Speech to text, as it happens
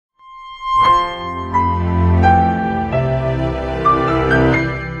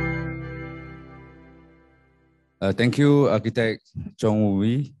Thank you, Architect Chang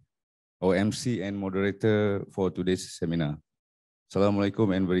Wei, our MC and moderator for today's seminar.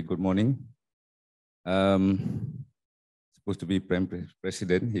 Assalamualaikum and very good morning. Supposed to be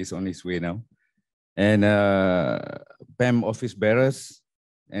President, he's on his way now. And PAM office bearers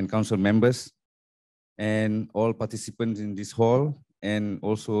and council members and all participants in this hall and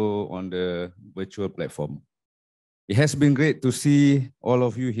also on the virtual platform. It has been great to see all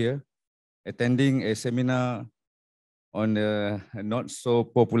of you here attending a seminar on a not so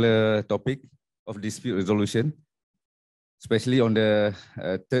popular topic of dispute resolution, especially on the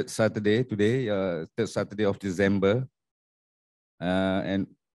third Saturday today, third Saturday of December. And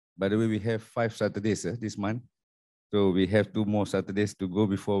by the way, we have 5 Saturdays this month. So we have 2 more Saturdays to go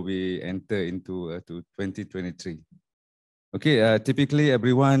before we enter into to 2023. Okay, typically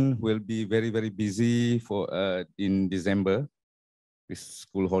everyone will be very, very busy for in December with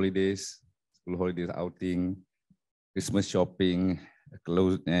school holidays outing, Christmas shopping,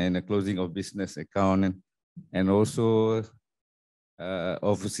 and a closing of business account, and also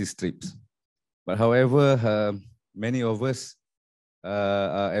overseas trips. But however, many of us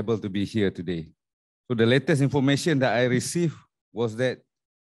are able to be here today. So the latest information that I received was that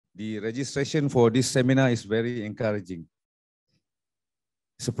the registration for this seminar is very encouraging.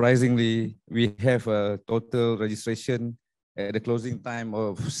 Surprisingly, we have a total registration at the closing time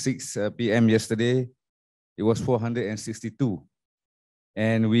of 6 p.m. yesterday. It was 462.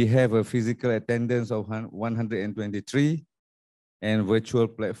 And we have a physical attendance of 123 and virtual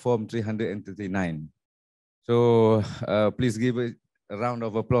platform 339. So please give a round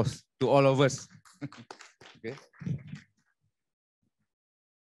of applause to all of us. Okay.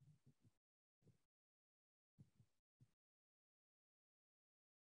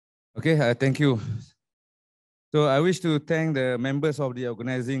 Okay, thank you. So I wish to thank the members of the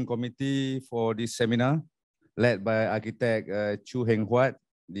organizing committee for this seminar, led by Architect Chu Heng Huat,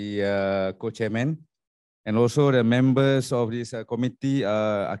 the co-chairman, and also the members of this committee,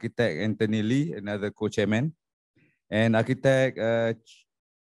 Architect Anthony Lee, another co-chairman, and Architect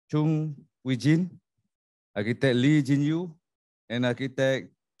Chung Wei Jin, Architect Lee Jin Yu, and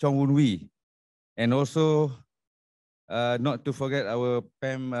Architect Chong Woon Wee, and also not to forget our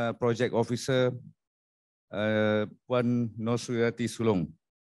PAM project officer, Puan Nosriati Sulong.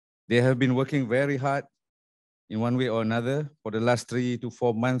 They have been working very hard in one way or another for the last 3 to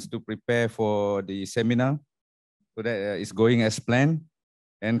 4 months to prepare for the seminar. So that is going as planned.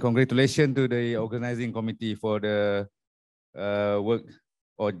 And congratulations to the organizing committee for the work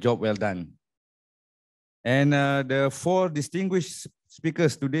or job well done. And the 4 distinguished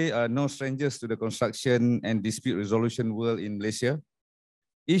speakers today are no strangers to the construction and dispute resolution world in Malaysia.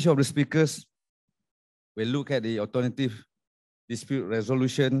 Each of the speakers will look at the alternative dispute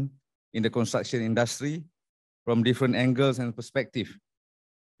resolution in the construction industry from different angles and perspectives,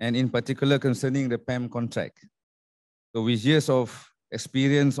 and in particular concerning the PAM contract. So with years of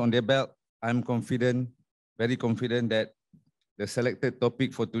experience on their belt, I'm confident, very confident that the selected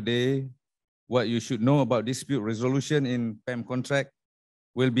topic for today, what you should know about dispute resolution in PAM contract,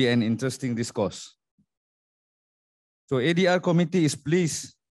 will be an interesting discourse. So ADR committee is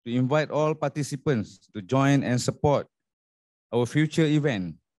pleased to invite all participants to join and support our future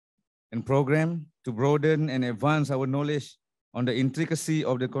event and program to broaden and advance our knowledge on the intricacy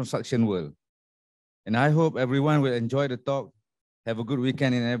of the construction world. And I hope everyone will enjoy the talk. Have a good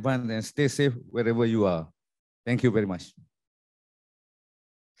weekend in advance and stay safe wherever you are. Thank you very much.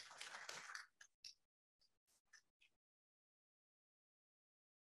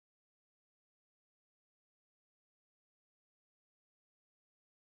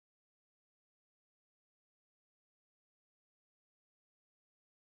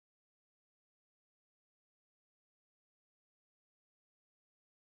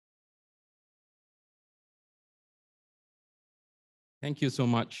 Thank you so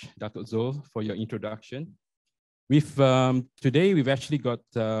much, Dr. Zul, for your introduction. Today we've actually got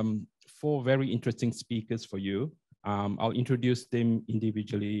 4 very interesting speakers for you. I'll introduce them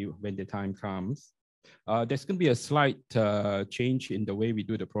individually when the time comes. There's going to be a slight change in the way we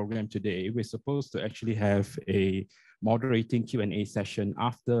do the program today. We're supposed to actually have a moderating Q&A session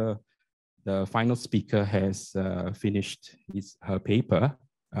after the final speaker has finished her paper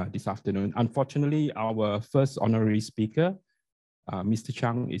this afternoon. Unfortunately, our first honorary speaker, Mr.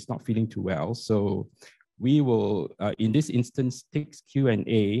 Chang, is not feeling too well. So we will, in this instance, take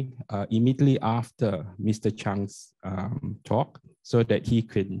Q&A immediately after Mr. Chang's talk so that he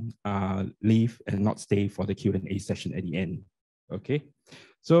can leave and not stay for the Q&A session at the end. Okay.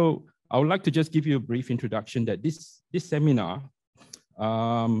 So I would like to just give you a brief introduction that this seminar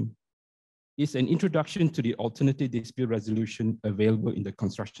is an introduction to the alternative dispute resolution available in the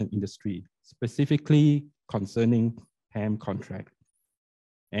construction industry, specifically concerning PAM contract.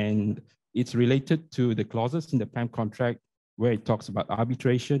 And it's related to the clauses in the PAM contract where it talks about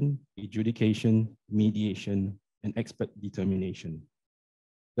arbitration, adjudication, mediation, and expert determination.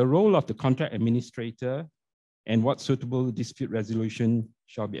 The role of the contract administrator and what suitable dispute resolution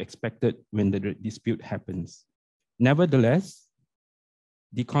shall be expected when the dispute happens. Nevertheless,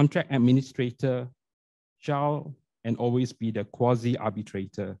 the contract administrator shall and always be the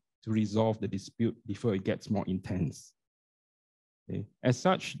quasi-arbitrator to resolve the dispute before it gets more intense. Okay. As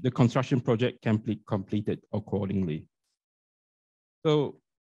such, the construction project can be completed accordingly. So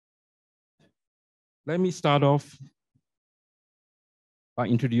let me start off by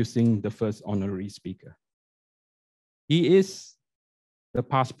introducing the first honorary speaker. He is the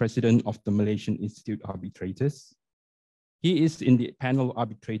past president of the Malaysian Institute Arbitrators. He is in the panel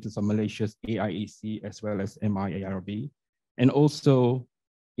arbitrators of Malaysia's AIAC as well as MIARB, and also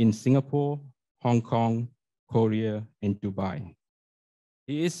in Singapore, Hong Kong, Korea, and Dubai.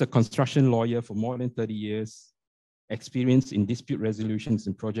 He is a construction lawyer for more than 30 years, experienced in dispute resolutions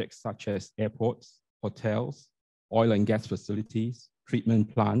in projects such as airports, hotels, oil and gas facilities,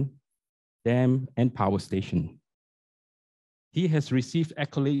 treatment plant, dam, and power station. He has received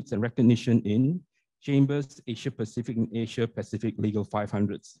accolades and recognition in Chambers Asia Pacific and Asia Pacific Legal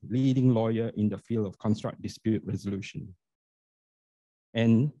 500's leading lawyer in the field of construct dispute resolution,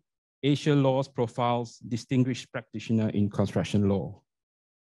 and Asia Law's Profiles Distinguished Practitioner in Construction Law.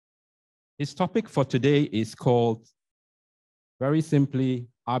 His topic for today is called, very simply,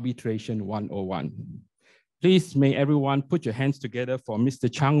 Arbitration 101. Please, may everyone put your hands together for Mr.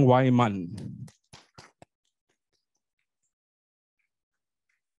 Chang Wei Mun.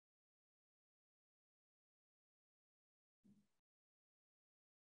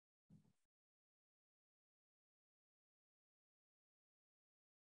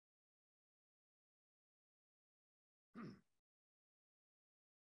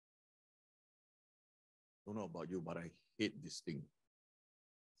 Don't know about you, but I hate this thing.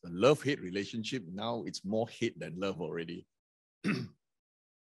 The love-hate relationship, now it's more hate than love already.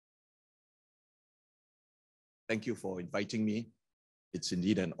 Thank you for inviting me. It's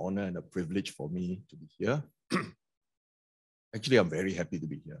indeed an honor and a privilege for me to be here. Actually, I'm very happy to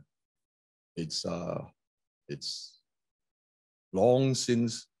be here. It's long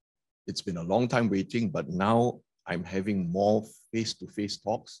since, it's been a long time waiting, but now I'm having more face-to-face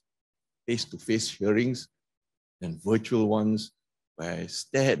talks, face-to-face hearings, and virtual ones where I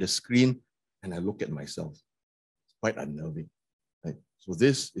stare at the screen and I look at myself. It's quite unnerving, right? So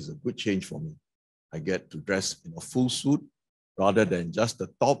this is a good change for me. I get to dress in a full suit rather than just the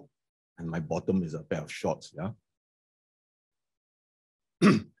top and my bottom is a pair of shorts, yeah?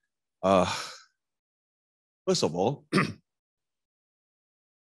 First of all,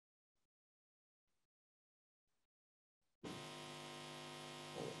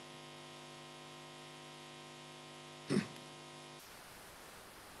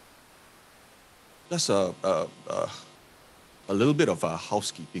 just a little bit of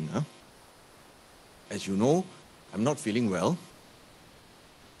housekeeping. Huh? As you know, I'm not feeling well.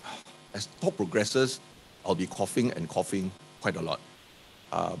 As talk progresses, I'll be coughing and coughing quite a lot.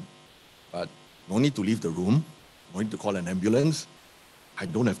 But no need to leave the room, no need to call an ambulance. I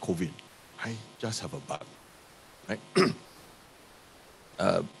don't have COVID. I just have a bug. Right?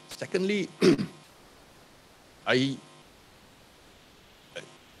 Secondly,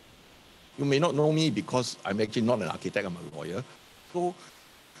 you may not know me because I'm actually not an architect, I'm a lawyer. So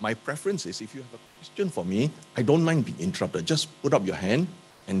my preference is if you have a question for me, I don't mind being interrupted. Just put up your hand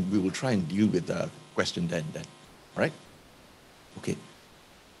and we will try and deal with the question then. All right? Okay.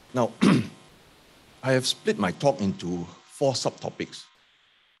 Now, I have split my talk into 4 subtopics.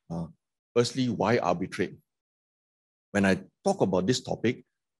 Firstly, why arbitrate? When I talk about this topic,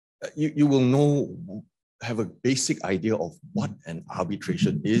 you will have a basic idea of what an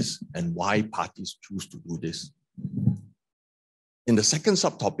arbitration is and why parties choose to do this. In the second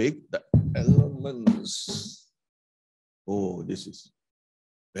subtopic, the elements. Oh, this is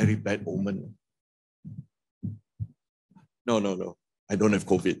very bad omen. No. I don't have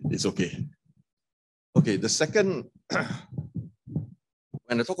COVID. It's okay. Okay, the second,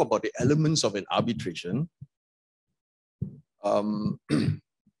 when I talk about the elements of an arbitration, the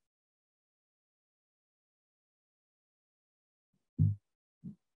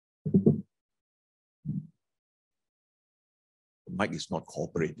mic is not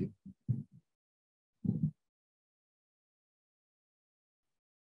cooperating.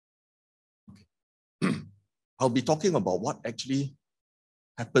 Okay. I'll be talking about what actually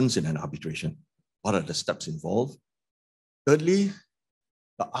happens in an arbitration? What are the steps involved? Thirdly,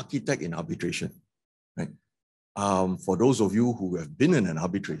 the architect in arbitration, right? For those of you who have been in an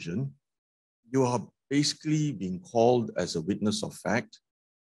arbitration, you are basically being called as a witness of fact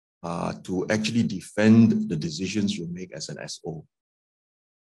to actually defend the decisions you make as an SO.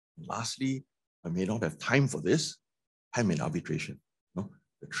 And lastly, I may not have time for this, PAM in arbitration,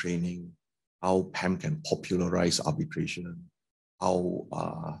 the training, how PAM can popularize arbitration, how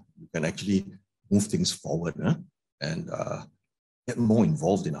you can actually move things forward and get more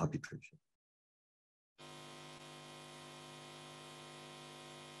involved in arbitration.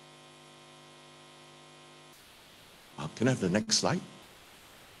 Can I have the next slide?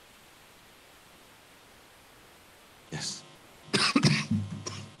 Yes.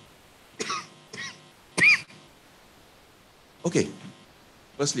 Okay,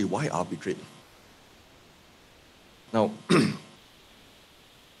 firstly, why arbitrate? Now,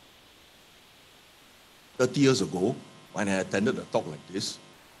 30 years ago, when I attended a talk like this,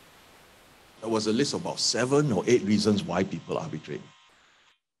 there was a list of about 7 or 8 reasons why people arbitrate.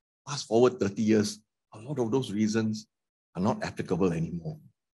 Fast forward 30 years, a lot of those reasons are not applicable anymore,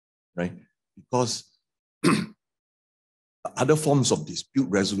 right? Because the other forms of dispute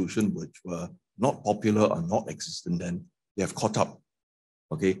resolution, which were not popular or not existent then, they have caught up,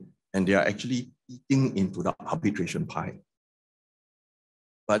 okay? And they are actually eating into the arbitration pie.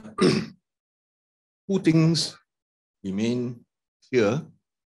 But 2 things remain clear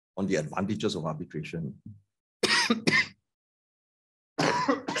on the advantages of arbitration.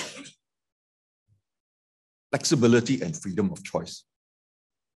 Flexibility and freedom of choice.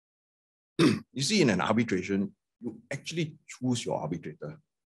 You see, in an arbitration, you actually choose your arbitrator.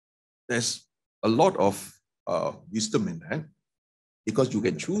 There's a lot of wisdom in that because you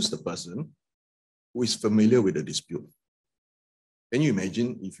can choose the person who is familiar with the dispute. Can you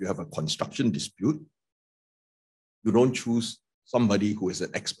imagine if you have a construction dispute, you don't choose somebody who is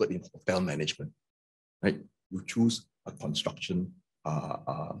an expert in hotel management, right? You choose a construction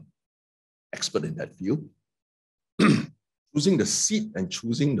expert in that field. Choosing the seat and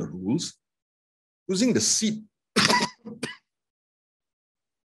choosing the rules. Choosing the seat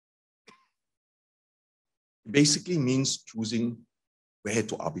basically means choosing where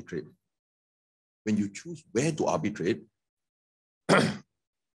to arbitrate. When you choose where to arbitrate,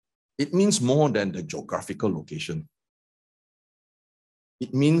 it means more than the geographical location.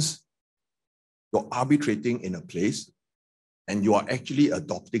 It means you're arbitrating in a place and you are actually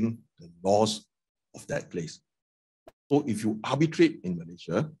adopting the laws of that place. So if you arbitrate in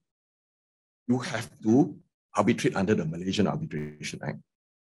Malaysia, you have to arbitrate under the Malaysian Arbitration Act.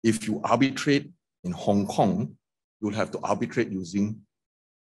 If you arbitrate in Hong Kong, you'll have to arbitrate using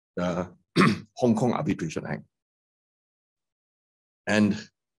the Hong Kong Arbitration Act and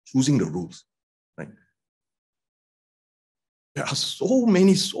choosing the rules, right? There are so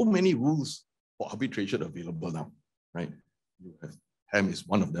many rules for arbitration available now, right? You have PAM is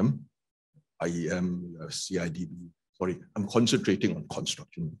one of them, IEM, you have CIDB. Sorry, I'm concentrating on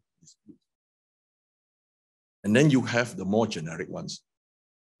construction disputes. And then you have the more generic ones,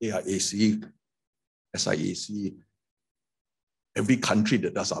 AIAC, SIAC. Every country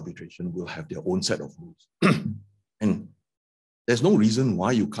that does arbitration will have their own set of rules. And there's no reason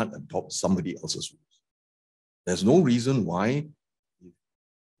why you can't adopt somebody else's rules. There's no reason why if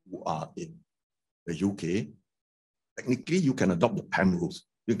you are in the UK, technically you can adopt the PAM rules.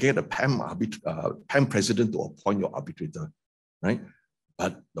 You get a PAM president to appoint your arbitrator, right?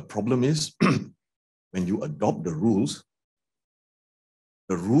 But the problem is when you adopt the rules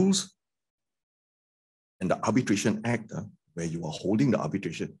and the Arbitration Act, where you are holding the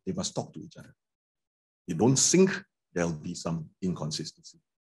arbitration, they must talk to each other. If you don't sync, there'll be some inconsistency.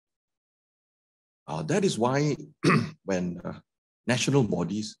 That is why when national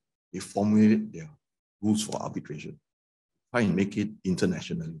bodies, they formulate their rules for arbitration, try and make it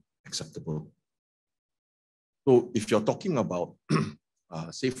internationally acceptable. So if you're talking about,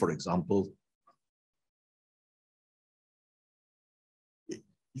 say for example, if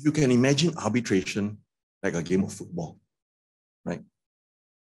you can imagine arbitration like a game of football, right?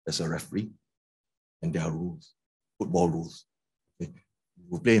 There's a referee and there are rules, football rules. Okay?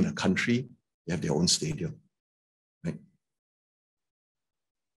 You play in a country, they have their own stadium, right?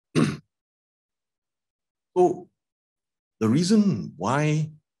 So the reason why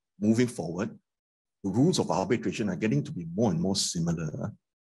moving forward, the rules of arbitration are getting to be more and more similar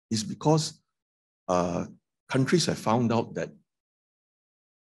is because countries have found out that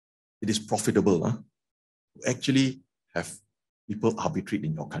it is profitable to actually have people arbitrate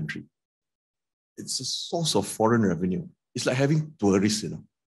in your country. It's a source of foreign revenue. It's like having tourists,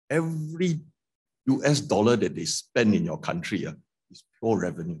 Every US dollar that they spend in your country is pure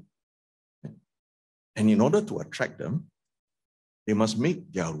revenue. And in order to attract them, they must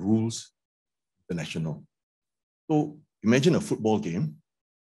make their rules international. So imagine a football game.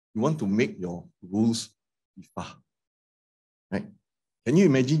 You want to make your rules FIFA, right? Can you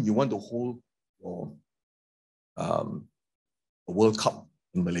imagine you want to hold your a World Cup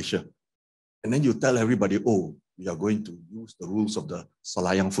in Malaysia, and then you tell everybody, oh, we are going to use the rules of the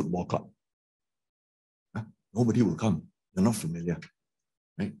Selayang Football Club. Nobody will come. They're not familiar,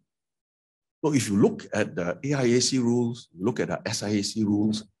 right? So if you look at the AIAC rules, you look at the SIAC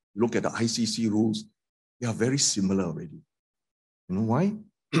rules, you look at the ICC rules, they are very similar already. You know why?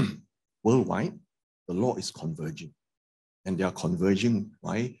 Worldwide, the law is converging. And they are converging.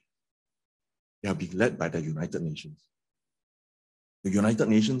 Why? They are being led by the United Nations. The United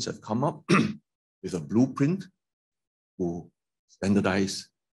Nations have come up with a blueprint to standardize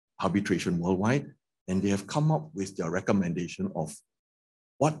arbitration worldwide, and they have come up with their recommendation of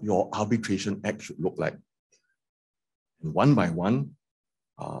what your arbitration act should look like. And one by one,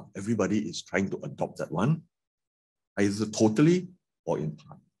 everybody is trying to adopt that one, either totally or in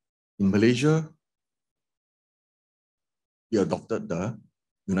part. In Malaysia, we adopted the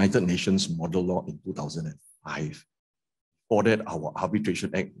United Nations Model Law in 2005. Before that, our Arbitration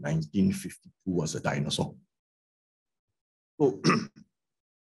Act 1952 was a dinosaur. So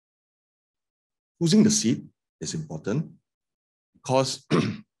choosing the seat is important because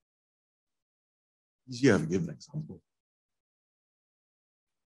easier to give an example.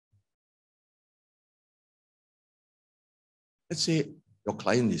 Let's say your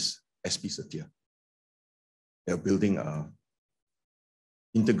client is SP Setia. They're building a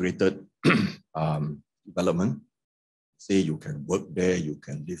integrated development. Say you can work there, you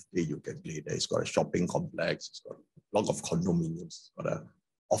can live there, you can play there. It's got a shopping complex, it's got a block of condominiums, it's got an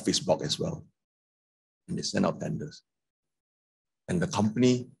office block as well. And they send out tenders. And the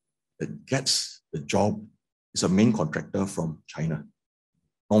company that gets the job is a main contractor from China.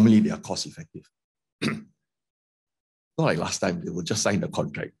 Normally, they are cost effective. Not like last time, they will just sign the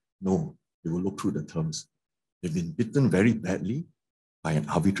contract. No, they will look through the terms. They've been bitten very badly by an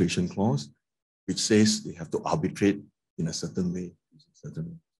arbitration clause, which says they have to arbitrate in a certain way.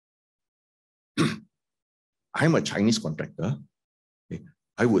 I'm a Chinese contractor. Okay.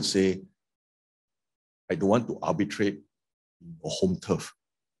 I would say, I don't want to arbitrate in your home turf,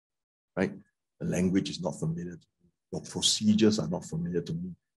 right? The language is not familiar to me. Your procedures are not familiar to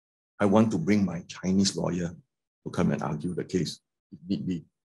me. I want to bring my Chinese lawyer to come and argue the case, if need be.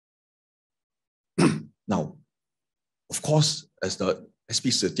 Now, of course, as the SP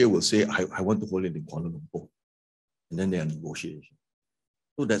Setia will say, I want to hold it in Kuala Lumpur. And then there are negotiations.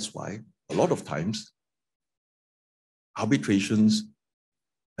 So that's why a lot of times, arbitrations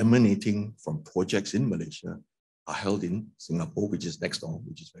emanating from projects in Malaysia are held in Singapore, which is next door,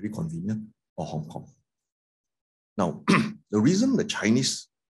 which is very convenient, or Hong Kong. Now, the reason the Chinese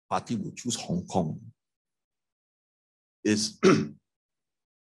party will choose Hong Kong is a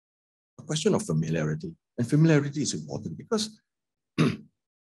question of familiarity. And familiarity is important because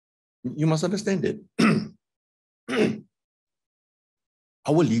you must understand that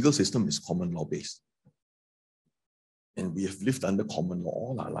our legal system is common law based. And we have lived under common law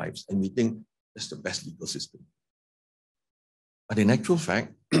all our lives, and we think that's the best legal system. But in actual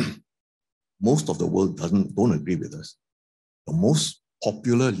fact, most of the world don't agree with us. The most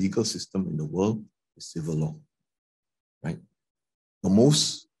popular legal system in the world is civil law, right? The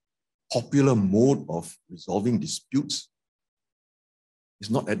most popular mode of resolving disputes is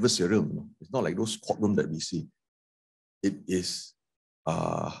not adversarial. It's not like those courtrooms that we see. It is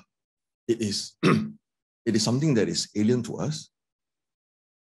something that is alien to us.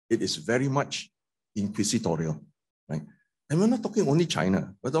 It is very much inquisitorial, right? And we're not talking only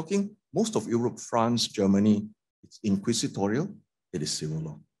China. We're talking most of Europe, France, Germany. It's inquisitorial. It is civil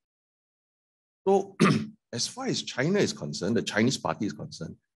law. So as far as China is concerned, the Chinese party is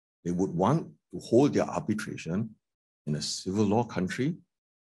concerned, they would want to hold their arbitration in a civil law country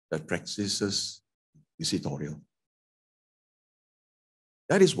that practices inquisitorial.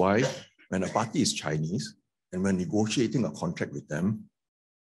 That is why when a party is Chinese and we're negotiating a contract with them,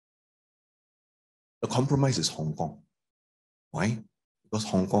 the compromise is Hong Kong. Why? Because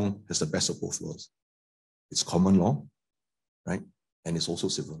Hong Kong has the best of both worlds. It's common law, right? And it's also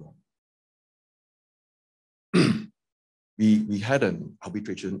civil law. We had an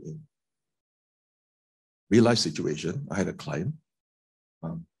arbitration in real life situation. I had a client.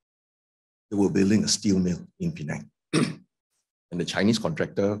 They were building a steel mill in Penang. And the Chinese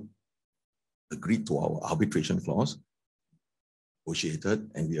contractor agreed to our arbitration clause negotiated,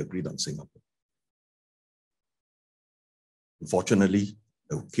 and we agreed on Singapore. Unfortunately,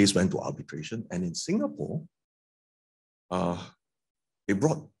 the case went to arbitration, and in Singapore, they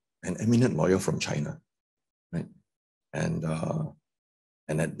brought an eminent lawyer from China, right? And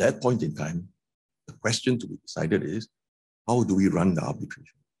at that point in time, the question to be decided is, how do we run the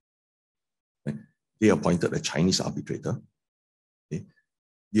arbitration? Right? They appointed a Chinese arbitrator. Okay?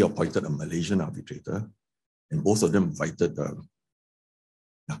 They appointed a Malaysian arbitrator, and both of them invited the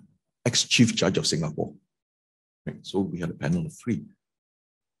ex-chief judge of Singapore. Right? So we had a panel of 3.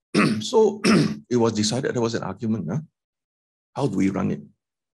 So it was decided, there was an argument. How do we run it? Do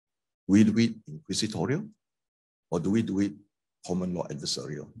we do it inquisitorial, or do we do it common law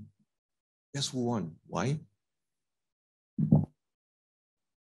adversarial? Guess who won? Why?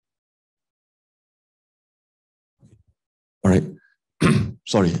 All right.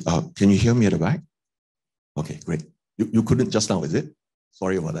 Sorry, can you hear me at the back? Okay, great. You couldn't just now, is it?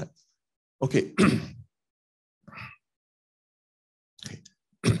 Sorry about that. Okay. Okay.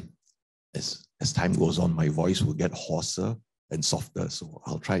 As time goes on, my voice will get hoarser and softer, so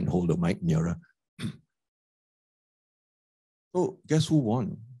I'll try and hold the mic nearer. So guess who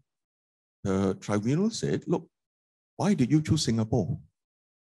won? The tribunal said, look, why did you choose Singapore?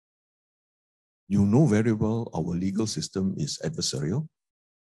 You know very well our legal system is adversarial.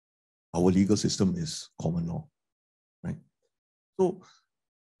 Our legal system is common law, right? So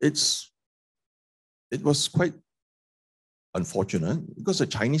it was quite unfortunate because a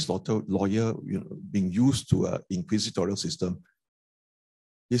Chinese lawyer, being used to an inquisitorial system,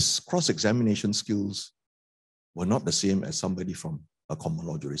 his cross-examination skills were not the same as somebody from a common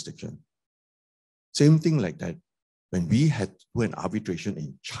law jurisdiction. Same thing like that. When we had to do an arbitration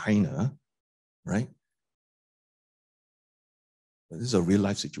in China, right? This is a real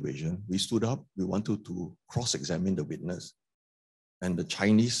life situation. We stood up, we wanted to cross-examine the witness. And the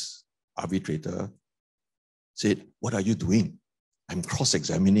Chinese arbitrator said, what are you doing? I'm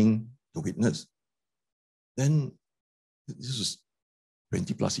cross-examining the witness. Then, this was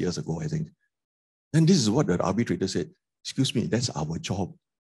 20 plus years ago, I think. Then this is what the arbitrator said, excuse me, that's our job.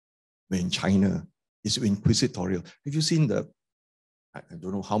 We're in China, it's inquisitorial. Have you seen I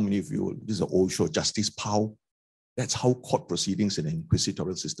don't know how many of you, this is an old show, Justice Pow. That's how court proceedings in an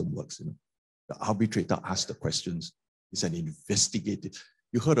inquisitorial system works. The arbitrator asks the questions. It's an investigative.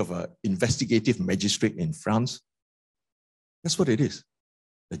 You heard of an investigative magistrate in France? That's what it is.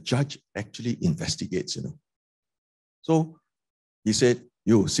 The judge actually investigates, So he said,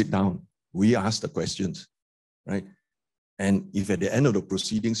 you sit down. We ask the questions, right? And if at the end of the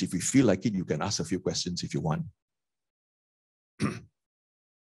proceedings, if you feel like it, you can ask a few questions if you want.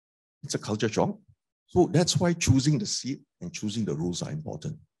 It's a culture shock. So that's why choosing the seat and choosing the rules are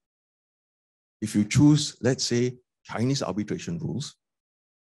important. If you choose, let's say, Chinese arbitration rules,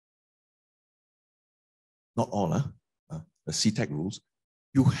 not all, the CTEC rules,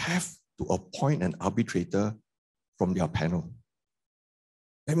 you have to appoint an arbitrator from their panel.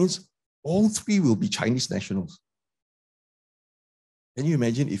 That means all 3 will be Chinese nationals. Can you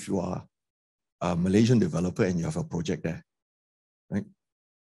imagine if you are a Malaysian developer and you have a project there, right?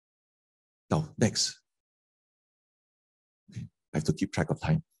 Now, next. Okay, I have to keep track of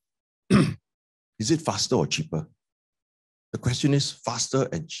time. Is it faster or cheaper? The question is faster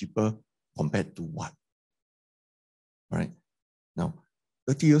and cheaper compared to what? All right. Now,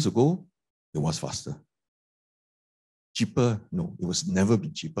 30 years ago, it was faster. Cheaper? No, it was never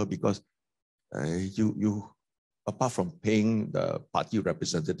been cheaper because you apart from paying the party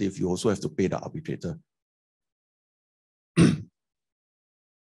representative, you also have to pay the arbitrator.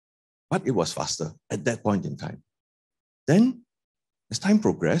 But it was faster at that point in time. Then, as time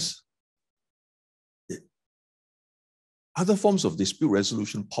progressed, other forms of dispute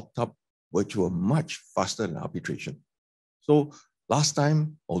resolution popped up, which were much faster than arbitration. So last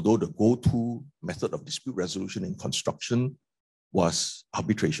time, although the go-to method of dispute resolution in construction was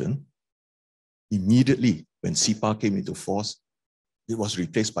arbitration, immediately when CIPA came into force, it was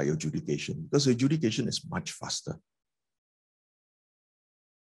replaced by adjudication because adjudication is much faster.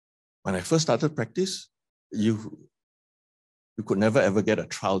 When I first started practice, you could never ever get a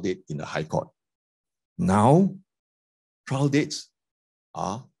trial date in the High Court. Now, trial dates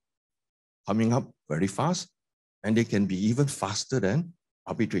are coming up very fast, and they can be even faster than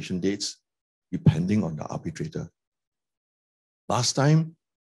arbitration dates, depending on the arbitrator. Last time,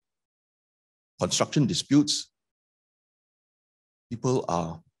 construction disputes, people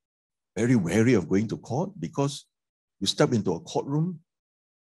are very wary of going to court because you step into a courtroom,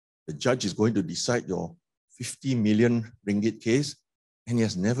 the judge is going to decide your 50 million ringgit case, and he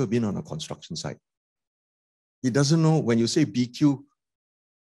has never been on a construction site. He doesn't know, when you say BQ,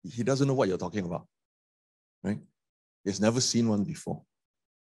 he doesn't know what you're talking about, right? He has never seen one before.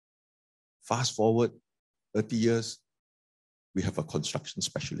 Fast forward 30 years, we have a construction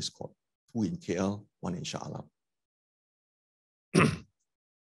specialist called, 2 in KL, 1 in Shah Alam.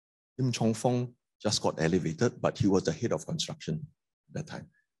 Lim Chong Fong just got elevated, but he was the head of construction at that time.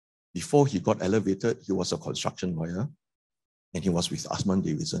 Before he got elevated, he was a construction lawyer, and he was with Asman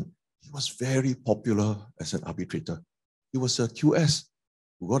Davidson. He was very popular as an arbitrator. He was a QS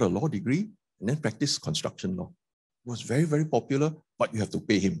who got a law degree and then practiced construction law. He was very, very popular, but you have to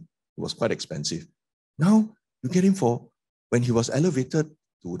pay him. It was quite expensive. Now, you get him for, when he was elevated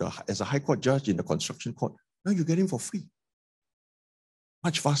to as a high court judge in the construction court, now you get him for free.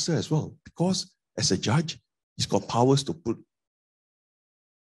 Much faster as well, because as a judge, he's got powers to put,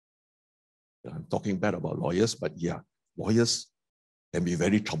 I'm talking bad about lawyers, but yeah, lawyers can be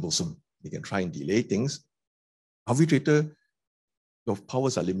very troublesome. They can try and delay things. Arbitrator, your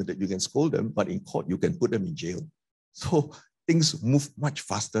powers are limited. You can scold them, but in court, you can put them in jail. So things move much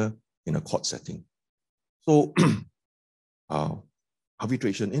faster in a court setting. So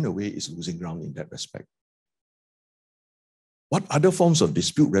arbitration, in a way, is losing ground in that respect. What other forms of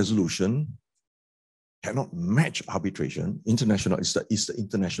dispute resolution cannot match arbitration? International is the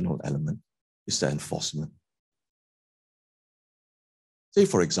international element, is the enforcement. Say,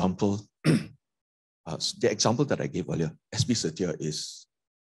 for example, the example that I gave earlier, SB Setia is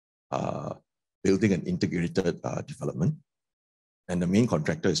building an integrated development, and the main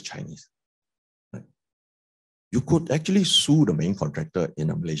contractor is Chinese. Right? You could actually sue the main contractor in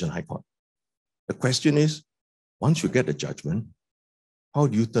a Malaysian High Court. The question is, once you get a judgment, how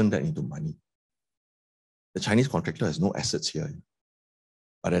do you turn that into money? The Chinese contractor has no assets here.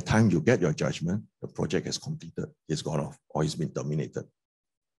 By the time you get your judgment, the project is completed, it's gone off, or it's been terminated.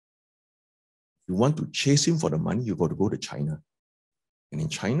 If you want to chase him for the money, you got to go to China. And in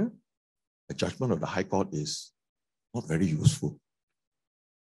China, the judgment of the High Court is not very useful.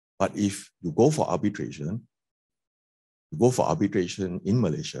 But if you go for arbitration in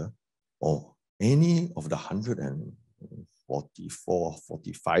Malaysia, or any of the 144,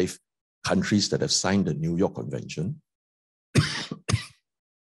 45 countries that have signed the New York Convention,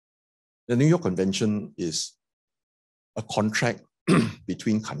 the New York Convention is a contract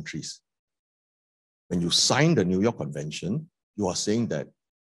between countries. When you sign the New York Convention, you are saying that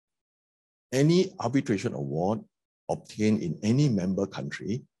any arbitration award obtained in any member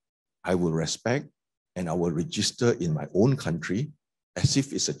country, I will respect and I will register in my own country as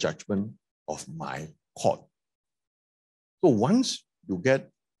if it's a judgment of my court. So once you get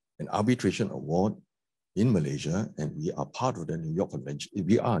an arbitration award in Malaysia, and we are part of the New York Convention,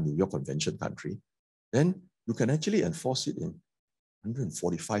 we are a New York Convention country, then you can actually enforce it in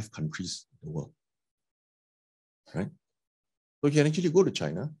 145 countries in the world. Right? So you can actually go to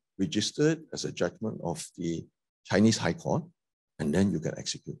China, register it as a judgment of the Chinese High Court, and then you can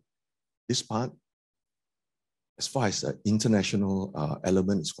execute. This part, as far as the international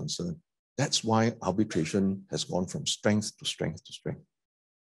element is concerned, that's why arbitration has gone from strength to strength to strength.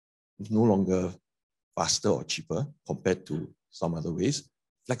 It's no longer faster or cheaper compared to some other ways.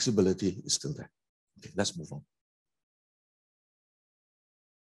 Flexibility is still there. Okay, let's move on.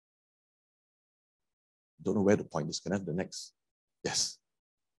 Don't know where to point this. Can I have the next? Yes.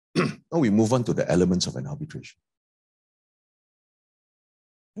 Now we move on to the elements of an arbitration.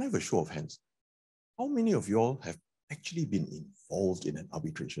 Can I have a show of hands? How many of you all have actually been involved in an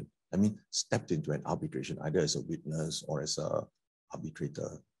arbitration? I mean, stepped into an arbitration, either as a witness or as an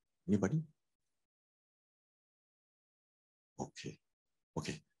arbitrator. Anybody? Okay.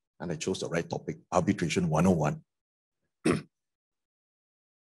 Okay. And I chose the right topic, Arbitration 101.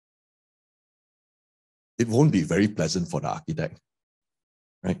 It won't be very pleasant for the architect,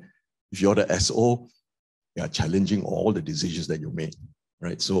 right? If you're the SO, you are challenging all the decisions that you made,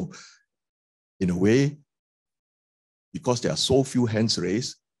 right? So in a way, because there are so few hands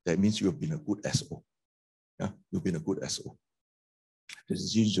raised, that means you have been a good SO. Yeah, you've been a good SO. The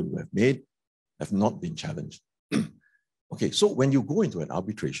decisions you have made have not been challenged. Okay, so when you go into an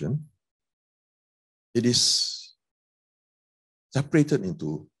arbitration, it is separated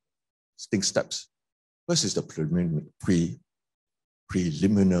into distinct steps. First is the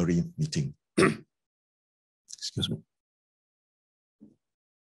preliminary meeting. Excuse me.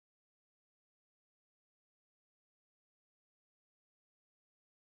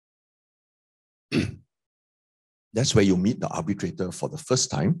 That's where you meet the arbitrator for the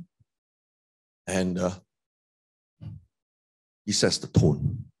first time, and he sets the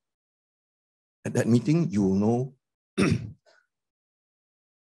tone. At that meeting, you will know,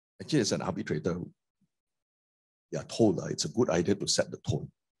 actually as an arbitrator, they are told it's a good idea to set the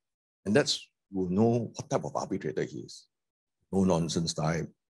tone. And that's, you will know what type of arbitrator he is. No nonsense type,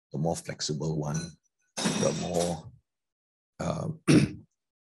 the more flexible one, the more,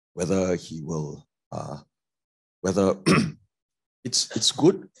 whether he will, whether it's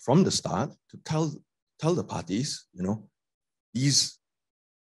good from the start to tell the parties,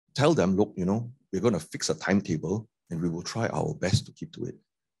 tell them, look, we're going to fix a timetable and we will try our best to keep to it.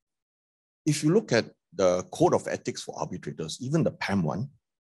 If you look at the Code of Ethics for Arbitrators, even the PAM one,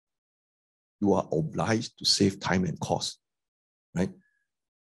 you are obliged to save time and cost, right?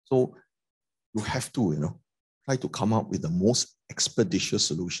 So you have to, try to come up with the most expeditious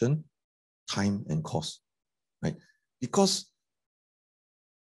solution, time and cost, right? Because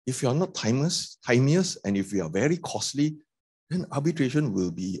if you are not timeous, and if you are very costly, then arbitration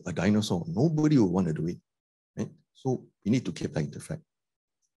will be a dinosaur. Nobody will want to do it, right? So you need to keep that in effect.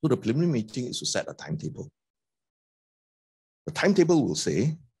 So the preliminary meeting is to set a timetable. The timetable will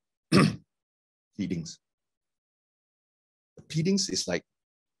say pleadings. The pleadings is like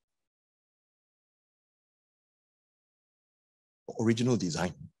the original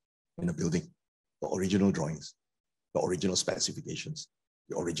design in a building, the original drawings, the original specifications,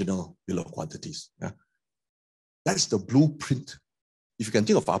 the original bill of quantities. Yeah? That's the blueprint. If you can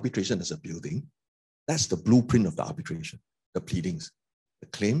think of arbitration as a building, that's the blueprint of the arbitration, the pleadings, the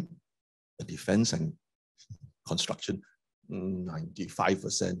claim, the defense and construction.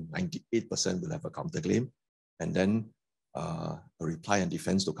 95%, 98% will have a counterclaim, and then a reply and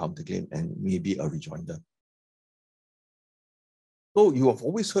defense to counterclaim, and maybe a rejoinder. So you have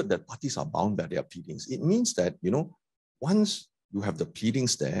always heard that parties are bound by their pleadings. It means that, once you have the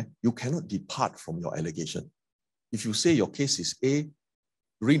pleadings there, you cannot depart from your allegation. If you say your case is A,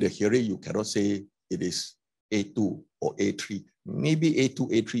 during the hearing, you cannot say it is A2 or A3. Maybe A2,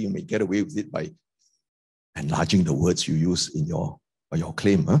 A3, you may get away with it by enlarging the words you use in your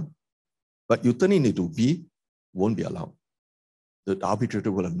claim. Huh? But you turn it into B, won't be allowed. The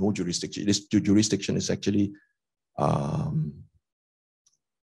arbitrator will have no jurisdiction. The jurisdiction is actually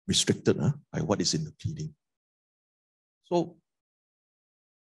restricted by what is in the pleading. So,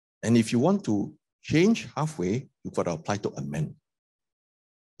 and if you want to change halfway, you've got to apply to amend.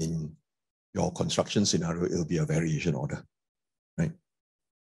 In your construction scenario, it'll be a variation order, right?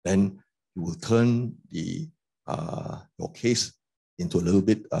 Then you will turn the your case into a little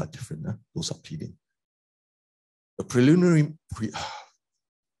bit different. Those are pleading. The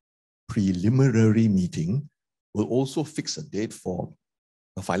preliminary meeting will also fix a date for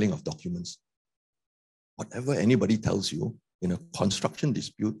the filing of documents. Whatever anybody tells you, in a construction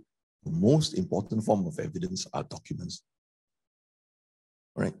dispute, the most important form of evidence are documents.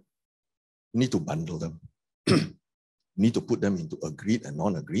 All right? You need to bundle them. You need to put them into agreed and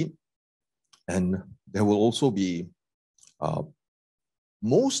non-agreed. And there will also be,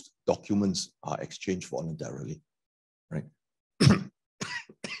 most documents are exchanged voluntarily, right?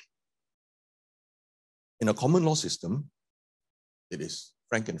 In a common law system, it is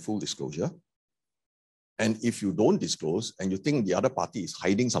frank and full disclosure. And if you don't disclose and you think the other party is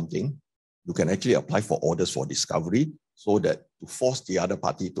hiding something, you can actually apply for orders for discovery so that to force the other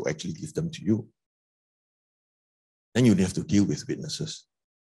party to actually give them to you. Then you have to deal with witnesses.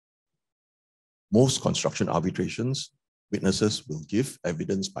 Most construction arbitrations, witnesses will give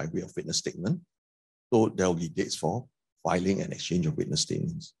evidence by way of witness statement. So there will be dates for filing and exchange of witness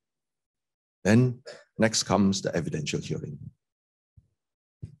statements. Then next comes the evidential hearing.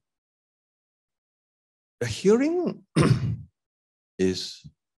 The hearing is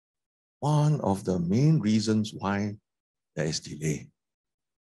one of the main reasons why there is delay.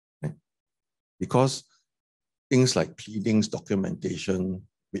 Right? Because things like pleadings, documentation,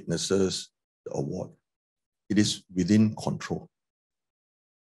 witnesses, the award, it is within control.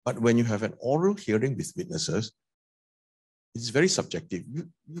 But when you have an oral hearing with witnesses, it's very subjective.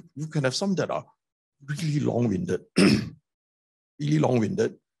 You can have some that are really long-winded, really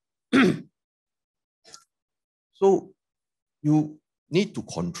long-winded. So you need to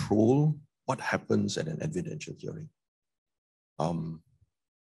control what happens at an evidential hearing. For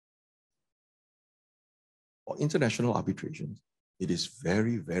international arbitrations, it is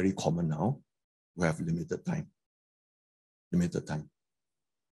very, very common now to have limited time. Limited time.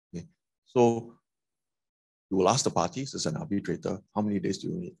 Okay. So you will ask the parties as an arbitrator, how many days do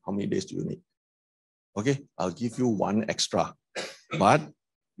you need? How many days do you need? Okay, I'll give you one extra, but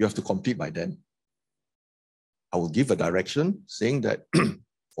you have to complete by then. I will give a direction saying that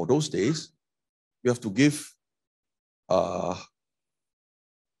for those days, you have to give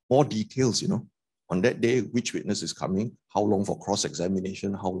more details, on that day, which witness is coming, how long for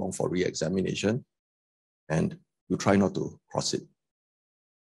cross-examination, how long for re-examination, and you try not to cross it.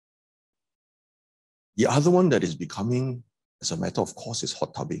 The other one that is becoming, as a matter of course, is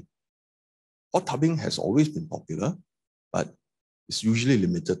hot tubbing. Hot tubbing has always been popular, but it's usually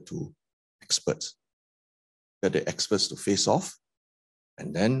limited to experts. Get the experts to face off,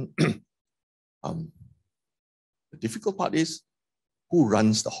 and then the difficult part is who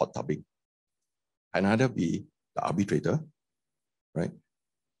runs the hot tubbing. Can either be the arbitrator, right?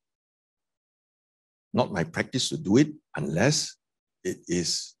 Not my practice to do it unless it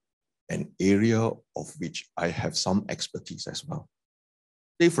is an area of which I have some expertise as well.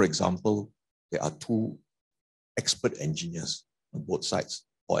 Say, for example, there are two expert engineers on both sides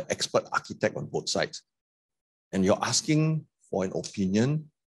or an expert architect on both sides, and you're asking for an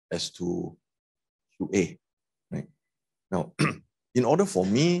opinion as to QA, right? Now, in order for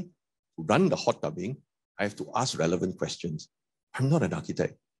me to run the hot tubbing, I have to ask relevant questions. I'm not an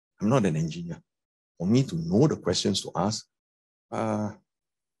architect. I'm not an engineer. For me to know the questions to ask,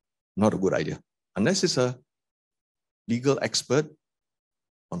 not a good idea. Unless it's a legal expert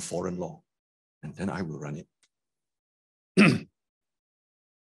on foreign law, and then I will run it.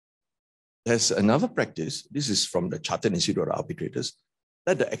 There's another practice. This is from the Chartered Institute of Arbitrators.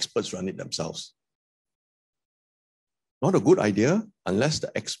 Let the experts run it themselves. Not a good idea unless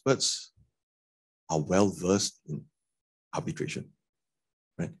the experts are well-versed in arbitration,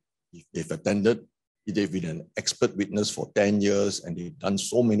 right? If they've attended, if they've been an expert witness for 10 years and they've done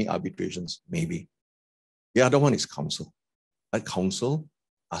so many arbitrations, maybe. The other one is counsel. Let counsel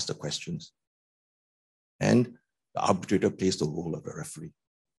ask the questions. And the arbitrator plays the role of the referee.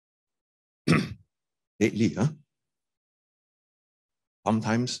 Lately,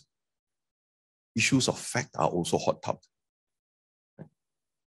 sometimes issues of fact are also hot tubbed.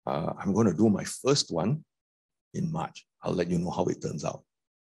 I'm going to do my first one in March. I'll let you know how it turns out.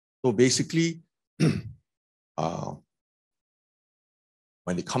 So basically,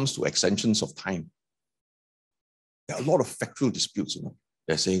 when it comes to extensions of time, there are a lot of factual disputes.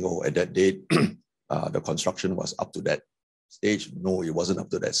 They're saying, oh, at that date, the construction was up to that stage. No, it wasn't up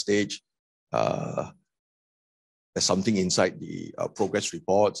to that stage. There's something inside the progress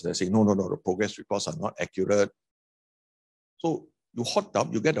reports. They're saying, no, the progress reports are not accurate. So you hot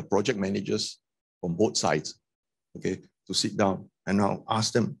tub, you get the project managers from both sides, okay, to sit down and now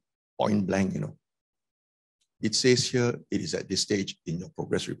ask them point blank, it says here, it is at this stage in your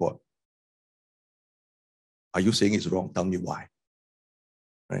progress report. Are you saying it's wrong? Tell me why,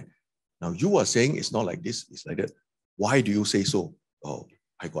 right? Now you are saying it's not like this, it's like that. Why do you say so? Oh,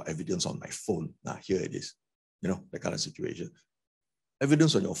 I got evidence on my phone. Now here it is, that kind of situation.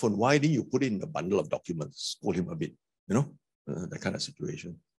 Evidence on your phone, why didn't you put it in a bundle of documents? Scold him a bit, that kind of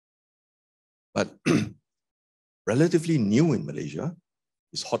situation. But relatively new in Malaysia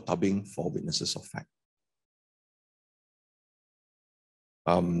is hot tubbing for witnesses of fact.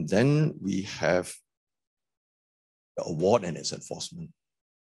 Then we have the award and its enforcement.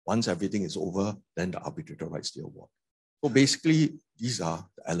 Once everything is over, then the arbitrator writes the award. So basically, these are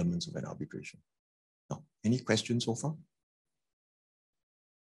the elements of an arbitration. Now, any questions so far?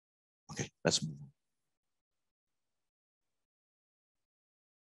 Okay, let's move on.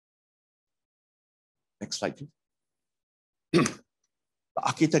 Next slide, please. The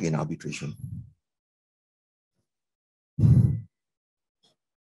architect in arbitration.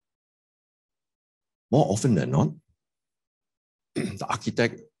 More often than not, the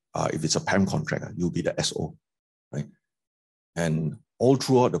architect, if it's a PAM contract, you'll be the SO, right? And all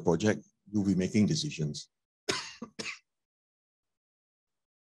throughout the project, you'll be making decisions.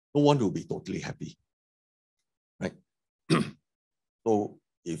 No one will be totally happy, right? So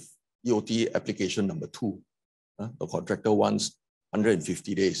if EOT application number 2, the contractor wants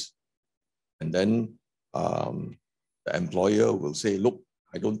 150 days, and then the employer will say, look,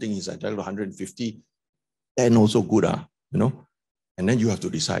 I don't think he's entitled to 150, 10 also good, and then you have to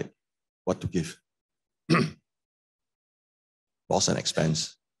decide what to give. Loss and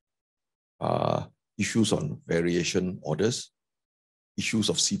expense, issues on variation orders, issues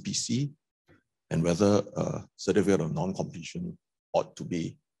of CPC, and whether a certificate of non-completion ought to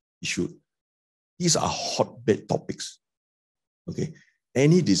be issued. These are hotbed topics. Okay,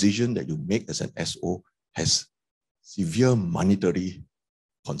 any decision that you make as an SO has severe monetary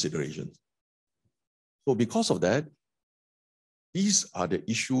considerations. So because of that, these are the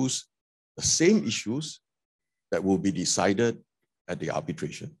issues, the same issues that will be decided at the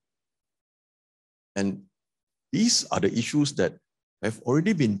arbitration. And these are the issues that have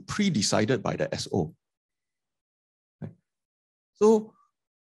already been pre-decided by the SO. Okay. So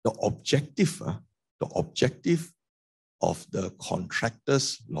the objective of the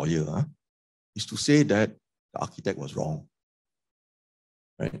contractor's lawyer is to say that the architect was wrong,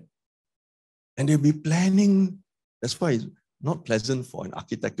 right? And they'll be planning, that's why it's not pleasant for an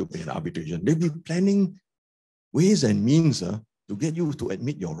architect to be in arbitration. They'll be planning ways and means to get you to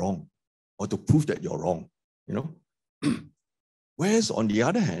admit you're wrong or to prove that you're wrong, you know? Whereas on the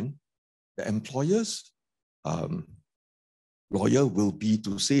other hand, the employer's lawyer will be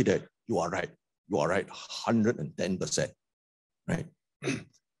to say that you are right 110%, right?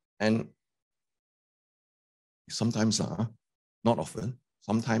 And sometimes, not often,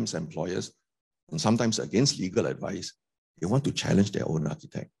 sometimes employers, and sometimes against legal advice, they want to challenge their own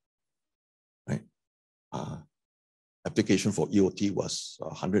architect, right? Application for EOT was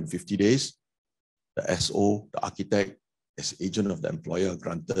 150 days. The SO, the architect, as agent of the employer,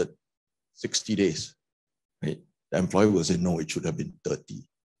 granted 60 days, right? The employer will say, no, it should have been 30,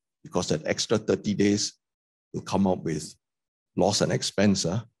 because that extra 30 days will come up with loss and expense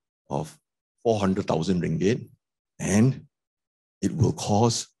of 400,000 ringgit, and it will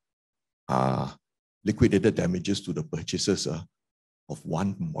cause liquidated damages to the purchasers of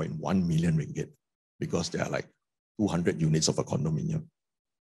 1.1 million ringgit, because there are like 200 units of a condominium,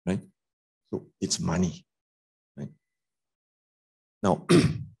 right? So it's money, right? Now,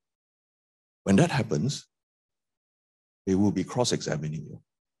 when that happens, they will be cross-examining you.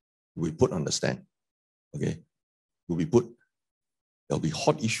 You will be put on the stand, okay? There'll be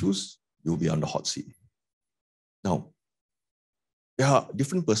hot issues, you'll be on the hot seat. Now, there are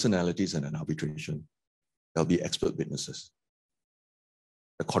different personalities in an arbitration. There'll be expert witnesses.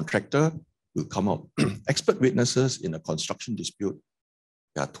 The contractor will come out. Expert witnesses in a construction dispute,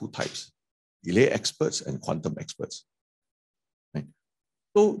 there are two types: delay experts and quantum experts. Right?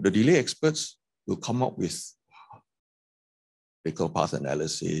 So the delay experts will come up with critical path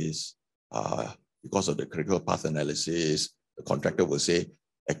analysis. Because of the critical path analysis, the contractor will say,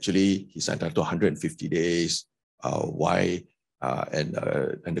 actually, he's entitled to 150 days. Why? And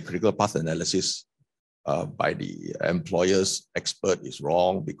the critical path analysis by the employer's expert is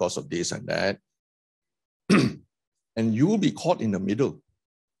wrong because of this and that. And you will be caught in the middle.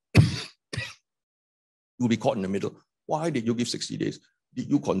 You'll be caught in the middle. Why did you give 60 days? Did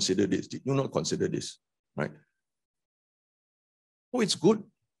you consider this? Did you not consider this? Right? So it's good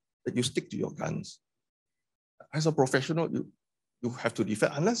that you stick to your guns. As a professional, you have to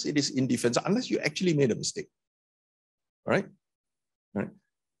defend, unless it is in defense, unless you actually made a mistake. Right? Right?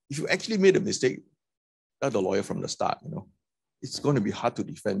 If you actually made a mistake, tell the lawyer from the start, you know, it's going to be hard to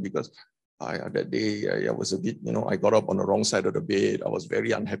defend, because that day I was a bit, you know, I got up on the wrong side of the bed. I was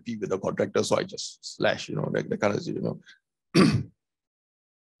very unhappy with the contractor, so I just slashed, you know, that kind of, you know.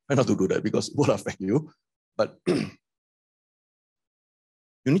 Try not to do that, because it will affect you. But you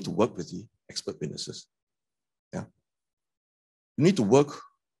need to work with the expert witnesses. Yeah. You need to work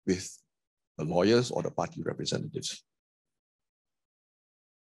with the lawyers or the party representatives.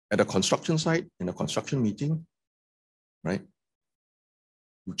 At a construction site, in a construction meeting, right,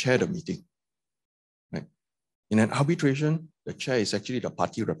 you chair the meeting, right? In an arbitration, the chair is actually the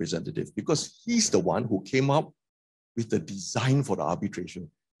party representative, because he's the one who came up with the design for the arbitration.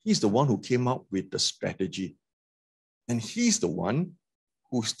 He's the one who came up with the strategy. And he's the one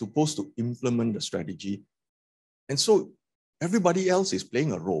who's supposed to implement the strategy. And so everybody else is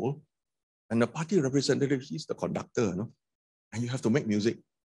playing a role, and the party representative, he's the conductor, you know? And you have to make music.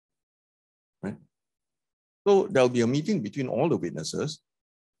 Right? So there'll be a meeting between all the witnesses,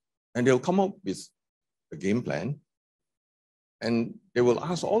 and they'll come up with a game plan, and they will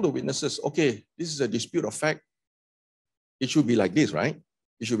ask all the witnesses, okay, this is a dispute of fact. It should be like this, right?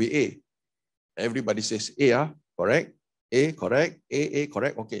 It should be A. Everybody says A, correct? A, correct? A,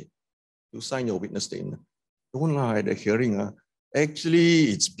 correct? Okay. You sign your witness statement. Don't lie at the hearing. Actually,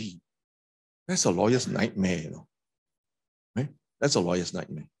 it's B. That's a lawyer's nightmare, you know. Right? That's a lawyer's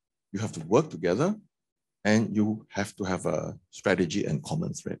nightmare. You have to work together, and you have to have a strategy and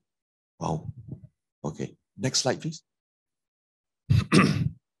common thread. Wow. Okay. Next slide, please.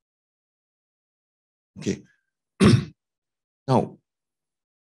 Okay. Now,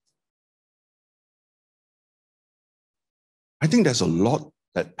 I think there's a lot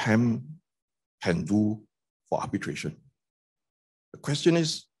that PAM can do for arbitration. The question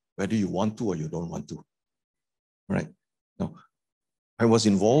is whether you want to or you don't want to. All right. Now, I was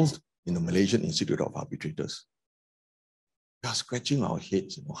involved in the Malaysian Institute of Arbitrators. We are scratching our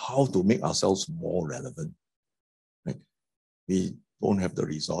heads, you know, how to make ourselves more relevant. Right? We don't have the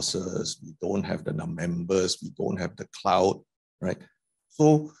resources, we don't have the members, we don't have the cloud, right?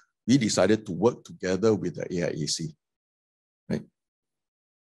 So we decided to work together with the AIAC, right?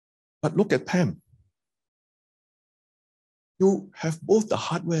 But look at PAM. You have both the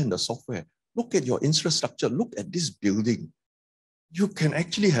hardware and the software. Look at your infrastructure. Look at this building. You can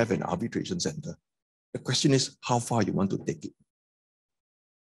actually have an arbitration center. The question is how far you want to take it.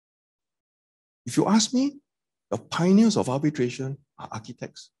 If you ask me, the pioneers of arbitration are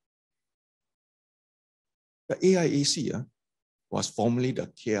architects. The AIAC was formerly the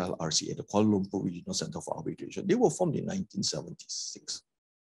KLRCA, the Kuala Lumpur Regional Center for Arbitration. They were formed in 1976.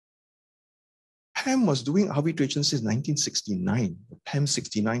 PAM was doing arbitration since 1969. PAM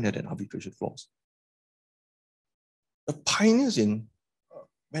 69 had an arbitration clause. The pioneers in,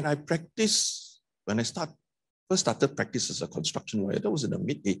 when I first started practice as a construction lawyer, that was in the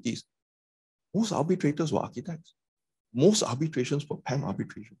mid-80s. Most arbitrators were architects. Most arbitrations were PAM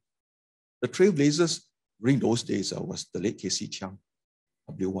arbitration. The trailblazers during those days was the late Cheah,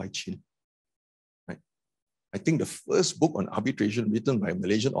 W.Y. Chin. Right? I think the first book on arbitration written by a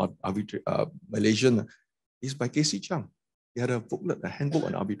Malaysian is by Cheah. He had a booklet, a handbook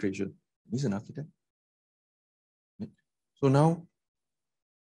on arbitration. He's an architect. Right? So now,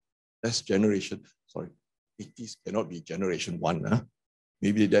 that's generation, sorry, 80s cannot be generation 1. Huh?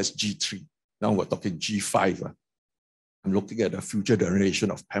 Maybe that's G3. Now we're talking G5. I'm looking at a future generation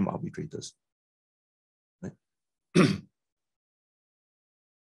of PAM arbitrators. Right?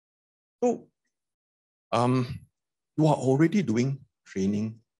 So, you are already doing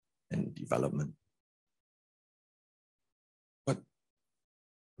training and development. But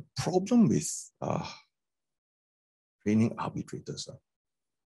the problem with training arbitrators,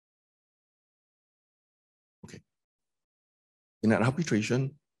 okay, in an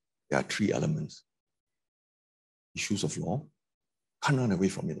arbitration, there are 3 elements. Issues of law, can't run away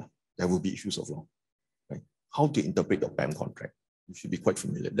from it. There will be issues of law. Right? How to interpret your PAM contract. You should be quite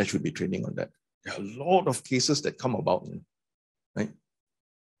familiar. There should be training on that. There are a lot of cases that come about, right?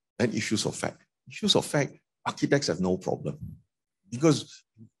 And issues of fact. Issues of fact, architects have no problem because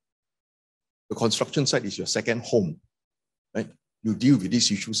the construction site is your second home, right? You deal with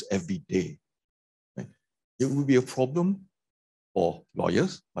these issues every day. Right? It will be a problem for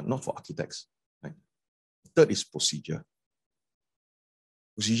lawyers, but not for architects. Right? Third is procedure.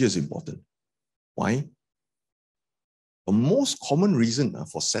 Procedure is important. Why? The most common reason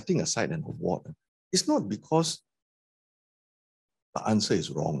for setting aside an award is not because the answer is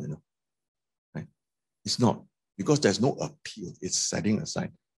wrong, right? It's not because there's no appeal, it's setting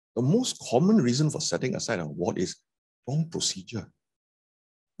aside. The most common reason for setting aside an award is wrong procedure.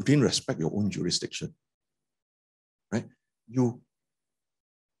 You didn't respect your own jurisdiction, right? You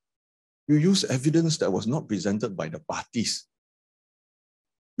use evidence that was not presented by the parties.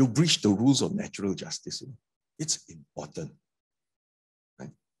 You breach the rules of natural justice. It's important.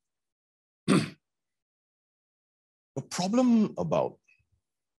 Right? The problem about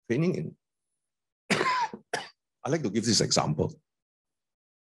training in, I like to give this example.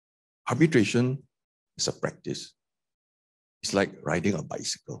 Arbitration is a practice. It's like riding a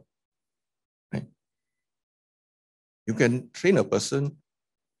bicycle. Right? You can train a person,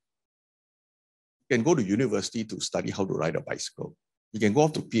 you can go to university to study how to ride a bicycle. You can go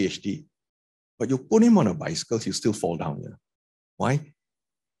off to PhD, but you put him on a bicycle, he'll still fall down. Yeah? Why?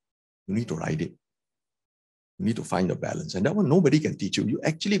 You need to ride it. You need to find the balance. And that one, nobody can teach you. You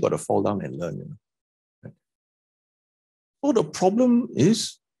actually got to fall down and learn. Right? So the problem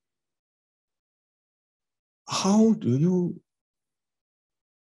is, how do you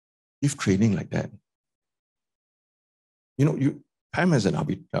give training like that? PAM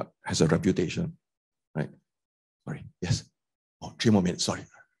has a reputation, right? Sorry, yes. Oh, 3 more minutes, sorry.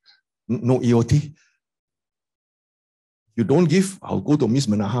 No EOT. You don't give, I'll go to Miss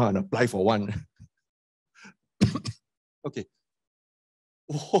Menaha and apply for one. Okay.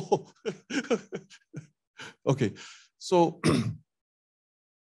 Oh. Okay, so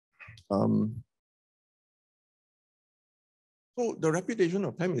so the reputation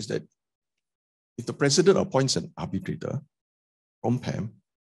of PAM is that if the president appoints an arbitrator from PAM,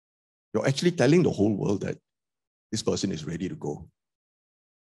 you're actually telling the whole world that this person is ready to go.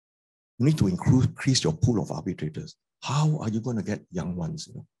 You need to increase your pool of arbitrators. How are you going to get young ones?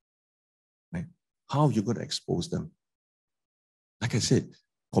 Right? How are you going to expose them? Like I said,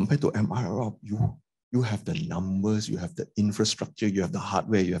 compared to MRR, you have the numbers, you have the infrastructure, you have the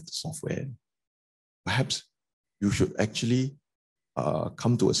hardware, you have the software. Perhaps you should actually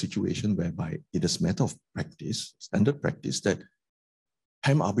come to a situation whereby it is a matter of practice, standard practice, that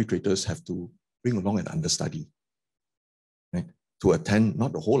PAM arbitrators have to bring along an understudy, right? To attend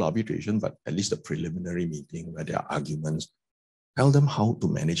not the whole arbitration, but at least a preliminary meeting where there are arguments. Tell them how to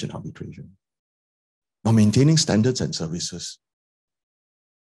manage an arbitration. Now, maintaining standards and services.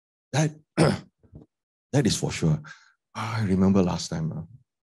 That is for sure. I remember last time,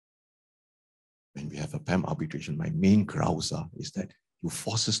 when we have a PAM arbitration, my main grouse is that you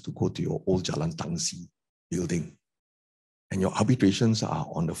force us to go to your old Jalan Tangsi building. And your arbitrations are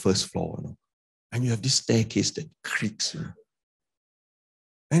on the first floor, and you have this staircase that creaks,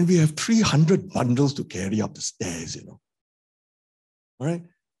 And we have 300 bundles to carry up the stairs, All right?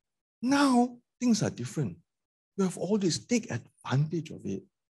 Now, things are different. You have all this, take advantage of it,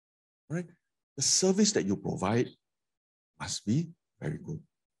 right? The service that you provide must be very good.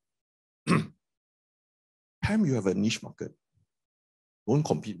 PAM, you have a niche market. Don't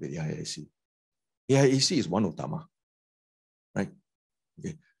compete with AIAC. AIAC is one utama, right?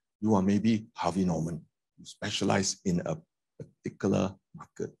 Okay. You are maybe Harvey Norman. You specialize in a particular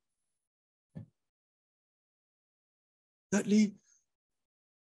market. Okay. Thirdly,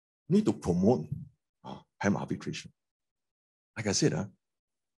 you need to promote PAM arbitration. Like I said,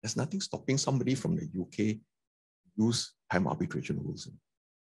 there's nothing stopping somebody from the UK use PAM arbitration rules.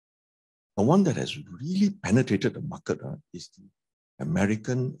 The one that has really penetrated the market is the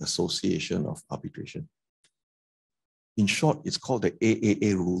American Association of Arbitration. In short, it's called the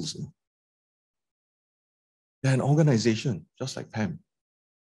AAA rules. They're an organization, just like PAM.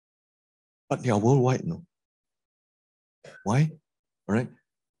 But they are worldwide, no? Why? All right.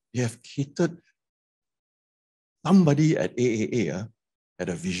 They have catered. Somebody at AAA had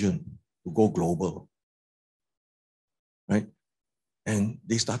a vision to go global, right? And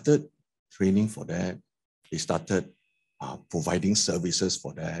they started training for that. They started providing services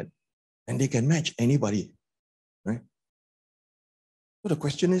for that. And they can match anybody, right? So the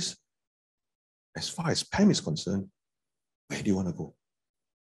question is, as far as PAM is concerned, where do you want to go?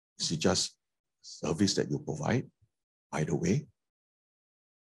 Is it just service that you provide, by the way?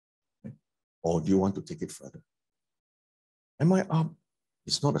 Right? Or do you want to take it further? MIARB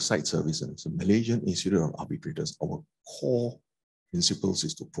is not a side service, it's a Malaysian Institute of Arbitrators. Our core principles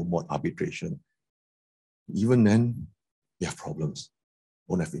is to promote arbitration. Even then, we have problems.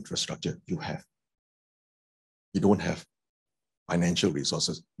 Don't have infrastructure, you have. You don't have financial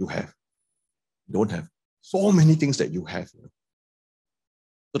resources, you have. You don't have so many things that you have. So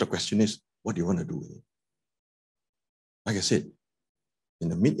the question is, what do you want to do with it? Like I said, in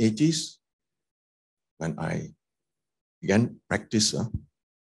the mid-80s, when I began practice, the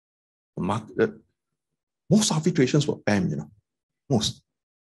market, most arbitrations were PAM, most.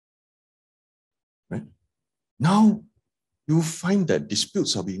 Right? Now, you find that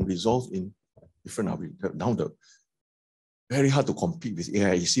disputes are being resolved in different arbitrations. Now, very hard to compete with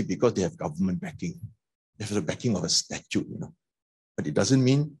AIAC because they have government backing. They have the backing of a statute, But it doesn't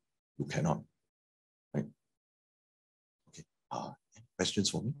mean you cannot. Right? Okay. Any questions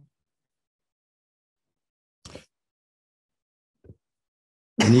for me?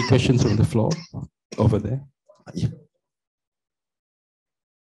 Any questions from the floor over there? Yeah.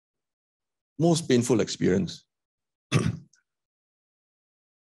 Most painful experience.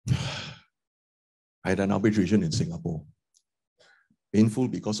 I had an arbitration in Singapore. Painful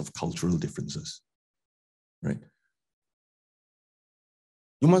because of cultural differences, right?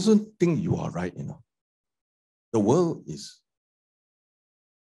 You mustn't think you are right, The world is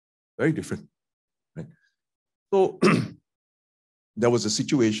very different, right? So there was a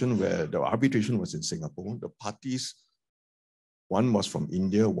situation where the arbitration was in Singapore. The parties, one was from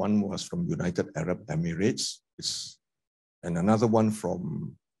India, one was from United Arab Emirates, and another one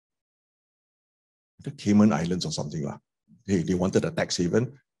from the Cayman Islands or something. They wanted a tax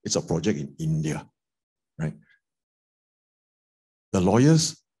haven. It's a project in India, right? The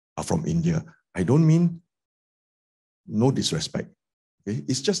lawyers are from India. I don't mean no disrespect. Okay?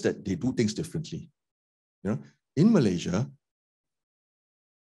 It's just that they do things differently. In Malaysia,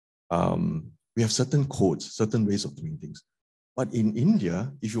 we have certain codes, certain ways of doing things. But in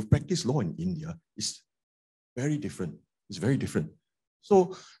India, if you practice law in India, it's very different. It's very different.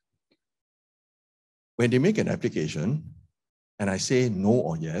 So when they make an application and I say no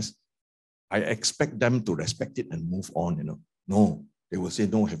or yes, I expect them to respect it and move on. No, they will say,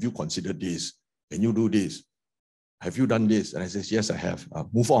 no, have you considered this? Can you do this? Have you done this? And I say, yes, I have.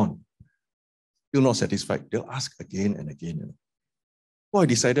 Move on. Still not satisfied. They'll ask again and again. So I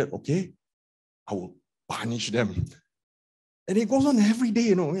decided, okay, I will punish them. And it goes on every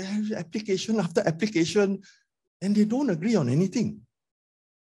day, application after application, and they don't agree on anything,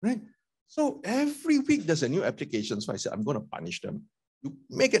 right? So every week there's a new application. So I said, I'm going to punish them. You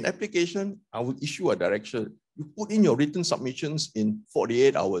make an application, I will issue a direction. You put in your written submissions in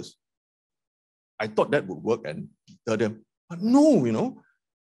 48 hours. I thought that would work and deter them. But no,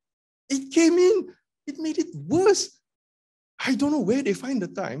 it came in, it made it worse. I don't know where they find the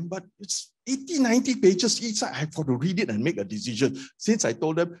time, but it's 80, 90 pages each side. I have got to read it and make a decision. Since I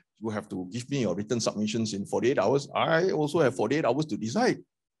told them, you have to give me your written submissions in 48 hours, I also have 48 hours to decide.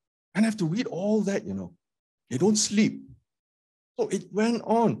 And I have to read all that, you know. They don't sleep. So it went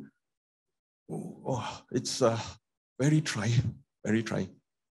on. Oh, it's very trying, very trying.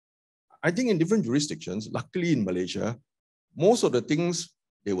 I think in different jurisdictions, luckily in Malaysia, most of the things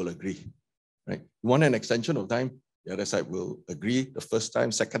they will agree, right? You want an extension of time, the other side will agree. The first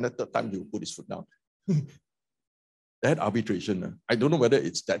time, second and third time, he will put his foot down. That arbitration, I don't know whether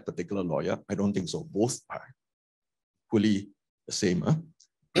it's that particular lawyer. I don't think so. Both are equally the same.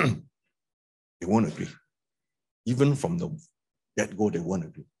 They won't agree. Even from the get-go, they won't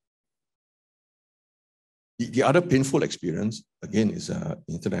agree. The other painful experience, again, is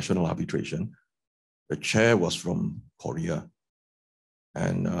international arbitration. The chair was from Korea.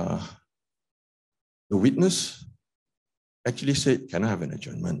 And the witness actually said, can I have an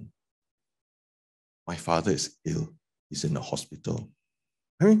adjournment? My father is ill. He's in the hospital.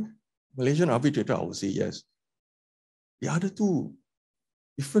 I mean, Malaysian arbitrator, I would say yes. The other two,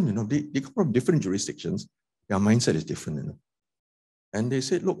 different, you know, they come from different jurisdictions. Their mindset is different, you know. And they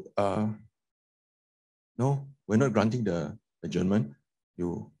said, look, no, we're not granting the adjournment.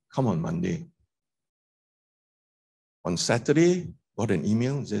 You come on Monday. On Saturday, got an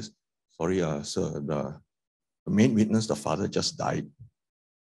email that says, sorry, sir, the main witness, the father just died.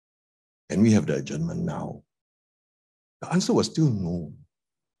 Can we have the adjournment now? The answer was still no.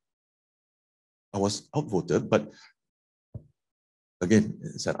 I was outvoted, but again,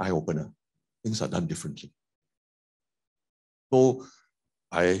 it's an eye-opener. Things are done differently. So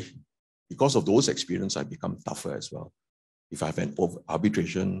because of those experiences, I become tougher as well. If I have an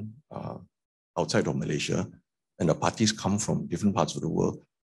arbitration outside of Malaysia and the parties come from different parts of the world,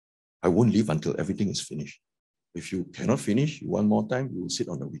 I won't leave until everything is finished. If you cannot finish, you want more time, you will sit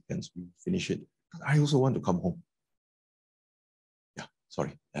on the weekends, you finish it. I also want to come home. Yeah,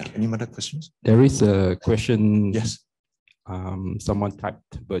 sorry. Any other questions? There is a question. Yes. Someone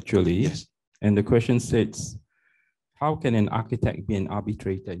typed virtually. Yes. And the question says, how can an architect be an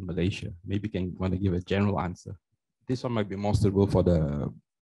arbitrator in Malaysia? Maybe you want to give a general answer. This one might be more suitable for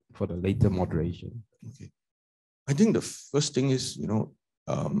the later moderation. Okay. I think the first thing is, you know,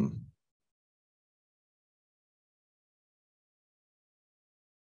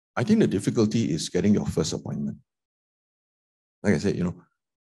 I think the difficulty is getting your first appointment. Like I said, you know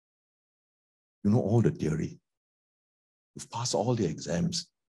all the theory. You've passed all the exams,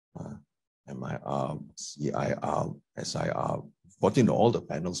 MIR, CIR, SIR, got into all the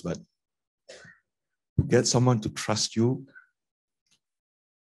panels, but to get someone to trust you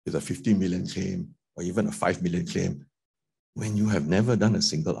with a 50 million claim or even a 5 million claim when you have never done a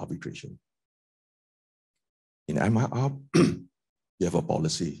single arbitration. In MIR, you have a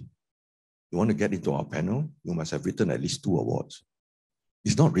policy. You want to get into our panel, you must have written at least 2 awards.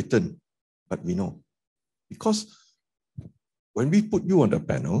 It's not written, but we know. Because when we put you on the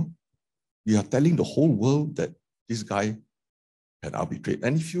panel, we are telling the whole world that this guy can arbitrate.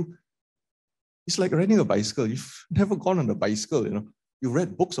 And it's like riding a bicycle. You've never gone on a bicycle, you know. You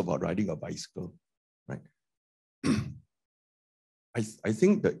read books about riding a bicycle, right? I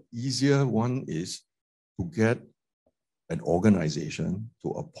think the easier one is to get an organization to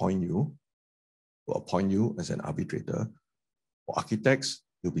appoint you as an arbitrator. For architects,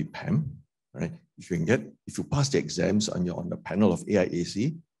 you'll be PAM, right? If you pass the exams and you're on the panel of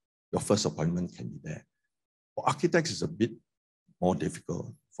AIAC, your first appointment can be there. For architects, it's a bit more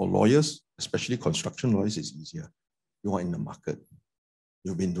difficult. For lawyers, especially construction lawyers, it's easier. You are in the market.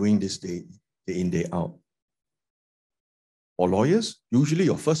 You've been doing this day in, day out. For lawyers, usually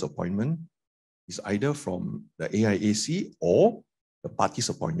your first appointment is either from the AIAC or the parties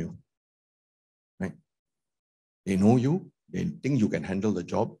appoint you, right? They know you, they think you can handle the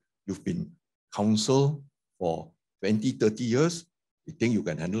job. You've been counsel for 20, 30 years. They think you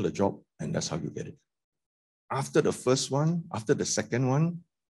can handle the job, and that's how you get it. After the first one, after the second one,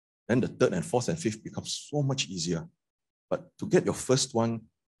 then the third and fourth and fifth becomes so much easier. But to get your first one,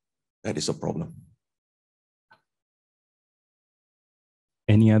 that is a problem.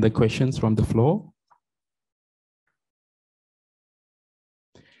 Any other questions from the floor?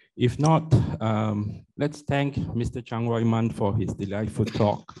 If not, let's thank Mr. Chang Wei Mun for his delightful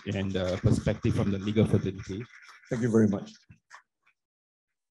talk and perspective from the legal fraternity. Thank you very much.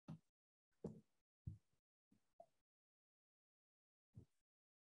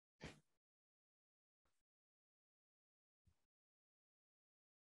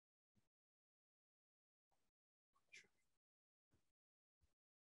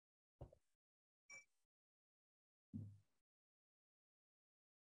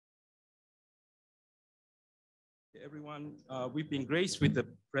 Everyone, we've been graced with the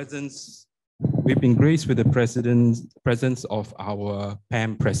presence. We've been graced with the presence of our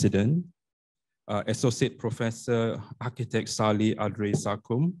PAM president, Associate Professor Architect Salih Adre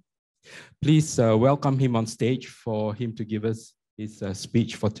Sakum. Please welcome him on stage for him to give us his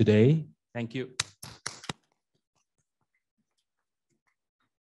speech for today. Thank you.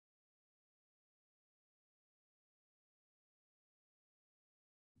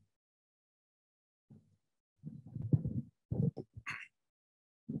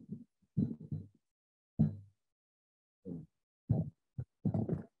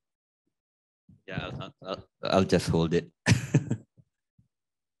 Yeah, I'll just hold it.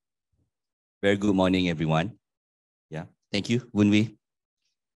 Very good morning, everyone. Yeah, thank you, Wunwi.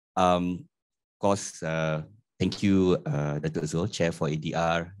 Of course, thank you, Dr. Zul, Chair for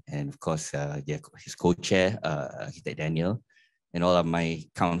ADR, and of course, his co-chair, Architect Daniel, and all of my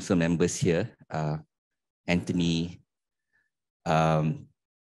council members here, Anthony, and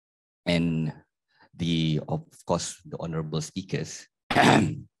of course, the honorable speakers.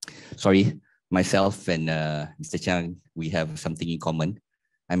 Sorry. Myself and Mr. Chang, we have something in common.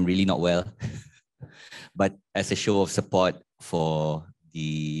 I'm really not well. But as a show of support for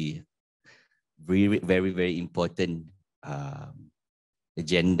the very, very, very important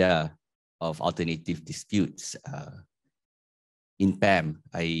agenda of alternative disputes in PAM,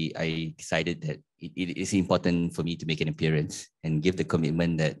 I decided that it is important for me to make an appearance and give the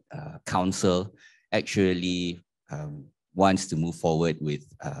commitment that Council actually wants to move forward with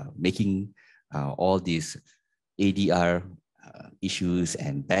making all these ADR issues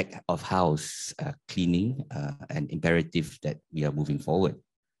and back of house cleaning and imperative that we are moving forward.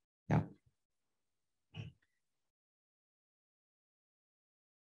 Yeah.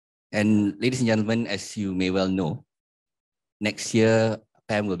 And ladies and gentlemen, as you may well know, next year,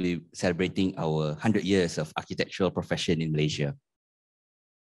 PAM will be celebrating our 100 years of architectural profession in Malaysia.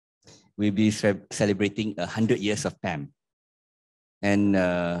 We'll be celebrating 100 years of PAM. And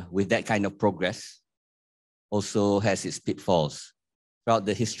with that kind of progress, also has its pitfalls. Throughout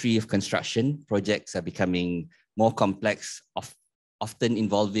the history of construction, projects are becoming more complex, often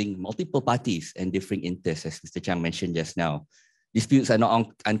involving multiple parties and differing interests, as Mr. Chang mentioned just now. Disputes are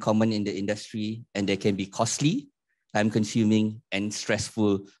not uncommon in the industry, and they can be costly, time-consuming, and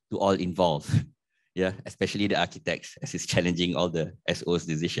stressful to all involved. Yeah, especially the architects, as it's challenging all the SO's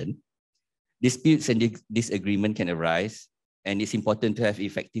decision. Disputes and disagreement can arise, and it's important to have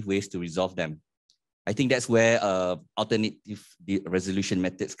effective ways to resolve them. I think that's where alternative resolution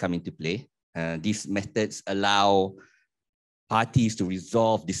methods come into play. These methods allow parties to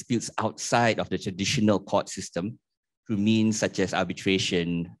resolve disputes outside of the traditional court system through means such as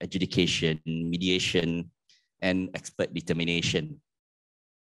arbitration, adjudication, mediation, and expert determination.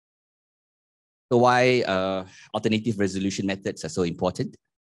 So why alternative resolution methods are so important?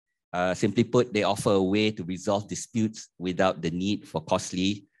 Simply put, they offer a way to resolve disputes without the need for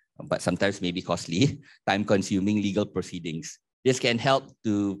costly, but sometimes maybe costly, time-consuming legal proceedings. This can help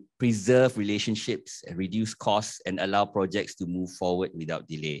to preserve relationships, reduce costs, and allow projects to move forward without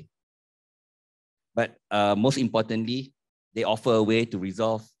delay. But most importantly, they offer a way to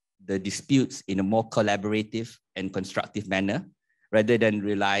resolve the disputes in a more collaborative and constructive manner, rather than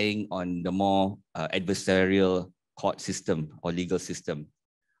relying on the more adversarial court system or legal system.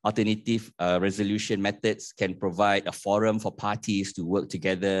 Alternative resolution methods can provide a forum for parties to work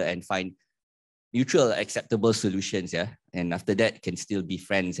together and find mutual acceptable solutions, yeah? And after that, can still be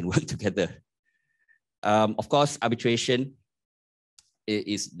friends and work together. Of course, arbitration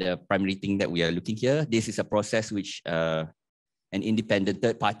is the primary thing that we are looking here. This is a process which an independent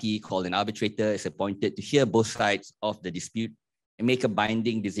third party called an arbitrator is appointed to hear both sides of the dispute and make a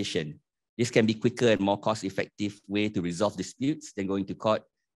binding decision. This can be quicker and more cost-effective way to resolve disputes than going to court,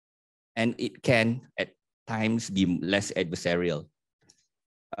 and it can at times be less adversarial.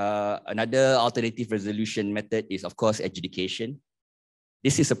 Another alternative resolution method is, of course, adjudication.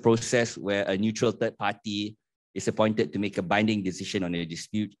 This is a process where a neutral third party is appointed to make a binding decision on a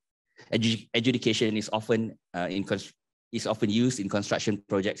dispute. Adjudication is often used in construction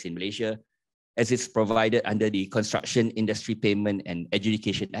projects in Malaysia, as it's provided under the Construction Industry Payment and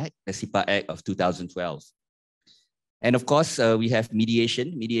Adjudication Act, the CIPA Act of 2012. And of course, we have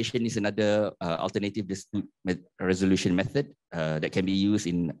mediation. Mediation is another alternative dispute resolution method that can be used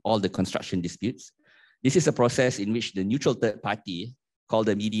in all the construction disputes. This is a process in which the neutral third party, called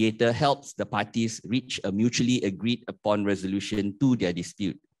the mediator, helps the parties reach a mutually agreed upon resolution to their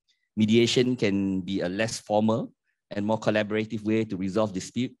dispute. Mediation can be a less formal and more collaborative way to resolve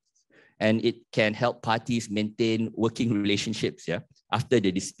disputes, and it can help parties maintain working relationships, yeah, after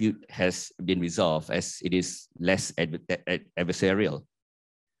the dispute has been resolved, as it is less adversarial.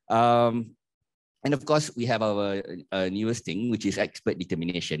 And of course, we have our newest thing, which is expert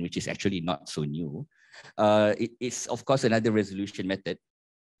determination, which is actually not so new. It's, of course, another resolution method.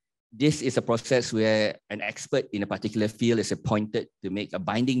 This is a process where an expert in a particular field is appointed to make a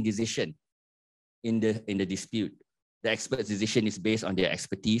binding decision in the dispute. The expert's decision is based on their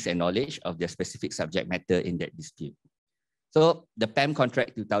expertise and knowledge of their specific subject matter in that dispute. So the PAM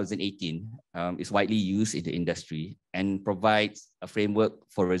contract 2018 is widely used in the industry and provides a framework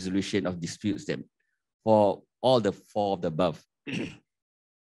for resolution of disputes that for all the four of the above.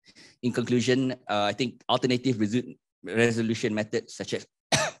 In conclusion, I think alternative resolution methods such as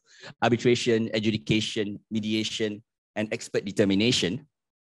arbitration, adjudication, mediation, and expert determination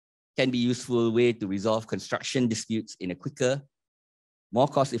can be useful way to resolve construction disputes in a quicker, more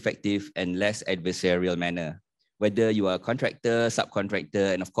cost-effective, and less adversarial manner. Whether you are a contractor,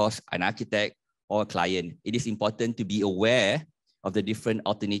 subcontractor, and of course, an architect or a client, it is important to be aware of the different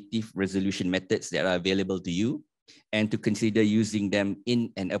alternative resolution methods that are available to you and to consider using them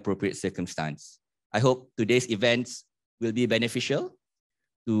in an appropriate circumstance. I hope today's events will be beneficial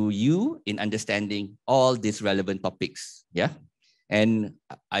to you in understanding all these relevant topics. Yeah. And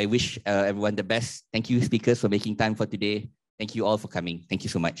I wish everyone the best. Thank you, speakers, for making time for today. Thank you all for coming. Thank you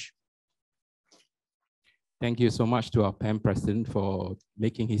so much. Thank you so much to our PAM president for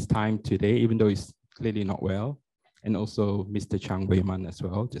making his time today, even though he's clearly not well. And also Mr. Chang Wei Mun as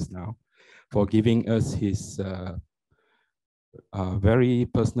well just now for giving us his very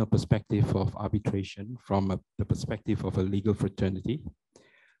personal perspective of arbitration from the perspective of a legal fraternity.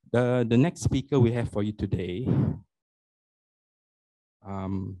 The next speaker we have for you today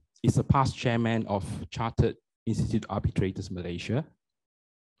is a past chairman of Chartered Institute Arbitrators Malaysia.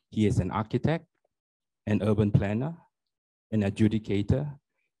 He is an architect, an urban planner, an adjudicator,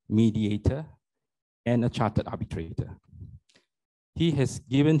 mediator, and a chartered arbitrator. He has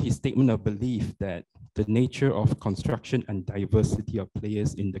given his statement of belief that the nature of construction and diversity of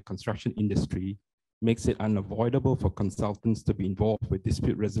players in the construction industry makes it unavoidable for consultants to be involved with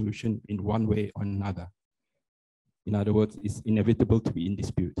dispute resolution in one way or another. In other words, it's inevitable to be in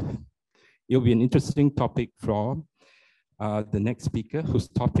dispute. It'll be an interesting topic from the next speaker, whose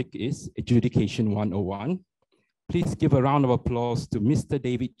topic is Adjudication 101. Please give a round of applause to Mr.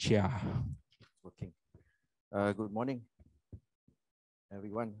 David Cheah. Okay. Good morning,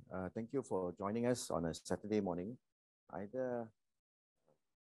 everyone. Thank you for joining us on a Saturday morning. Either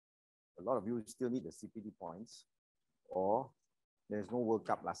a lot of you still need the CPD points, or there's no World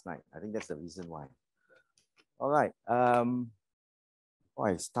Cup last night. I think that's the reason why. All right. Before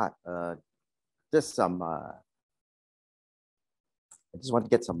I start, just some. I just want to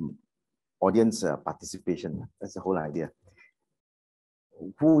get some audience participation. That's the whole idea.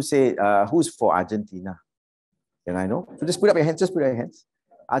 Who's for Argentina? Can I know? So just put up your hands. Just put up your hands.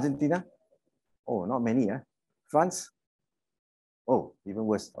 Argentina? Oh, not many. France? Oh, even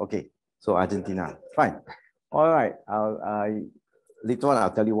worse. Okay. So Argentina. Fine. All right. Later on,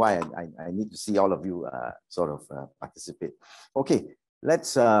 I'll tell you why I need to see all of you participate. Okay.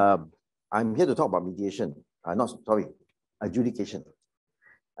 Let's. I'm here to talk about mediation. Adjudication.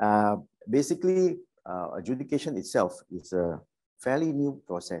 Basically, adjudication itself is a fairly new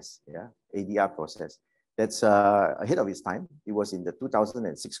process, yeah, ADR process. That's ahead of its time. It was in the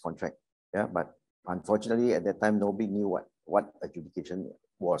 2006 contract, yeah, but unfortunately at that time nobody knew what adjudication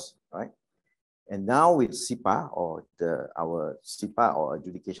was, right? And now with SIPA or our SIPA or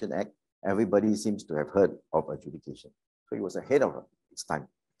Adjudication Act, everybody seems to have heard of adjudication. So it was ahead of its time.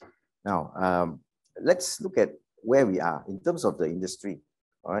 Now let's look at where we are in terms of the industry.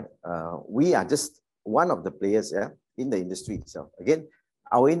 All right, we are just one of the players, yeah, in the industry itself. Again,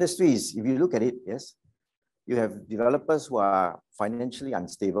 our industry is, if you look at it, yes, you have developers who are financially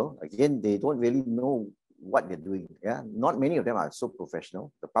unstable. Again, they don't really know what they're doing. Yeah, not many of them are so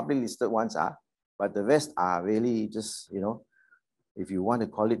professional. The publicly listed ones are, but the rest are really just, you know, if you want to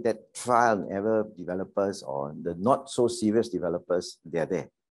call it that, trial and error developers, or the not so serious developers, they're there.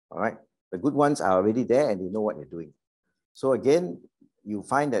 All right, the good ones are already there and they know what they're doing. So again, you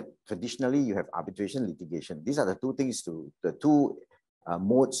find that traditionally you have arbitration, litigation. These are the two things the two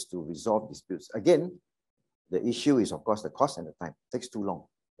modes to resolve disputes. Again, the issue is of course the cost and the time. It takes too long.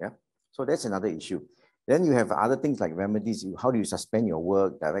 Yeah. So that's another issue. Then you have other things like remedies. How do you suspend your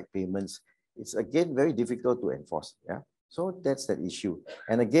work, direct payments? It's again very difficult to enforce. Yeah. So that's that issue.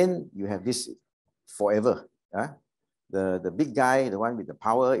 And again, you have this forever. Yeah. The big guy, the one with the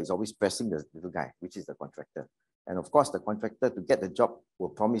power, is always pressing the little guy, which is the contractor. And of course, the contractor to get the job will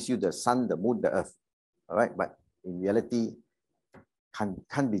promise you the sun, the moon, the earth. All right. But in reality,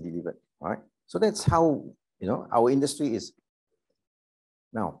 can't be delivered. All right. So that's how, our industry is.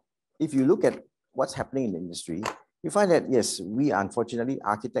 Now, if you look at what's happening in the industry, you find that, yes, we unfortunately,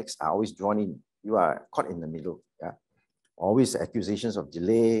 architects are always drawn in. You are caught in the middle. Yeah. Always accusations of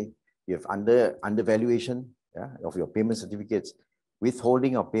delay. You have undervaluation, yeah, of your payment certificates,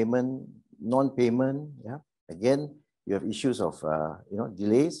 withholding of payment, non-payment. Yeah. Again, you have issues of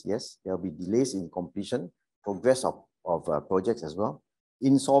delays. Yes, there will be delays in completion, progress of projects as well.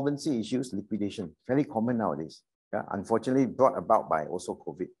 Insolvency issues, liquidation, very common nowadays. Yeah, unfortunately brought about by also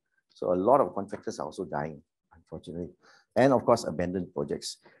COVID. So a lot of contractors are also dying, unfortunately. And of course, abandoned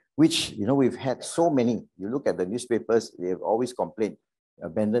projects, which, we've had so many. You look at the newspapers, they have always complained,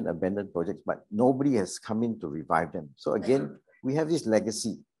 abandoned projects, but nobody has come in to revive them. So again, we have this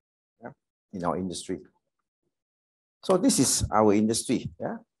legacy, yeah, in our industry. So this is our industry,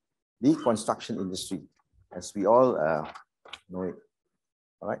 yeah, the construction industry, as we all know it.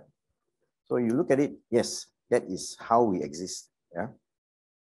 All right. So you look at it, yes, that is how we exist. Yeah.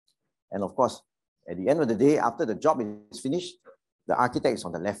 And of course, at the end of the day, after the job is finished, the architect is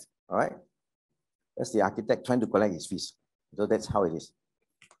on the left. All right. That's the architect trying to collect his fees. So that's how it is.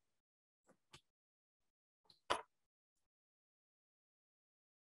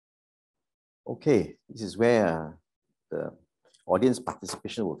 Okay, this is where the audience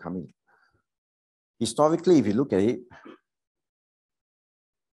participation will come in. Historically, if you look at it,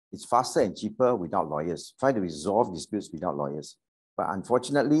 it's faster and cheaper without lawyers. Try to resolve disputes without lawyers. But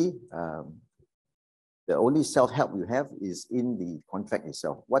unfortunately, the only self-help you have is in the contract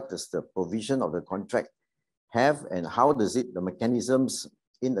itself. What does the provision of the contract have, and how does it, the mechanisms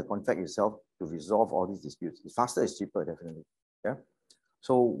in the contract itself to resolve all these disputes? It's faster, it's cheaper, definitely. Yeah.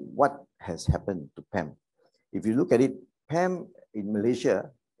 So what has happened to PAM? If you look at it, PAM in Malaysia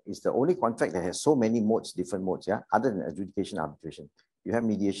is the only contract that has so many modes, different modes, yeah, other than adjudication, arbitration. You have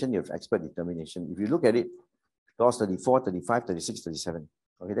mediation, you have expert determination. If you look at it, clause 34, 35, 36, 37.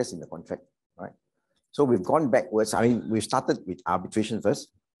 Okay, that's in the contract, right? So we've gone backwards. I mean, we've started with arbitration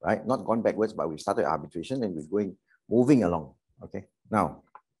first, right? Not gone backwards, but we started arbitration and we're moving along. Okay, now,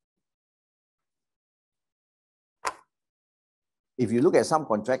 if you look at some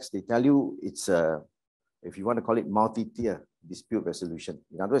contracts, they tell you it's if you want to call it multi-tier dispute resolution.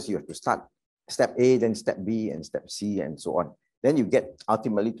 In other words, you have to start step A, then step B, and step C, and so on. Then you get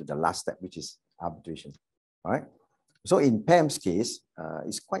ultimately to the last step, which is arbitration. All right. So in PAM's case,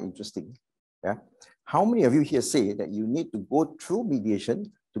 it's quite interesting. Yeah. How many of you here say that you need to go through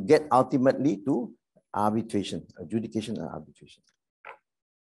mediation to get ultimately to arbitration, adjudication and arbitration?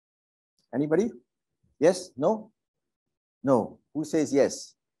 Anybody? Yes? No? No. Who says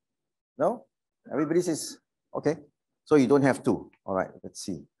yes? No? Everybody says, okay. So you don't have to. All right, let's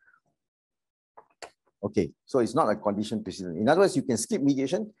see. Okay, so it's not a condition precedent. In other words, you can skip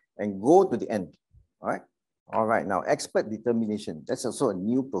mediation and go to the end. All right. All right. Now, expert determination. That's also a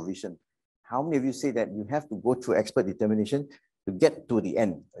new provision. How many of you say that you have to go through expert determination to get to the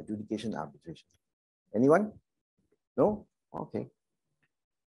end, adjudication, arbitration? Anyone? No? Okay.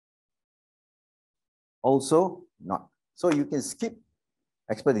 Also not. So you can skip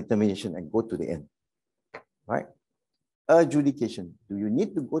expert determination and go to the end. Right? Adjudication. Do you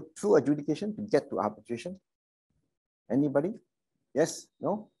need to go through adjudication to get to arbitration? Anybody? Yes?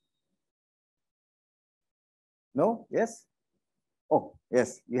 No? No? Yes? Oh,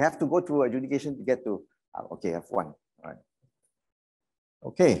 yes. You have to go through adjudication to get to, okay, F1. All right.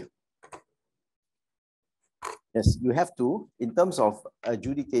 Okay. Yes, you have to, in terms of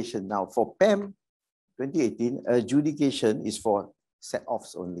adjudication. Now, for PAM 2018, adjudication is for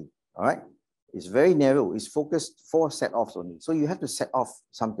set-offs only. All right. It's very narrow. It's focused for set-offs only. So you have to set off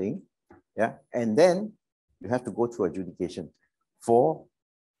something, yeah, and then you have to go through adjudication before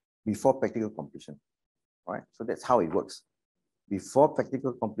practical completion. All right. So that's how it works. Before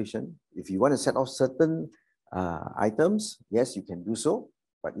practical completion, if you want to set off certain items, yes, you can do so,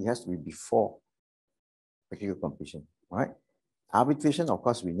 but it has to be before practical completion. All right. Arbitration, of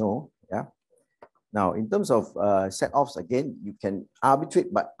course, we know, yeah. Now, in terms of set-offs, again, you can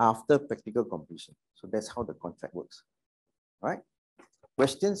arbitrate, but after practical completion. So that's how the contract works. All right.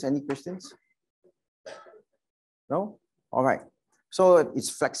 Questions? Any questions? No? All right. So it's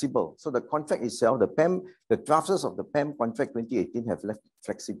flexible. So the contract itself, the drafters of the PAM contract 2018 have left it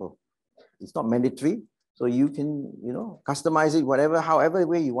flexible. It's not mandatory. So you can, customize it, however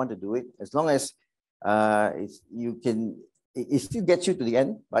way you want to do it, as long as it still gets you to the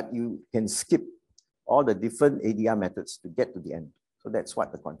end, but you can skip all the different ADR methods to get to the end. So that's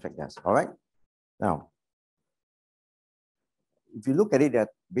what the contract does. All right. Now, if you look at it, there are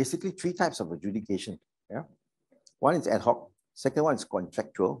basically three types of adjudication. Yeah, one is ad hoc. Second one is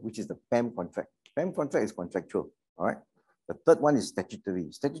contractual, which is the PAM contract. PAM contract is contractual. All right. The third one is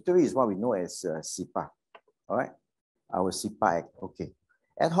statutory. Statutory is what we know as SIPA. All right. Our SIPA Act. Okay.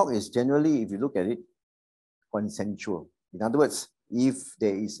 Ad hoc is generally, if you look at it, consensual. In other words, if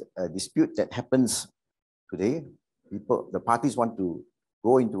there is a dispute that happens today, the parties want to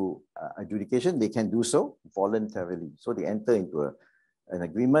go into adjudication, they can do so voluntarily. So they enter into an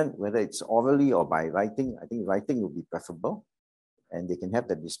agreement, whether it's orally or by writing. I think writing would be preferable, and they can have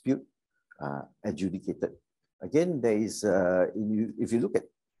the dispute adjudicated. Again, there is, if you look at,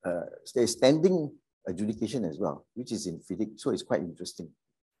 there's standing adjudication as well, which is in FIDIC, so it's quite interesting.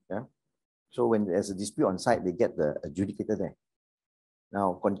 Yeah. So when there's a dispute on site, they get the adjudicator there.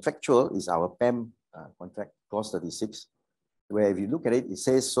 Now, contractual is our PAM contract, clause 36, where if you look at it, it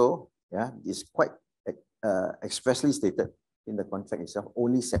says so. Yeah, it's quite expressly stated in the contract itself,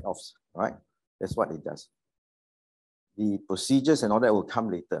 only set-offs, right? That's what it does. The procedures and all that will come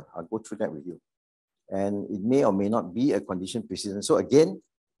later. I'll go through that with you. And it may or may not be a condition precedent. So again,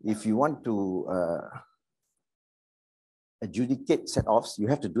 if you want to adjudicate set-offs, you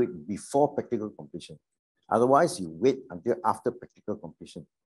have to do it before practical completion. Otherwise, you wait until after practical completion.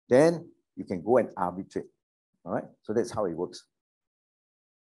 Then you can go and arbitrate. All right, so that's how it works.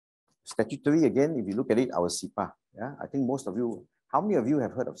 Statutory, again, if you look at it, our SIPA. Yeah, I think most of you, how many of you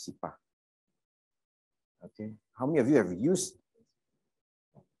have heard of SIPA? Okay, how many of you have used?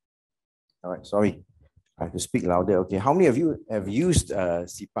 All right, sorry, I have to speak louder. Okay, how many of you have used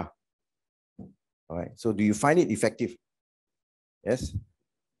SIPA? All right, so do you find it effective? Yes?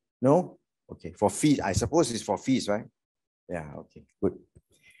 No? Okay, for fees, I suppose it's for fees, right? Yeah, okay, good.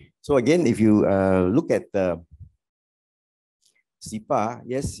 So again, if you look at the SIPA,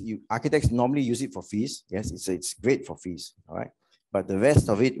 yes, architects normally use it for fees. Yes, it's great for fees, all right? But the rest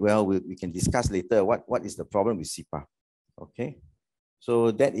of it, well, we can discuss later what is the problem with SIPA, okay?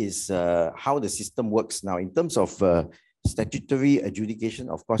 So that is how the system works now. In terms of statutory adjudication,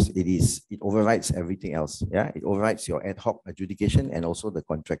 of course, it overrides everything else. Yeah, it overrides your ad hoc adjudication and also the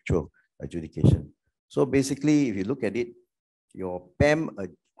contractual adjudication. So basically, if you look at it, your PAM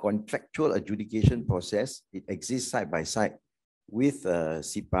contractual adjudication process, it exists side by side with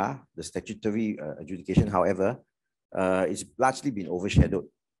SIPA, the statutory adjudication. However, it's largely been overshadowed.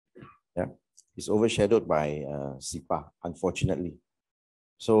 Yeah, it's overshadowed by SIPA, unfortunately.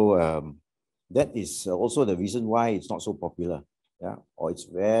 So that is also the reason why it's not so popular, yeah, or it's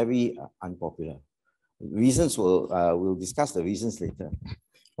very unpopular. Reasons we'll discuss the reasons later.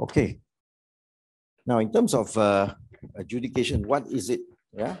 Okay. Now, in terms of adjudication, what is it?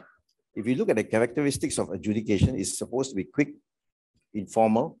 Yeah, if you look at the characteristics of adjudication, it's supposed to be quick,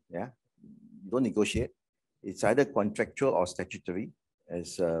 informal. Yeah, you don't negotiate. It's either contractual or statutory,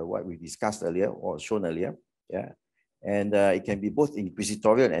 as what we discussed earlier or shown earlier. Yeah. And it can be both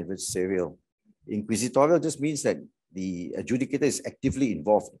inquisitorial and adversarial. Inquisitorial just means that the adjudicator is actively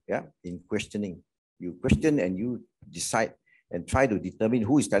involved, yeah, in questioning. You question and you decide and try to determine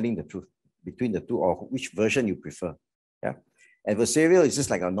who is telling the truth between the two or which version you prefer. Yeah. Adversarial is just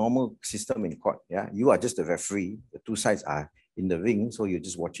like a normal system in court. Yeah. You are just a referee. The two sides are in the ring, so you're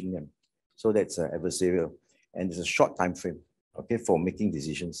just watching them. So that's adversarial. And there's a short time frame, okay, for making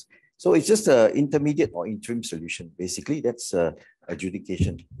decisions. So it's just an intermediate or interim solution. Basically, that's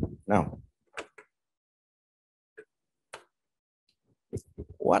adjudication. Now,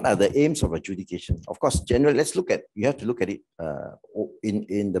 what are the aims of adjudication? Of course, generally, you have to look at it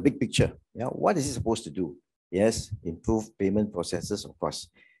in the big picture. Yeah, what is it supposed to do? Yes, improve payment processes, of course.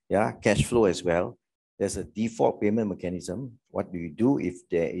 Yeah, cash flow as well. There's a default payment mechanism. What do you do if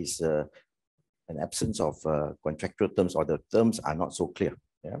there is an absence of contractual terms or the terms are not so clear?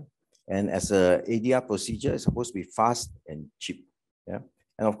 Yeah. And as a ADR procedure, it's supposed to be fast and cheap. Yeah.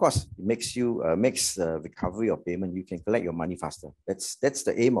 And of course, it makes recovery of payment. You can collect your money faster. That's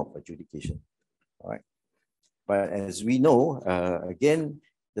the aim of adjudication. All right. But as we know, again,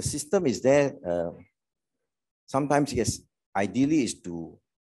 the system is there. Sometimes, yes, ideally is to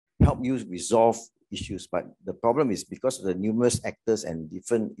help you resolve issues. But the problem is because of the numerous actors and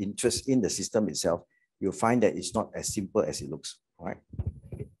different interests in the system itself, you'll find that it's not as simple as it looks. All right.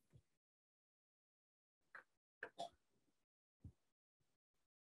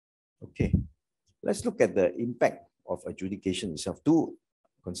 Okay, let's look at the impact of adjudication itself to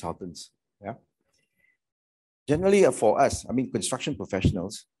consultants. Yeah. Generally, for us, I mean, construction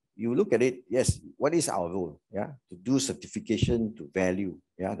professionals, you look at it, yes, what is our role? Yeah, to do certification, to value,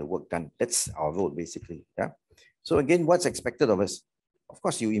 yeah, the work done. That's our role, basically. Yeah. So again, what's expected of us? Of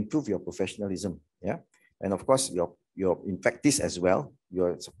course, you improve your professionalism. Yeah. And of course, your in practice as well,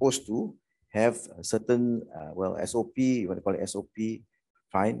 you're supposed to have a certain, SOP, you want to call it SOP,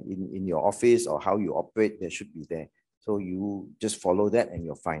 fine, in your office or how you operate, there should be there. So you just follow that and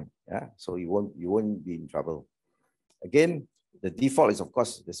you're fine. Yeah. So you won't be in trouble. Again, the default is, of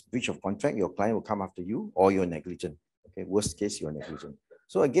course, this breach of contract. Your client will come after you, or you're negligent. Okay, worst case, you're negligent.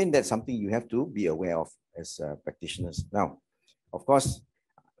 So again, that's something you have to be aware of as practitioners. Now, of course,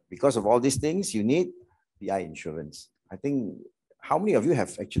 because of all these things, you need PI insurance. I think, how many of you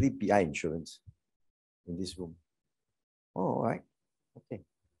have actually PI insurance in this room? Oh, all right. Okay,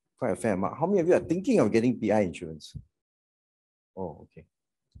 quite a fair amount. How many of you are thinking of getting PI insurance? Oh, okay.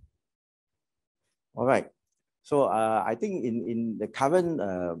 All right. So I think in the current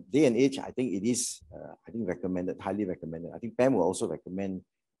day and age, I think it is, recommended, highly recommended. I think Pam will also recommend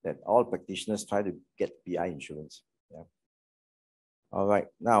that all practitioners try to get PI insurance. Yeah. All right.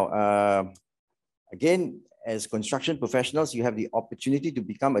 Now, again, as construction professionals, you have the opportunity to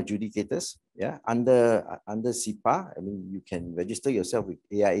become adjudicators. Yeah, under CIPA. I mean, you can register yourself with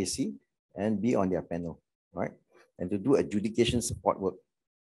AIAC and be on their panel, right? And to do adjudication support work.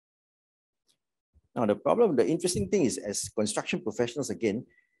 Now, the interesting thing is, as construction professionals, again,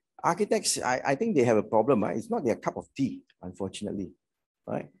 architects, I think they have a problem. Right? It's not their cup of tea, unfortunately.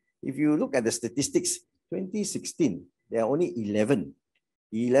 Right? If you look at the statistics, 2016, there are only 11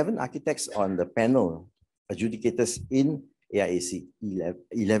 architects on the panel, adjudicators in AIAC,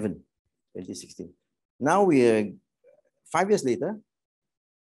 11, 2016. Now we're 5 years later.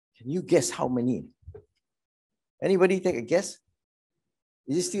 Can you guess how many? Anybody take a guess?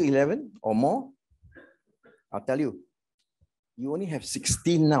 Is it still 11 or more? I'll tell you, you only have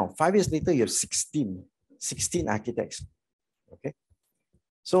 16 now. 5 years later, you have 16 architects. Okay.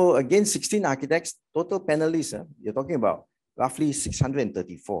 So again, 16 architects, total panelists, you're talking about roughly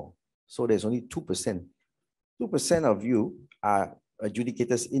 634. So there's only 2%. 2% of you are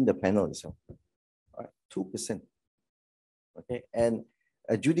adjudicators in the panel itself. All right, 2%. Okay. And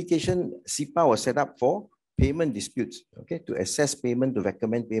adjudication, CIPA was set up for payment disputes, okay, to assess payment, to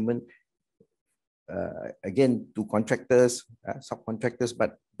recommend payment, again, to contractors, subcontractors,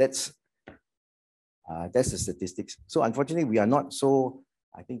 but that's the statistics. So unfortunately, we are not so,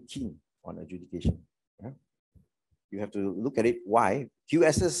 I think, keen on adjudication. Yeah? You have to look at it. Why?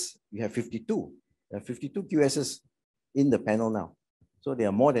 QSs, you have 52. There are 52 QSs in the panel now. So they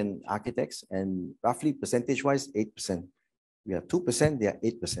are more than architects, and roughly percentage-wise, 8%. We are 2%, they are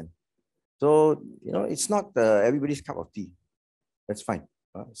 8%. So, you know, it's not everybody's cup of tea. That's fine.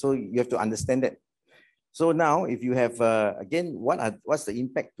 So you have to understand that. So now, if you have, again, what's the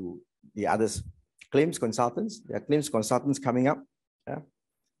impact to the others? Claims consultants, there are claims consultants coming up,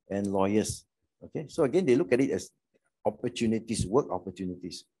 and lawyers. Okay, so again, they look at it as opportunities, work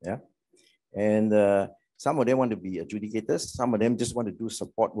opportunities. Yeah, and some of them want to be adjudicators, some of them just want to do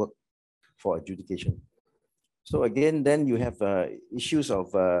support work for adjudication. So again, then you have issues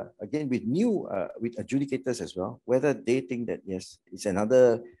of, again, with adjudicators as well, whether they think that, yes, it's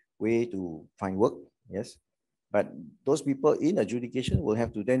another way to find work. Yes, but those people in adjudication will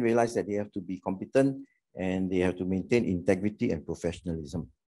have to then realize that they have to be competent and they have to maintain integrity and professionalism.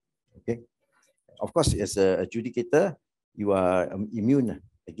 Okay, of course, as an adjudicator, you are immune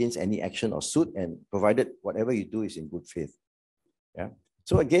against any action or suit, and provided whatever you do is in good faith. Yeah.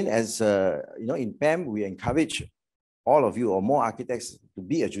 So again, as you know, in PAM, we encourage all of you or more architects to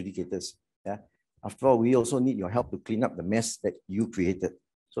be adjudicators. Yeah. After all, we also need your help to clean up the mess that you created.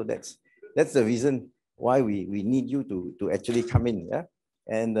 So that's the reason why we need you to actually come in. Yeah.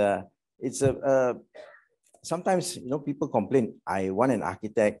 And it's sometimes, you know, people complain, I want an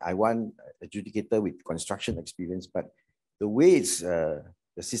architect, I want an adjudicator with construction experience, but the way it's the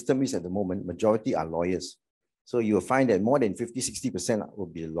system is at the moment, majority are lawyers. So you'll find that more than 50–60% will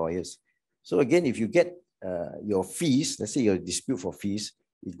be lawyers. So again, if you get your fees, let's say your dispute for fees,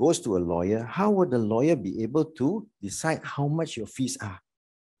 it goes to a lawyer. How would the lawyer be able to decide how much your fees are?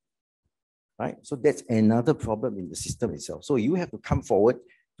 Right? So that's another problem in the system itself. So you have to come forward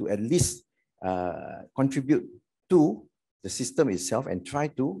to at least contribute to the system itself and try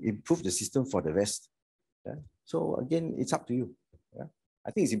to improve the system for the rest. Yeah? So again, it's up to you. Yeah? I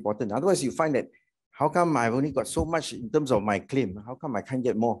think it's important. Otherwise, you find that, how come I've only got so much in terms of my claim? How come I can't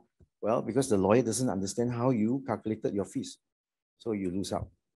get more? Well, because the lawyer doesn't understand how you calculated your fees. So you lose out.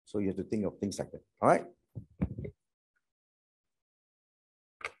 So you have to think of things like that. All right?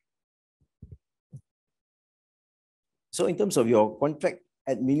 So in terms of your contract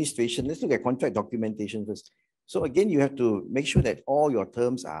administration, let's look at contract documentation first. So again, you have to make sure that all your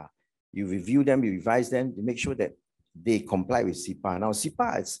terms are, you review them, you revise them, to make sure that they comply with CIPA. Now,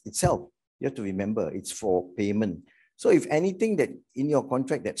 CIPA itself, you have to remember, it's for payment. So if anything that in your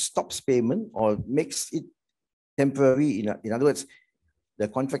contract that stops payment or makes it temporary, in other words, the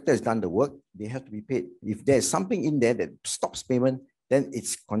contractor has done the work, they have to be paid. If there's something in there that stops payment, then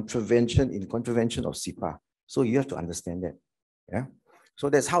it's contravention of SIPA. So you have to understand that. Yeah.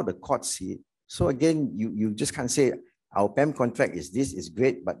 So that's how the courts see it. So again, you just can't say our PAM contract is this, is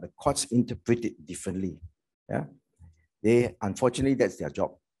great, but the courts interpret it differently. Yeah. Unfortunately, that's their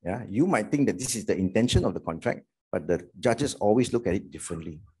job. Yeah. You might think that this is the intention of the contract, but the judges always look at it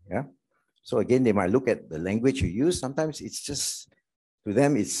differently. Yeah. So again, they might look at the language you use. Sometimes it's just, to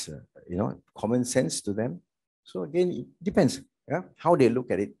them, it's, common sense to them. So again, it depends, yeah, how they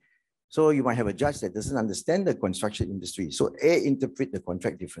look at it. So you might have a judge that doesn't understand the construction industry. So they interpret the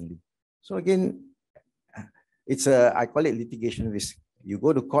contract differently. So again, I call it litigation risk. You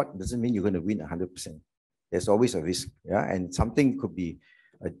go to court, doesn't mean you're going to win 100%. There's always a risk, yeah, and something could be,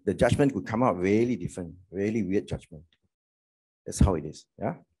 the judgment could come out really different, really weird judgment. That's how it is,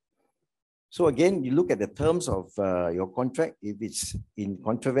 yeah. So again, you look at the terms of your contract. If it's in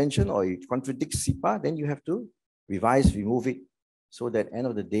contravention or it contradicts SIPA, then you have to revise, remove it, so that end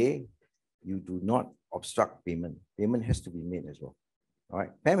of the day, you do not obstruct payment. Payment has to be made as well. All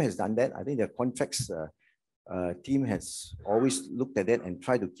right, PAM has done that. I think the contracts team has always looked at that and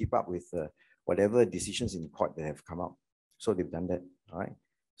tried to keep up with whatever decisions in court that have come out. So they've done that. All right.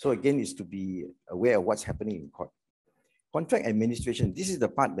 So again, is to be aware of what's happening in court. Contract administration. This is the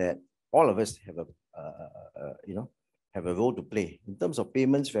part that all of us have a role to play in terms of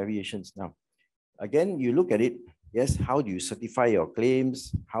payments variations. Now, again, you look at it. Yes, how do you certify your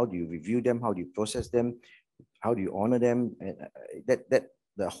claims? How do you review them? How do you process them? How do you honor them? And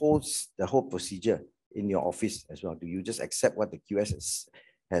the whole procedure in your office as well. Do you just accept what the QS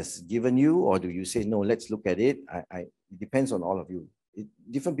has given you, or do you say no? Let's look at it. It depends on all of you.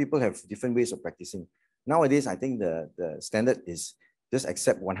 Different people have different ways of practicing. Nowadays, I think the standard is just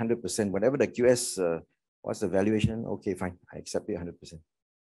accept 100%. Whatever the QS, what's the valuation? Okay, fine, I accept it 100%.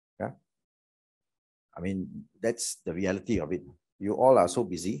 Yeah. I mean, that's the reality of it. You all are so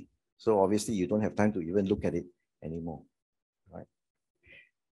busy. So obviously you don't have time to even look at it anymore. Right.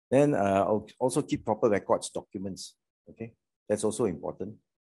 Then also keep proper records, documents. Okay. That's also important.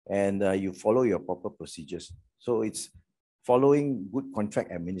 And you follow your proper procedures. So it's following good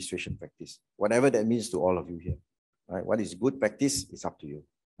contract administration practice, whatever that means to all of you here. Right? What is good practice is up to you.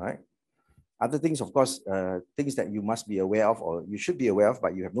 Right? Other things, of course, things that you must be aware of or you should be aware of,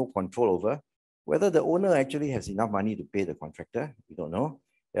 but you have no control over, whether the owner actually has enough money to pay the contractor. You don't know.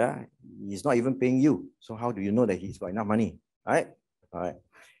 Yeah, he's not even paying you. So how do you know that he's got enough money? Right? All right.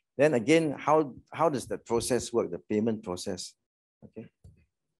 Then again, how does the process work? The payment process. Okay.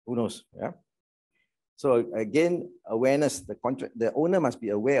 Who knows? Yeah. So again, awareness. The owner must be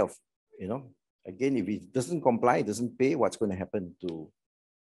aware of, again, if he doesn't comply, doesn't pay, what's going to happen to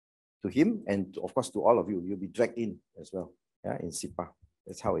him and of course to all of you. You'll be dragged in as well. Yeah, in SIPA.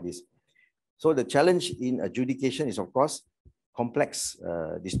 That's how it is. So the challenge in adjudication is, of course, complex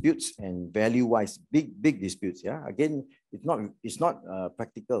disputes and value-wise big disputes. Yeah, again, it's not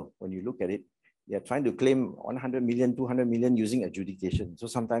practical when you look at it. They are trying to claim 100 million, 200 million using adjudication. So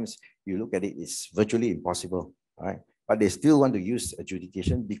sometimes you look at it, it's virtually impossible. All right, but they still want to use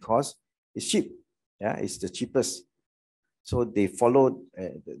adjudication because it's cheap. Yeah, it's the cheapest. So they follow,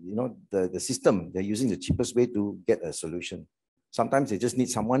 the system. They're using the cheapest way to get a solution. Sometimes they just need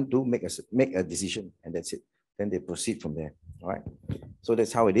someone to make a decision, and that's it. Then they proceed from there. All right. So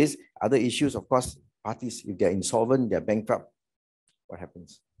that's how it is. Other issues, of course, parties, if they're insolvent, they're bankrupt, what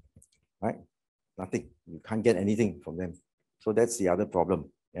happens? Right? Nothing. You can't get anything from them. So that's the other problem.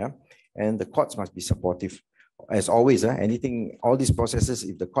 Yeah. And the courts must be supportive. As always, all these processes,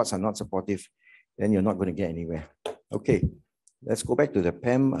 if the courts are not supportive, then you're not going to get anywhere. Okay. Let's go back to the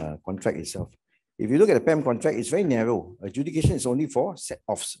PAM contract itself. If you look at the PAM contract, it's very narrow. Adjudication is only for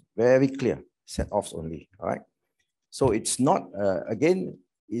set-offs. Very clear. Set-offs only. All right. So it's not, again,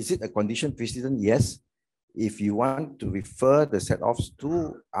 is it a condition precedent? Yes. If you want to refer the set-offs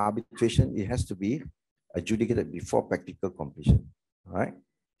to arbitration, it has to be adjudicated before practical completion. All right.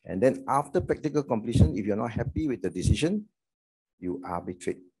 And then after practical completion, if you're not happy with the decision, you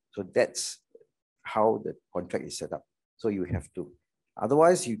arbitrate. So that's how the contract is set up. So you have to.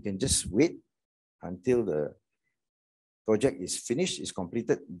 Otherwise, you can just wait until the project is finished, is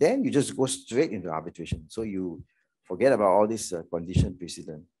completed. Then you just go straight into arbitration. So you forget about all this condition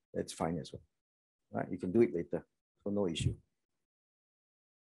precedent. That's fine as well. Right? You can do it later. So no issue.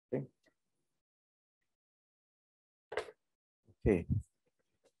 Okay. Okay.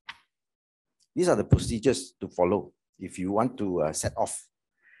 These are the procedures to follow if you want to set off.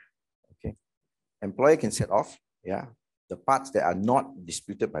 Okay. Employer can set off. yeah, the parts that are not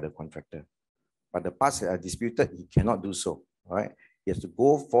disputed by the contractor. But the parts that are disputed, he cannot do so, all right? He has to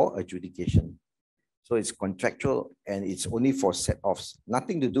go for adjudication. So it's contractual and it's only for set-offs,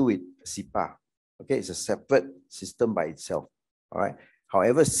 nothing to do with SIPA. Okay, it's a separate system by itself, all right?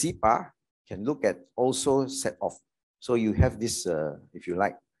 However, SIPA can look at also set-off. So you have this, if you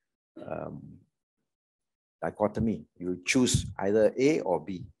like, dichotomy. You choose either A or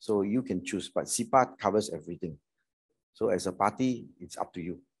B. So you can choose, but SIPA covers everything. So as a party, it's up to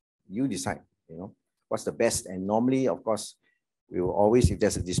you. You decide, you know, what's the best. And normally, of course, we will always, if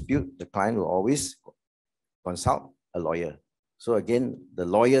there's a dispute, the client will always consult a lawyer. So again, the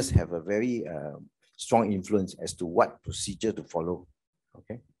lawyers have a very strong influence as to what procedure to follow.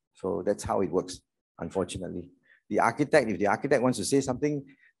 Okay, so that's how it works, unfortunately. The architect, if the architect wants to say something,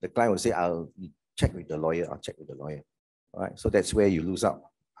 the client will say, I'll check with the lawyer, I'll check with the lawyer. All right, so that's where you lose out,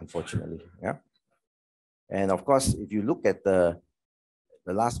 unfortunately. Yeah. And of course, if you look at the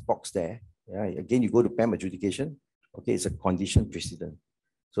last box there, yeah, again, you go to PAM adjudication. Okay, it's a condition precedent.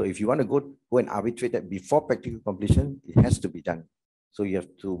 So if you want to go and arbitrate that before practical completion, it has to be done. So you have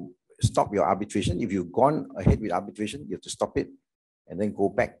to stop your arbitration. If you've gone ahead with arbitration, you have to stop it and then go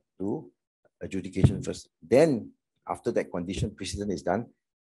back to adjudication first. Then after that condition precedent is done,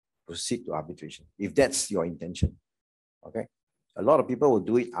 proceed to arbitration, if that's your intention. Okay. A lot of people will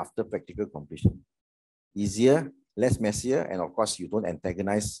do it after practical completion. Easier, less messier, and of course, you don't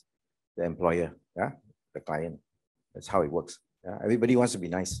antagonize the employer, yeah, the client. That's how it works. Yeah? Everybody wants to be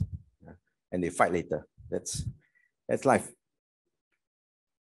nice, yeah? And they fight later. That's life.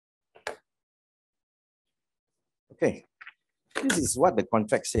 Okay, this is what the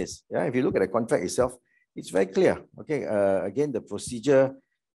contract says. Yeah, if you look at the contract itself, it's very clear. Okay, again, the procedure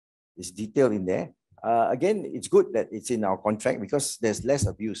is detailed in there. Again, it's good that it's in our contract because there's less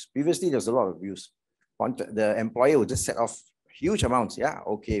abuse. Previously, there's a lot of abuse. The employer will just set off huge amounts. Yeah,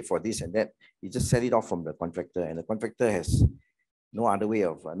 okay, for this and that. You just set it off from the contractor, and the contractor has no other way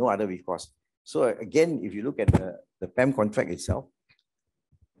of, no other recourse. So again, if you look at the PAM contract itself,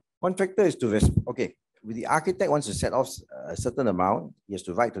 contractor is to, okay, with the architect wants to set off a certain amount, he has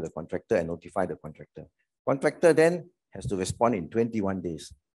to write to the contractor and notify the contractor. Contractor then has to respond in 21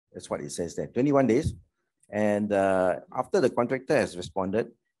 days. That's what it says there, 21 days. And after the contractor has responded,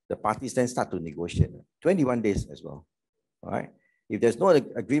 the parties then start to negotiate, 21 days as well, all right? If there's no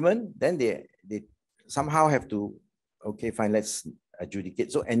agreement, then they somehow have to, okay, fine, let's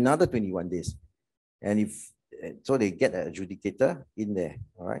adjudicate. So another 21 days. And if, so they get an adjudicator in there,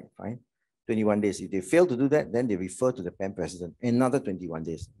 all right, fine, 21 days. If they fail to do that, then they refer to the PAM president, another 21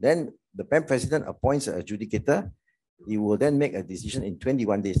 days. Then the PAM president appoints an adjudicator. He will then make a decision in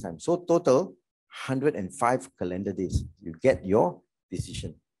 21 days time. So total 105 calendar days, you get your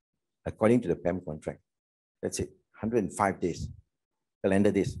decision according to the PAM contract. That's it, 105 days,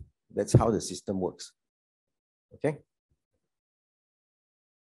 calendar days. That's how the system works. Okay.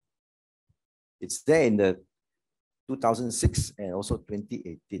 It's there in the 2006 and also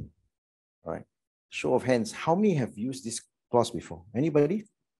 2018. All right. Show of hands. How many have used this clause before? Anybody?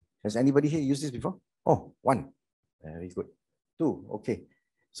 Has anybody here used this before? Oh, one. Very good. Two. Okay.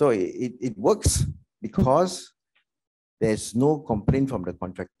 So it works because there's no complaint from the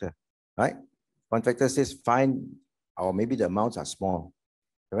contractor, right? Contractor says fine, or maybe the amounts are small,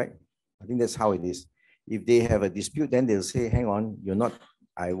 right? I think that's how it is. If they have a dispute, then they'll say, hang on, you're not,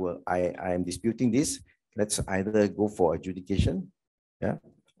 I am disputing this. Let's either go for adjudication, yeah,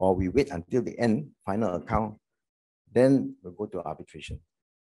 or we wait until the end, final account, then we'll go to arbitration.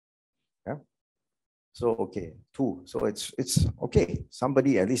 Yeah. So okay, two. So it's okay.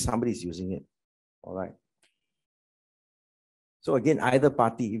 Somebody, at least somebody is using it. All right. So again, either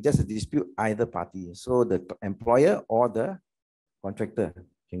party, if there's a dispute, either party. So the employer or the contractor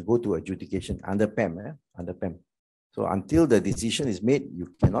can go to adjudication under PAM, under PAM. So until the decision is made,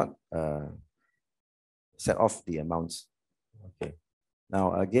 you cannot set off the amounts. Okay.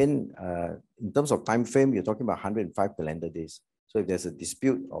 Now again, in terms of time frame, you're talking about 105 calendar days. So if there's a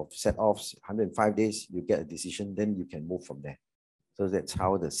dispute of set-offs, 105 days, you get a decision, then you can move from there. So that's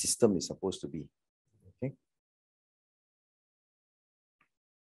how the system is supposed to be. Okay.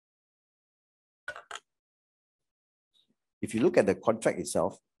 If you look at the contract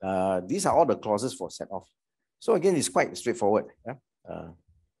itself, these are all the clauses for set-off. So again, it's quite straightforward. Yeah?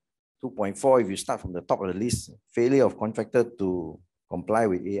 2.4, if you start from the top of the list, failure of contractor to comply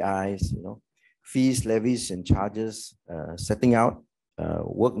with AIs, you know, fees, levies, and charges, setting out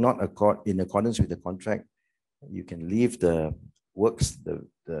work not in accordance with the contract. You can leave the works,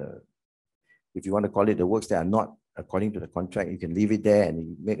 if you want to call it the works that are not according to the contract, you can leave it there and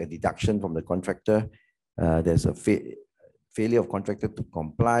you make a deduction from the contractor. There's a failure of contractor to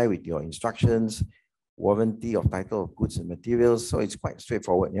comply with your instructions, warranty of title of goods and materials. So it's quite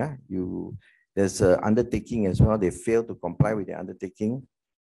straightforward. Yeah, there's an undertaking as well. They fail to comply with the undertaking,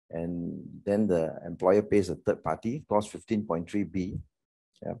 and then the employer pays a third party, clause 15.3b.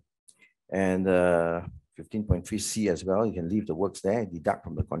 Yeah, and 15.3c as well. You can leave the works there, deduct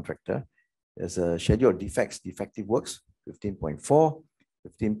from the contractor. There's a schedule of defects, defective works, 15.4,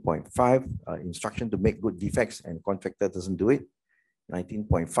 15.5, instruction to make good defects and contractor doesn't do it.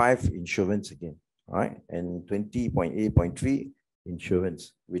 19.5, insurance again. All right, and 20.8.3,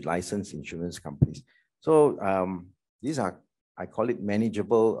 insurance with licensed insurance companies. So these are, I call it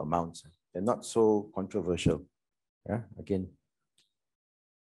manageable amounts. They're not so controversial. Yeah, again.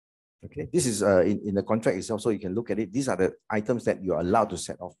 Okay, this is in the contract itself, so you can look at it. These are the items that you are allowed to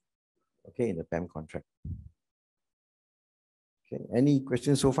set off, okay, in the PAM contract. Okay, any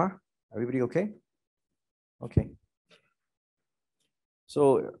questions so far? Everybody okay? Okay.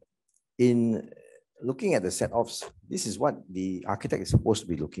 So in looking at the set-offs, this is what the architect is supposed to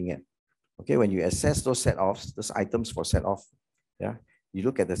be looking at. Okay, when you assess those set-offs, those items for set-off, yeah, you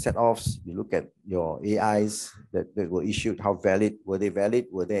look at the set-offs, you look at your AIs that were issued, how valid, were they valid,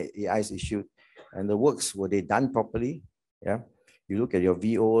 were their AIs issued, and the works, were they done properly? Yeah, you look at your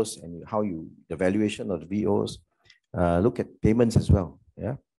VOs and how the valuation of the VOs, look at payments as well.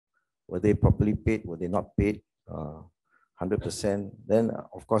 Yeah, were they properly paid, were they not paid 100%? Then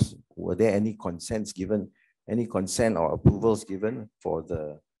of course, were there any consents given, any consent or approvals given for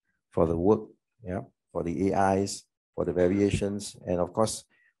the work, yeah, for the AIs, for the variations, and of course,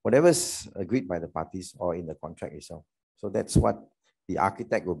 whatever's agreed by the parties or in the contract itself. So that's what the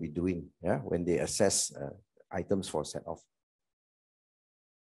architect will be doing, yeah, when they assess items for set-off.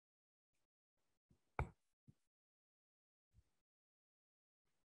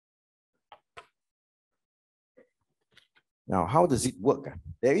 Now, how does it work?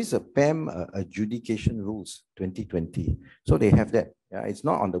 There is a PAM adjudication rules 2020. So they have that. Yeah, it's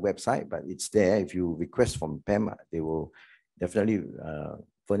not on the website, but it's there. If you request from PAM, they will definitely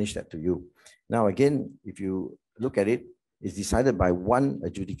furnish that to you. Now, again, if you look at it, it's decided by one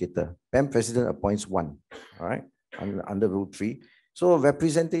adjudicator. PAM president appoints one, all right, under Rule 3. So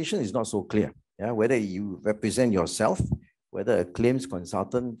representation is not so clear. Yeah, whether you represent yourself, whether a claims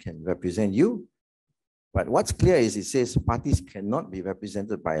consultant can represent you. But what's clear is it says parties cannot be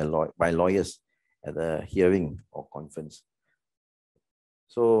represented by lawyers at a hearing or conference.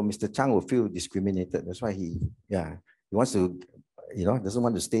 So Mr. Chang will feel discriminated. That's why he wants to, doesn't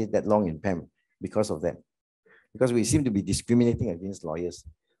want to stay that long in PAM because of that. Because we seem to be discriminating against lawyers.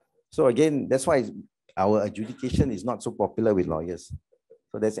 So again, that's why our adjudication is not so popular with lawyers.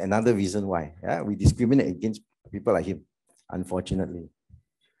 So that's another reason why we discriminate against people like him, unfortunately.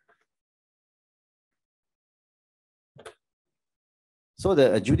 So the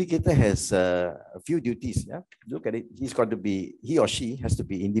adjudicator has a few duties. Yeah, look at it. He or she has to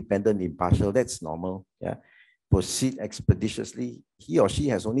be independent, impartial. That's normal. Yeah, proceed expeditiously. He or she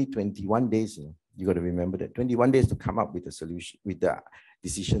has only 21 days. You got to remember that 21 days to come up with a solution, with the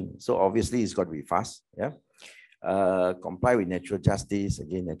decision. So obviously it's got to be fast. Yeah, comply with natural justice.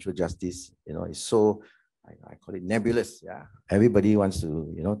 Again, natural justice. Is so I call it nebulous. Yeah, everybody wants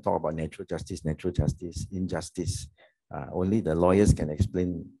to talk about natural justice, injustice. Only the lawyers can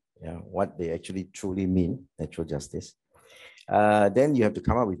explain what they actually truly mean, natural justice. Then you have to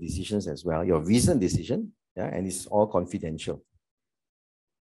come up with decisions as well, your reasoned decision, and it's all confidential.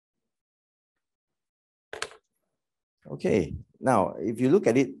 Okay, now if you look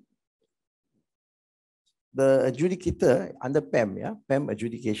at it, the adjudicator under PAM, PAM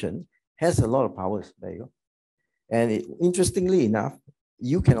adjudication has a lot of powers. There you go. And interestingly enough,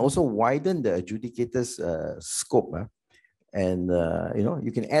 you can also widen the adjudicator's scope. And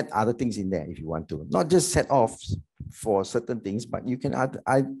you can add other things in there if you want to, not just set off for certain things, but you can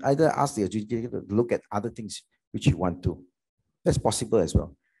either ask the adjudicator to look at other things which you want to. That's possible as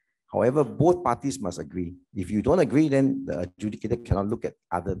well. However, both parties must agree. If you don't agree, then the adjudicator cannot look at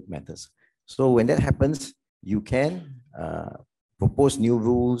other matters. So when that happens, you can propose new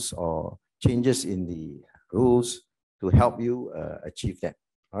rules or changes in the rules to help you achieve that.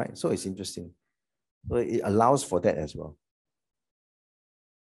 All right, so it's interesting. So it allows for that as well.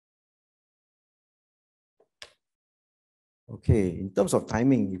 Okay, in terms of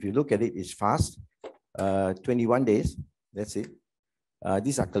timing, if you look at it, it's fast. 21 days, that's it.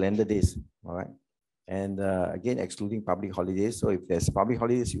 These are calendar days, all right? And again, excluding public holidays. So if there's public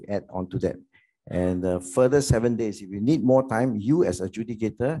holidays, you add on to that. And further 7 days. If you need more time, you as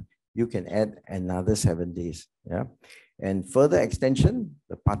adjudicator, you can add another 7 days, yeah? And further extension,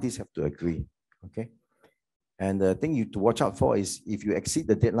 the parties have to agree, okay? And the thing you to watch out for is if you exceed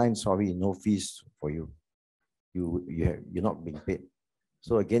the deadline, sorry, no fees for you. You're not being paid.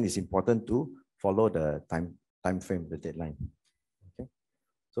 So again, it's important to follow the time frame, the deadline. Okay,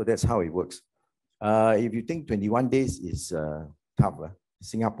 so that's how it works. If you think 21 days is tough,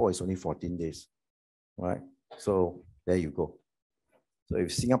 Singapore is only 14 days, right? So there you go. So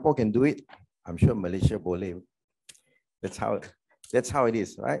if Singapore can do it, I'm sure Malaysia boleh. That's how it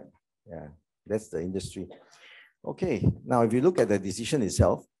is, right? Yeah, that's the industry. Okay, now if you look at the decision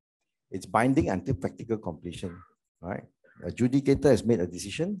itself, it's binding until practical completion, right? Adjudicator has made a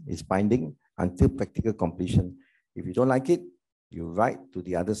decision, it's binding until practical completion. If you don't like it, you write to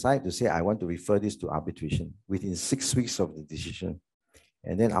the other side to say, I want to refer this to arbitration within 6 weeks of the decision.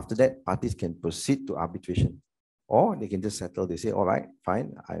 And then after that, parties can proceed to arbitration, or they can just settle. They say, all right,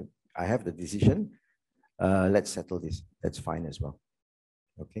 fine, I have the decision. Let's settle this. That's fine as well.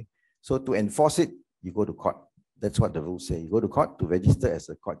 Okay. So to enforce it, you go to court. That's what the rules say. You go to court to register as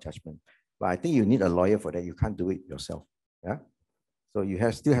a court judgment. But I think you need a lawyer for that. You can't do it yourself. Yeah. So you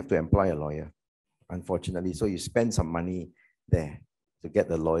still have to employ a lawyer, unfortunately. So you spend some money there to get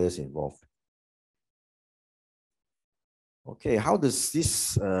the lawyers involved. Okay, how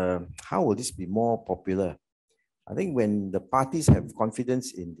will this be more popular? I think when the parties have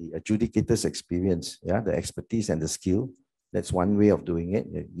confidence in the adjudicator's experience, yeah, the expertise and the skill, that's one way of doing it.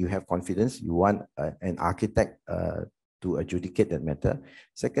 You have confidence, you want an architect to adjudicate that matter.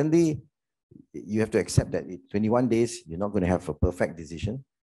 Secondly, you have to accept that in 21 days, you're not going to have a perfect decision.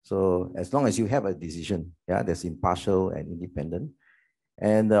 So as long as you have a decision, yeah, that's impartial and independent.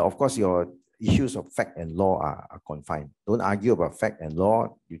 And of course, your issues of fact and law are confined. Don't argue about fact and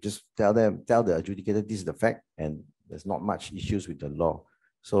law. You just tell the adjudicator, this is the fact, and there's not much issues with the law.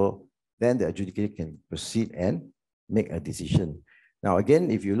 So then the adjudicator can proceed and make a decision. Now, again,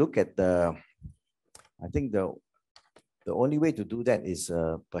 if you look at I think the only way to do that is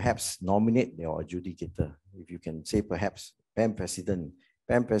perhaps nominate your adjudicator. If you can say perhaps PAM president,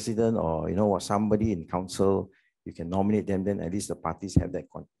 or somebody in council, you can nominate them, then at least the parties have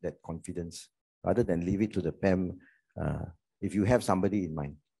that confidence, rather than leave it to the PAM if you have somebody in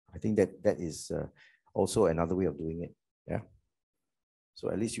mind. I think that is also another way of doing it. Yeah. So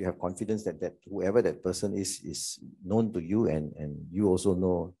at least you have confidence that whoever that person is known to you, and you also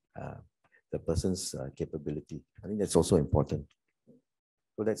know the person's capability. I think that's also important.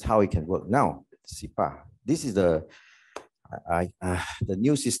 So that's how it can work. Now, SIPA. This is the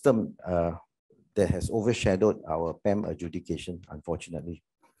new system that has overshadowed our PAM adjudication, unfortunately.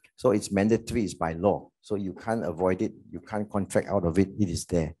 So it's mandatory, it's by law. So you can't avoid it. You can't contract out of it. It is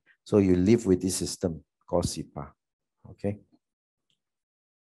there. So you live with this system called SIPA. Okay.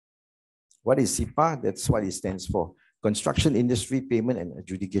 What is SIPA? That's what it stands for. Construction Industry Payment and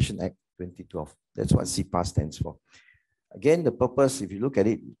Adjudication Act 2012. That's what SIPA stands for. Again, the purpose, if you look at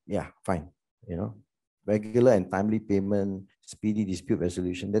it, yeah, fine. Regular and timely payment, speedy dispute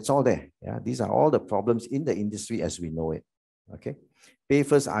resolution, that's all there. Yeah, these are all the problems in the industry as we know it. Okay. Pay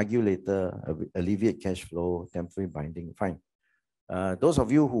first, argue later, alleviate cash flow, temporary binding, fine. Those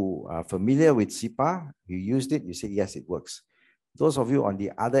of you who are familiar with SIPA, you used it, you say, yes, it works. Those of you on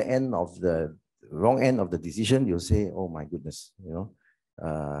the other end of the wrong end of the decision, you'll say, oh my goodness,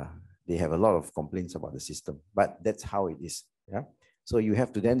 they have a lot of complaints about the system, but that's how it is. Yeah. So you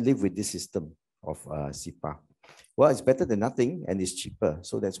have to then live with this system of SIPA. Well, it's better than nothing and it's cheaper.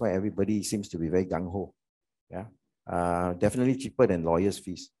 So that's why everybody seems to be very gung-ho. Yeah. Definitely cheaper than lawyers'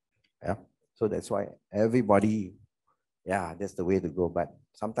 fees. Yeah. So that's why everybody, yeah, that's the way to go. But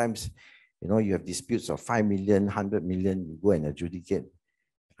sometimes, you have disputes of 5 million, 100 million, you go and adjudicate.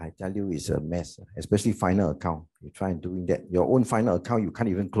 I tell you, it's a mess, especially final account. You try and doing that. Your own final account, you can't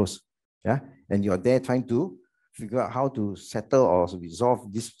even close. Yeah. And you're there trying to figure out how to settle or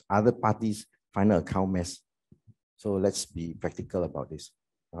resolve this other party's final account mess. So let's be practical about this.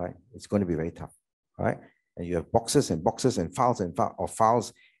 All right. It's going to be very tough. All right. And you have boxes and boxes and files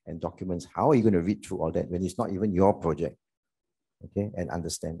and documents. How are you going to read through all that when it's not even your project? Okay. And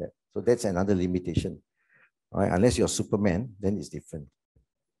understand that. So that's another limitation. All right. Unless you're Superman, then it's different.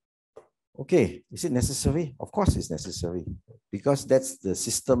 Okay. Is it necessary? Of course it's necessary, because that's the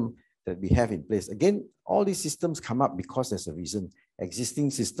system that we have in place. Again, all these systems come up because there's a reason.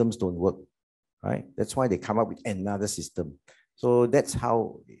 Existing systems don't work, right? That's why they come up with another system. So that's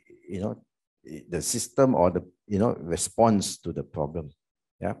how, the system or the, responds to the problem.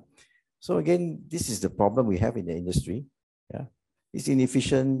 Yeah. So again, this is the problem we have in the industry. Yeah. It's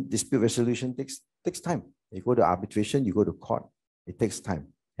inefficient. Dispute resolution takes time. You go to arbitration, you go to court, it takes time.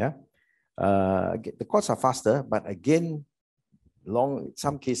 Yeah. The courts are faster, but again,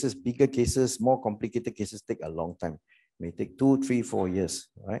 Some cases, bigger cases, more complicated cases take a long time. It may take 2, 3, 4 years,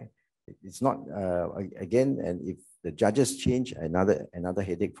 right? It's not, again, and if the judges change, another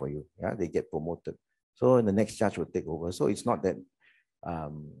headache for you. Yeah, they get promoted. So the next judge will take over. So it's not that,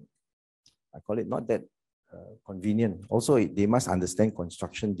 I call it not that convenient. Also, they must understand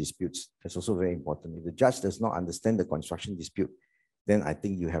construction disputes. That's also very important. If the judge does not understand the construction dispute, then I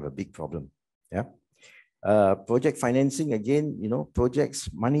think you have a big problem. Yeah. Project financing, again, you know, projects,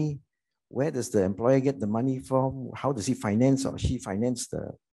 money. Where does the employer get the money from? How does he finance or she finance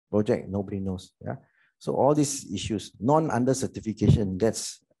the project? Nobody knows. Yeah. So all these issues, non-under certification,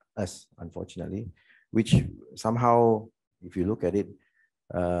 that's us, unfortunately, which somehow, if you look at it,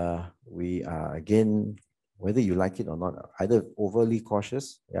 we are, again, whether you like it or not, either overly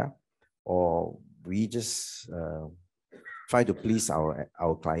cautious, yeah, or we just try to please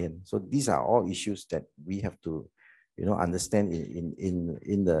our client. So these are all issues that we have to, you know, understand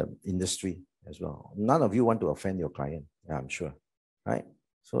in the industry as well. None of you want to offend your client, I'm sure, right?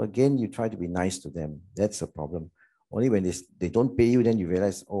 So again, you try to be nice to them. That's the problem. Only when they don't pay you, then you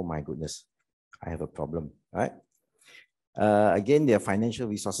realize, oh my goodness, I have a problem, right? Again, their financial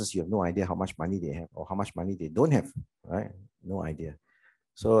resources, you have no idea how much money they have or how much money they don't have, right? No idea.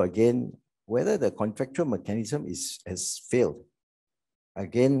 So again, whether the contractual mechanism has failed,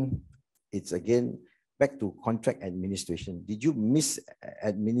 again, it's again back to contract administration. Did you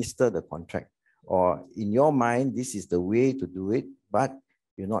misadminister the contract? Or in your mind, this is the way to do it, but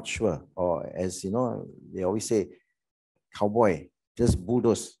you're not sure. Or as you know, they always say, cowboy, just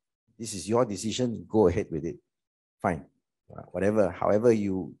bulldoze. This is your decision, go ahead with it. Fine. Whatever, however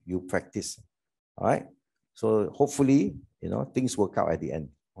you practice. All right. So hopefully, you know, things work out at the end.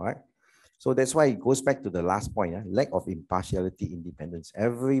 All right. So that's why it goes back to the last point, lack of impartiality, independence.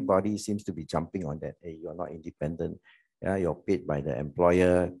 Everybody seems to be jumping on that. Hey, you're not independent. Yeah, you're paid by the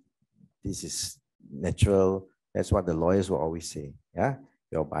employer. This is natural. That's what the lawyers will always say. Yeah,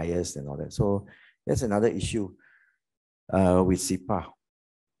 you're biased and all that. So that's another issue with SIPA.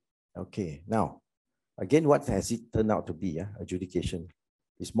 Okay, now, again, what has it turned out to be? Adjudication.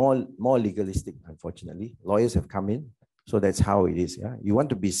 It's more legalistic, unfortunately. Lawyers have come in. So that's how it is. Yeah, you want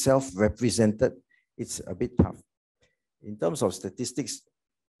to be self-represented. It's a bit tough. In terms of statistics,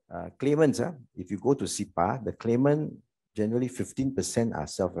 claimants, if you go to SIPA, the claimant, generally 15% are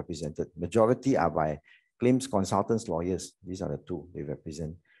self-represented. Majority are by claims consultants, lawyers. These are the two they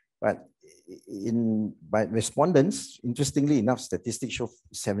represent. But by respondents, interestingly enough, statistics show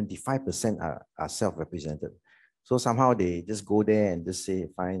 75% are self-represented. So somehow they just go there and just say,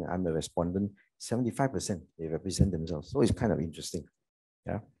 fine, I'm a respondent. 75% they represent themselves. So it's kind of interesting.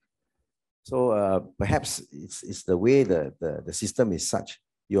 Yeah. So perhaps it's the way the system is such.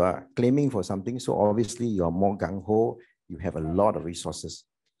 You are claiming for something, so obviously you are more gung-ho. You have a lot of resources.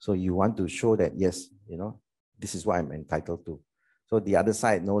 So you want to show that, yes, you know, this is what I'm entitled to. So the other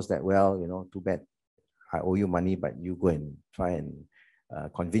side knows that, well, you know, too bad, I owe you money, but you go and try and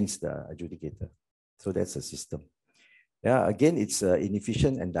convince the adjudicator. So that's the system. Yeah, again, it's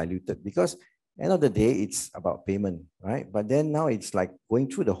inefficient and diluted because end of the day, it's about payment, right? But then now it's like going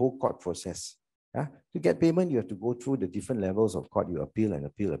through the whole court process. Yeah? To get payment, you have to go through the different levels of court. You appeal and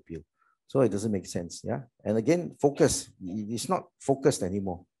appeal. So it doesn't make sense. Yeah. And again, focus. It's not focused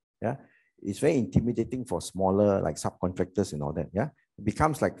anymore. Yeah. It's very intimidating for smaller like subcontractors and all that. Yeah. It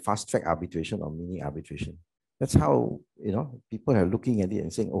becomes like fast track arbitration or mini arbitration. That's how, you know, people are looking at it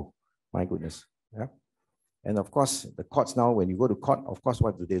and saying, oh, my goodness. Yeah. And of course, the courts now, when you go to court, of course,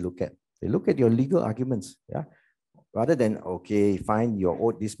 what do they look at? They look at your legal arguments. Yeah. Rather than, okay, fine, you're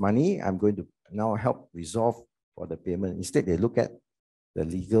owed this money, I'm going to now help resolve for the payment. Instead, they look at the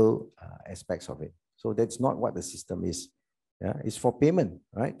legal aspects of it. So that's not what the system is. Yeah, it's for payment,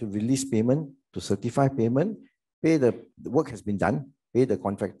 right? To release payment, to certify payment, pay the work has been done, pay the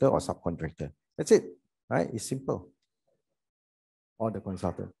contractor or subcontractor. That's it, right? It's simple. Or the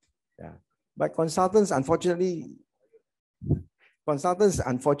consultant. Yeah. But consultants, unfortunately,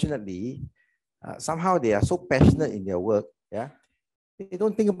 somehow they are so passionate in their work. Yeah, they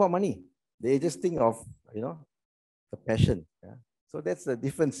don't think about money. They just think of, you know, the passion. Yeah. So that's the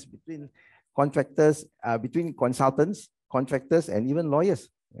difference between contractors, between consultants, contractors, and even lawyers.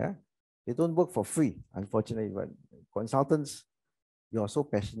 Yeah, they don't work for free, unfortunately. But consultants, you are so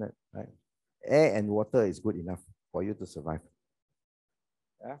passionate, right? Air and water is good enough for you to survive.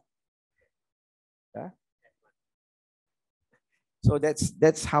 Yeah. Yeah. So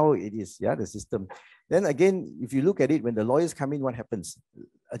that's how it is. Yeah, the system. Then again, if you look at it, when the lawyers come in, what happens?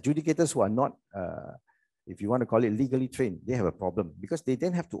 Adjudicators who are not if you want to call it legally trained, they have a problem because they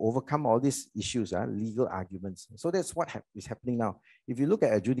then have to overcome all these issues, legal arguments. So that's what is happening now. If you look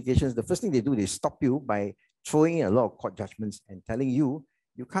at adjudications, the first thing they do, they stop you by throwing in a lot of court judgments and telling you,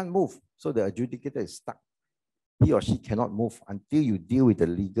 you can't move. So the adjudicator is stuck. He or she cannot move until you deal with the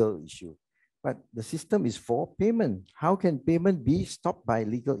legal issue. But the system is for payment. How can payment be stopped by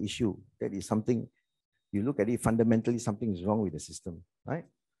legal issue? That is something, you look at it, fundamentally something is wrong with the system, right?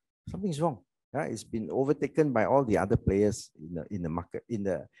 Something's wrong. Yeah? It's been overtaken by all the other players in the market, in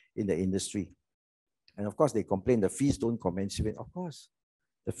the industry. And of course, they complain the fees don't commensurate. Of course,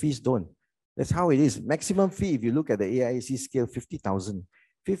 the fees don't. That's how it is. Maximum fee, if you look at the AIC scale, $50,000.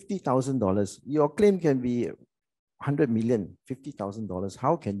 $50,000. Your claim can be 100 million, $50,000.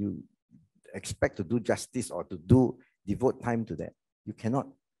 How can you expect to do justice or to devote time to that? You cannot.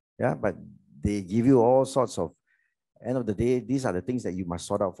 Yeah, but they give you all sorts of, end of the day, these are the things that you must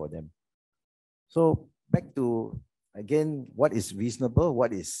sort out for them. So back to, again, what is reasonable?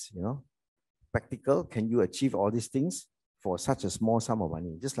 What is, practical? Can you achieve all these things for such a small sum of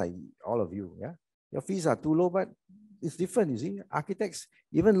money? Just like all of you, yeah? Your fees are too low, but it's different, you see. Architects,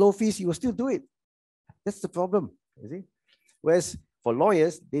 even low fees, you will still do it. That's the problem, you see. Whereas for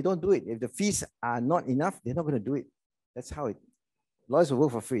lawyers, they don't do it. If the fees are not enough, they're not going to do it. That's how it, lawyers will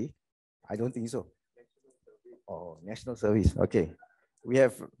work for free. I don't think so. Oh, national service. Okay. We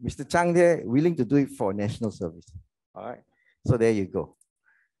have Mr. Chang there willing to do it for national service. All right. So there you go.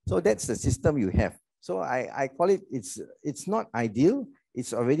 So that's the system you have. So I call it, it's not ideal.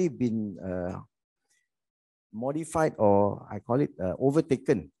 It's already been modified, or I call it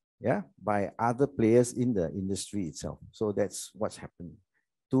overtaken, yeah, by other players in the industry itself. So that's what's happened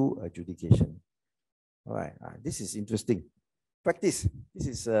to adjudication. All right. This is interesting. Practice. This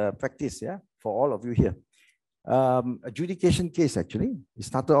is practice, yeah, for all of you here. Adjudication case, actually, it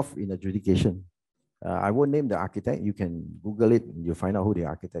started off in adjudication. I won't name the architect. You can Google it and you'll find out who the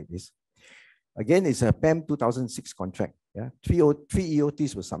architect is. Again, it's a PAM 2006 contract. Yeah, three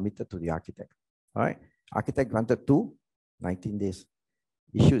EOTs were submitted to the architect. All right, architect granted 19 days.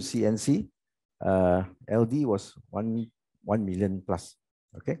 Issued CNC. LD was 1 million plus.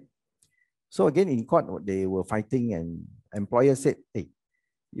 Okay. So again, in court, they were fighting, and employer said, hey,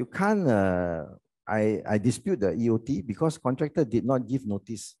 you can't, I dispute the EOT because contractor did not give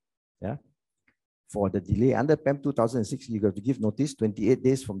notice, yeah, for the delay. Under PAM 2006, you have to give notice 28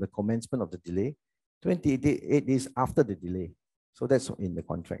 days from the commencement of the delay, 28 days after the delay. So that's in the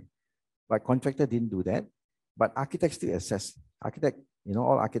contract. But contractor didn't do that. But architects still assess. Architect,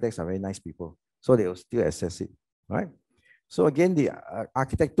 all architects are very nice people. So they will still assess it, right? So again, the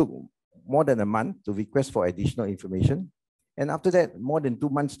architect took more than a month to request for additional information. And after that, more than 2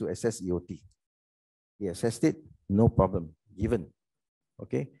 months to assess EOT. He assessed it, no problem, given.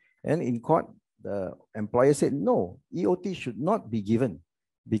 Okay. And in court, the employer said, no, EOT should not be given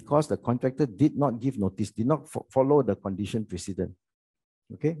because the contractor did not give notice, did not follow the condition precedent.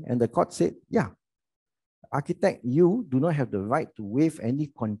 Okay. And the court said, yeah, architect, you do not have the right to waive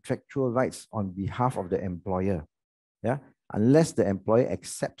any contractual rights on behalf of the employer. Yeah. Unless the employer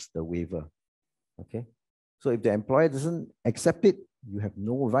accepts the waiver. Okay. So if the employer doesn't accept it, you have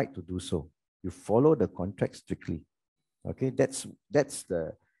no right to do so. You follow the contract strictly. Okay. That's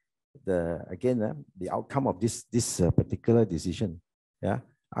the outcome of this particular decision. Yeah.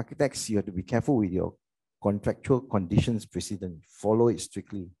 Architects, you have to be careful with your contractual conditions precedent. Follow it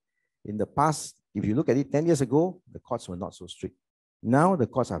strictly. In the past, if you look at it 10 years ago, the courts were not so strict. Now the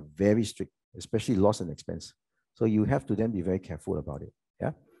courts are very strict, especially loss and expense. So you have to then be very careful about it.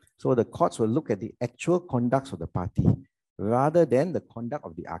 Yeah. So the courts will look at the actual conduct of the party rather than the conduct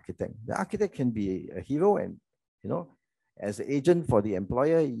of the architect. The architect can be a hero, and as an agent for the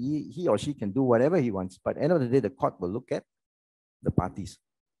employer, he or she can do whatever he wants. But at the end of the day, the court will look at the parties,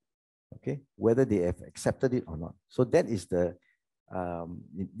 okay, whether they have accepted it or not. So that is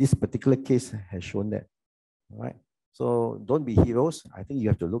this particular case has shown that. All right. So don't be heroes. I think you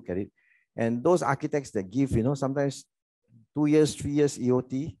have to look at it. And those architects that give, sometimes 2 years, 3 years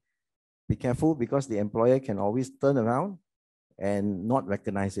EOT, be careful because the employer can always turn around and not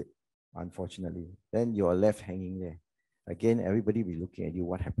recognize it, unfortunately. Then you are left hanging there. Again, everybody will be looking at you,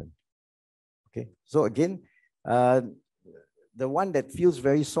 what happened. Okay. So again, the one that feels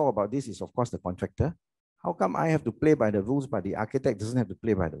very sore about this is, of course, the contractor. How come I have to play by the rules, but the architect doesn't have to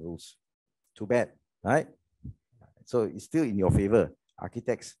play by the rules? Too bad, right? So it's still in your favor.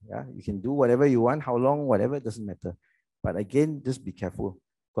 Architects, yeah, you can do whatever you want, how long, whatever, it doesn't matter. But again, just be careful.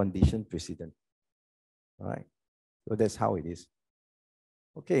 Condition precedent. All right. So that's how it is.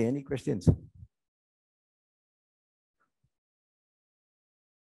 Okay, any questions?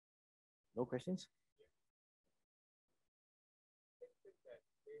 No questions?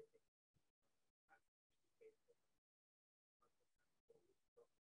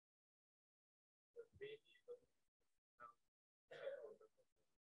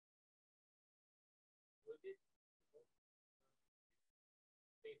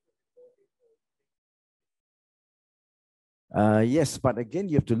 Yes, but again,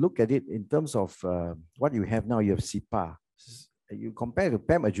 you have to look at it in terms of what you have now. You have SIPA. You compare to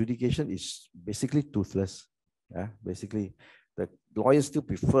PAM adjudication, is basically toothless. Yeah, basically, the lawyers still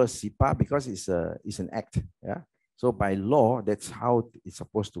prefer SIPA because it's an act. Yeah, so by law, that's how it's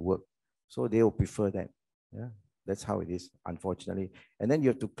supposed to work. So they will prefer that. Yeah, that's how it is, unfortunately. And then you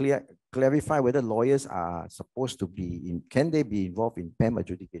have to clarify whether lawyers are supposed to be in. Can they be involved in PAM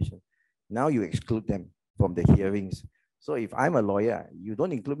adjudication? Now you exclude them from the hearings. So if I'm a lawyer, you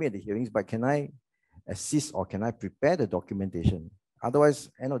don't include me at the hearings, but can I assist or can I prepare the documentation? Otherwise,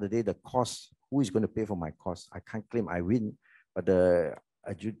 end of the day, the cost, who is going to pay for my cost? I can't claim I win, but the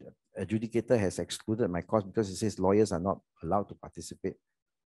adjudicator has excluded my cost because it says lawyers are not allowed to participate.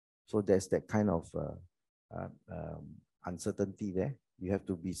 So there's that kind of uncertainty there. You have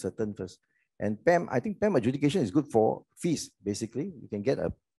to be certain first. And PAM, I think PAM adjudication is good for fees, basically. You can get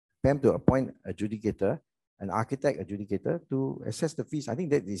a PAM to appoint adjudicator, an architect adjudicator to assess the fees. I think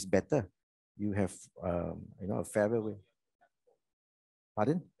that is better. You have, a fairer way.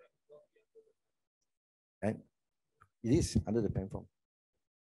 Pardon? And it is under the PAM form.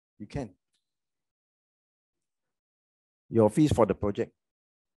 You can. Your fees for the project.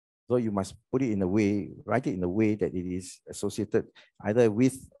 So you must put it in a way, write it in a way that it is associated either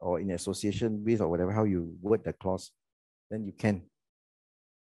with or in association with or whatever, how you word the clause, then you can.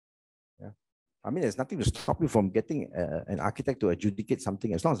 Yeah. I mean, there's nothing to stop you from getting an architect to adjudicate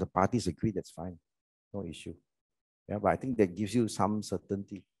something. As long as the parties agree, that's fine. No issue. Yeah, but I think that gives you some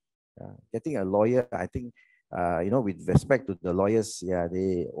certainty. Getting a lawyer, I think, with respect to the lawyers, yeah,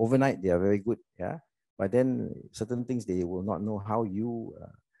 they overnight, they are very good. Yeah. But then certain things, they will not know how you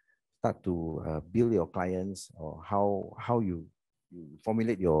start to bill your clients or how you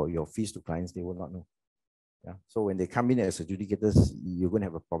formulate your fees to clients, they will not know. Yeah. So when they come in as adjudicators, you're going to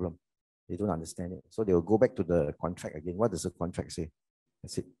have a problem. They don't understand it. So they will go back to the contract again. What does the contract say?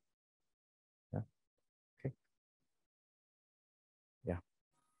 That's it. Yeah. Okay. Yeah.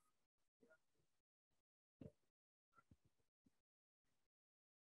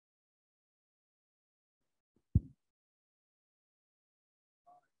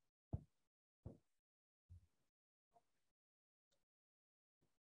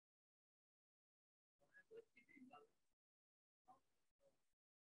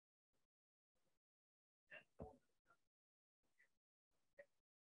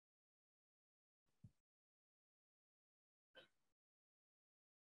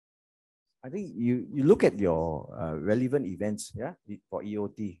 I think you look at your relevant events, yeah, for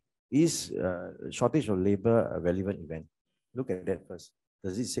EOT. Is shortage of labor a relevant event? Look at that first.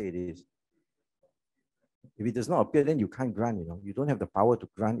 Does it say it is? If it does not appear, then you can't grant, you don't have the power to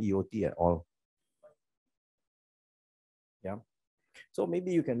grant EOT at all. Yeah. So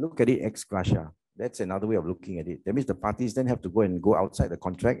maybe you can look at it ex gratia. That's another way of looking at it. That means the parties then have to go outside the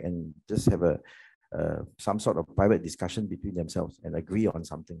contract and just have some sort of private discussion between themselves and agree on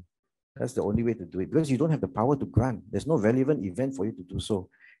something. That's the only way to do it, because you don't have the power to grant. There's no relevant event for you to do so.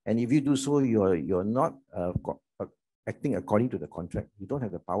 And if you do so, you're not acting according to the contract. You don't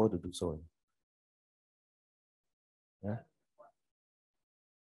have the power to do so. Yeah.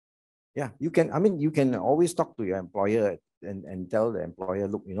 Yeah, you can. I mean, you can always talk to your employer and tell the employer,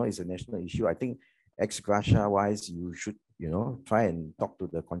 look, it's a national issue. I think ex gratia wise, you should, try and talk to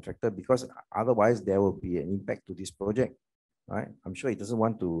the contractor, because otherwise there will be an impact to this project, right? I'm sure he doesn't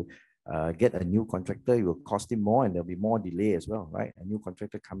want to get a new contractor. It will cost him more and there'll be more delay as well, right? A new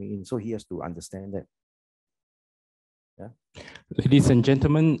contractor coming in. So he has to understand that. Yeah. Ladies and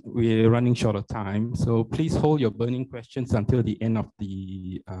gentlemen, we're running short of time, so please hold your burning questions until the end of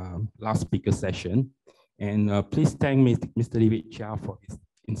the last speaker session. And please thank Mr. Cheah for his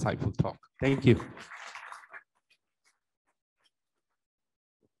insightful talk. Thank you.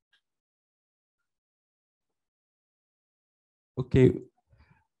 Okay,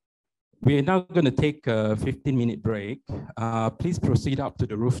 we're now going to take a 15-minute break. Please proceed up to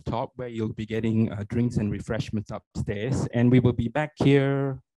the rooftop where you'll be getting drinks and refreshments upstairs. And we will be back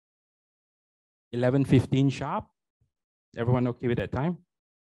here 11:15 sharp. Everyone okay with that time?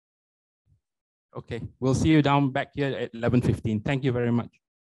 Okay, we'll see you down back here at 11:15. Thank you very much.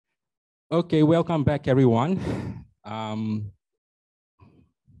 Okay, welcome back, everyone.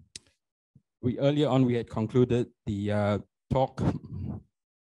 Earlier on, we had concluded the talk.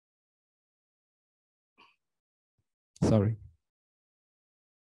 Sorry.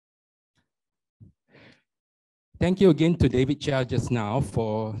 Thank you again to David Cheah just now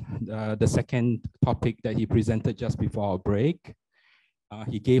for the second topic that he presented just before our break.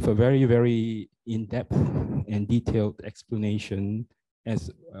 He gave a very, very in-depth and detailed explanation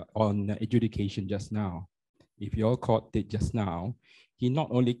on adjudication just now. If you all caught it just now, he not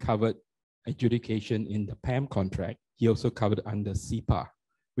only covered adjudication in the PAM contract, he also covered under CEPA,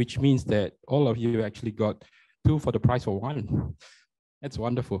 which means that all of you actually got 2 for the price of 1. That's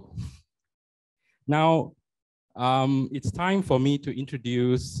wonderful. Now, it's time for me to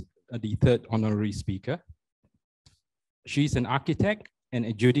introduce the third honorary speaker. She's an architect, an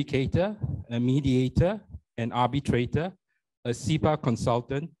adjudicator, a mediator, an arbitrator, a CEPA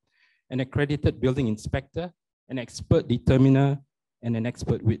consultant, an accredited building inspector, an expert determiner, and an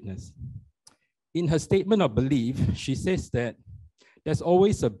expert witness. In her statement of belief, she says that there's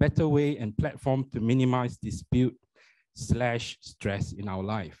always a better way and platform to minimize dispute/stress in our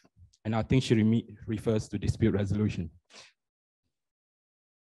life. And I think she refers to dispute resolution.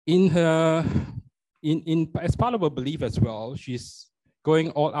 As part of her belief as well, she's going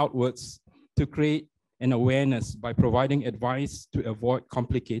all outwards to create an awareness by providing advice to avoid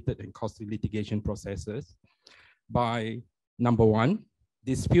complicated and costly litigation processes by, number 1,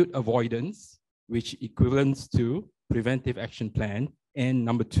 dispute avoidance, which equivalents to preventive action plan, and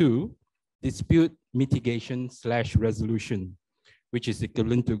number 2, dispute mitigation/resolution, which is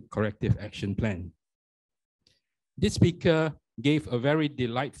equivalent to corrective action plan. This speaker gave a very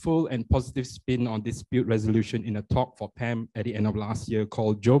delightful and positive spin on dispute resolution in a talk for PAM at the end of last year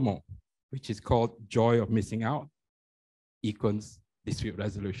called JOMO, which is called Joy of Missing Out equals dispute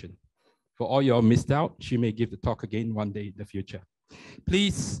resolution. For all you all missed out, she may give the talk again one day in the future.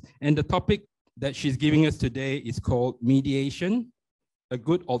 Please, and the topic that she's giving us today is called mediation, a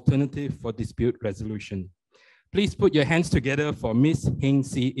good alternative for dispute resolution. Please put your hands together for Miss Heng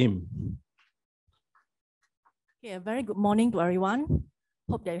See Imm. Okay, a very good morning to everyone.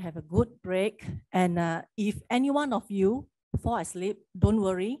 Hope that you have a good break. And if any one of you fall asleep, don't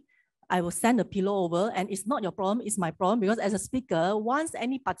worry. I will send a pillow over, and it's not your problem, it's my problem, because as a speaker, once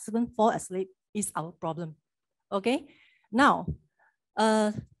any participant fall asleep, it's our problem. Okay? Now,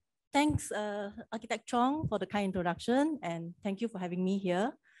 thanks Architect Chong for the kind introduction, and thank you for having me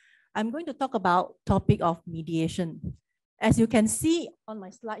here. I'm going to talk about topic of mediation. As you can see on my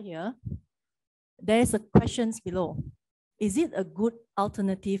slide here, there is a questions below. Is it a good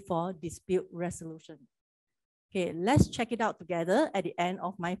alternative for dispute resolution? Okay, let's check it out together at the end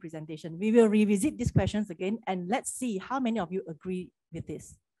of my presentation. We will revisit these questions again, and let's see how many of you agree with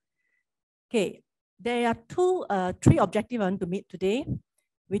this. Okay, there are three objectives I want to meet today,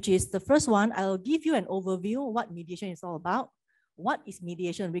 which is the first one, I'll give you an overview of what mediation is all about. What is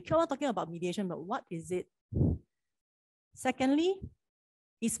mediation? We keep on talking about mediation, but what is it? Secondly,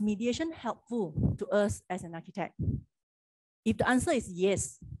 is mediation helpful to us as an architect? If the answer is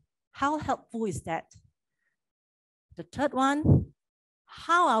yes, how helpful is that? The third one,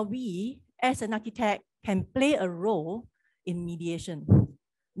 how are we as an architect can play a role in mediation?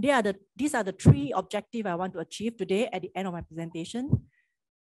 These are the three objectives I want to achieve today at the end of my presentation.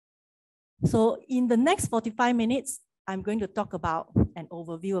 So in the next 45 minutes, I'm going to talk about an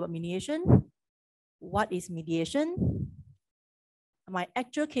overview about mediation. What is mediation? My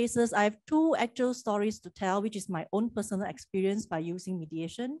actual cases, I have 2 actual stories to tell, which is my own personal experience by using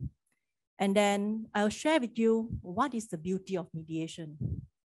mediation. And then I'll share with you what is the beauty of mediation.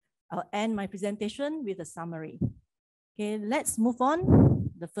 I'll end my presentation with a summary. Okay, let's move on.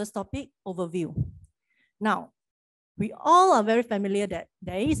 The first topic, overview. Now, we all are very familiar that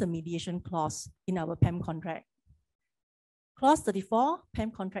there is a mediation clause in our PAM contract. Clause 34,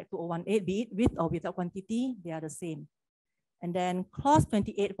 PAM contract 2018, be it with or without quantity, they are the same. And then clause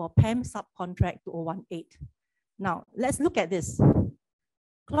 28 for PAM subcontract 2018. Now, let's look at this.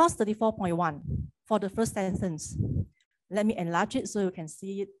 Clause 34.1 for the first sentence. Let me enlarge it so you can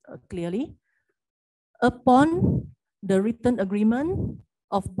see it clearly. Upon the written agreement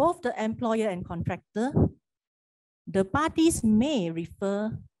of both the employer and contractor, the parties may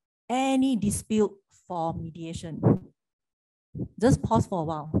refer any dispute for mediation. Just pause for a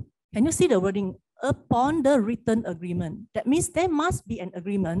while. Can you see the wording? Upon the written agreement. That means there must be an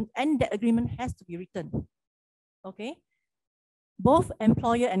agreement, and that agreement has to be written. Okay? Both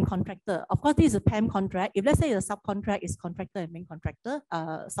employer and contractor. Of course, this is a PAM contract. If let's say the subcontract is contractor and main contractor,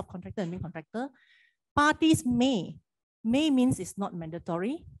 subcontractor and main contractor, parties may. May means it's not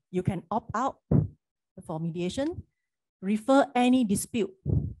mandatory. You can opt out for mediation. Refer any dispute.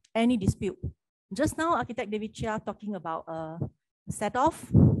 Any dispute. Just now, Architect David Cheah talking about set off.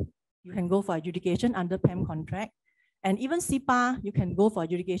 You can go for adjudication under PAM contract. And even CEPA, you can go for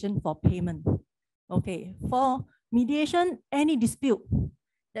adjudication for payment. Okay, for mediation, any dispute,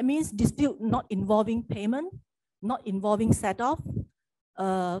 that means dispute not involving payment, not involving set-off,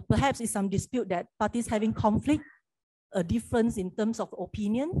 perhaps it's some dispute that parties having conflict, a difference in terms of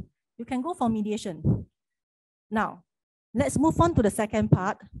opinion, you can go for mediation. Now, let's move on to the second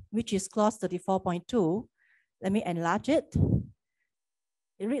part, which is clause 34.2. Let me enlarge it.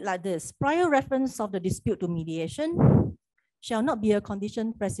 It reads like this: prior reference of the dispute to mediation shall not be a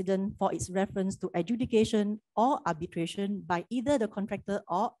condition precedent for its reference to adjudication or arbitration by either the contractor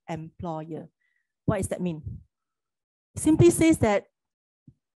or employer. What does that mean? It simply says that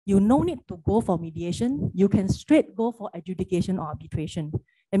you no need to go for mediation. You can straight go for adjudication or arbitration.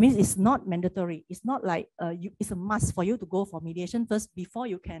 It means it's not mandatory. It's not like it's a must for you to go for mediation first before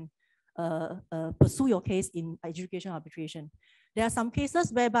you can pursue your case in adjudication or arbitration. There are some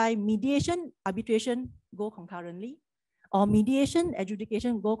cases whereby mediation, arbitration go concurrently, or mediation,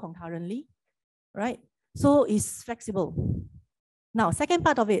 adjudication go concurrently, right? So it's flexible. Now, second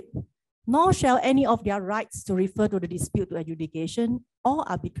part of it, nor shall any of their rights to refer to the dispute to adjudication or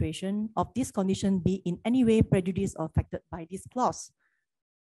arbitration of this condition be in any way prejudiced or affected by this clause.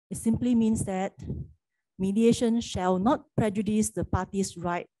 It simply means that mediation shall not prejudice the party's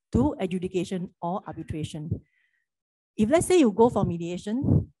right to adjudication or arbitration. If let's say you go for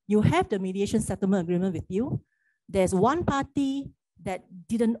mediation, you have the mediation settlement agreement with you. There's one party that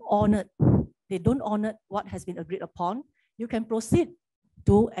didn't honor, they don't honor what has been agreed upon. You can proceed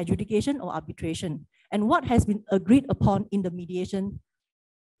to adjudication or arbitration. And what has been agreed upon in the mediation,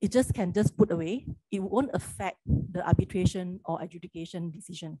 it just can just put away. It won't affect the arbitration or adjudication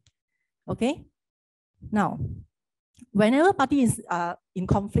decision. Okay? Now, whenever party is in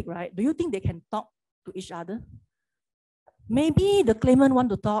conflict, right, do you think they can talk to each other? Maybe the claimant want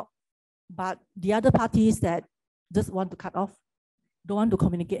to talk, but the other parties that just want to cut off, don't want to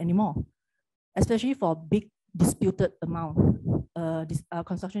communicate anymore, especially for big disputed amount,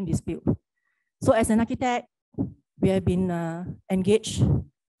 construction dispute. So as an architect, we have been engaged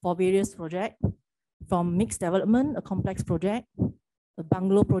for various projects, from mixed development, a complex project, a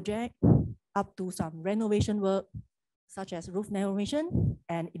bungalow project, up to some renovation work, such as roof renovation,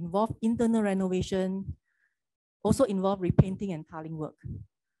 and involve internal renovation, also involve repainting and tiling work.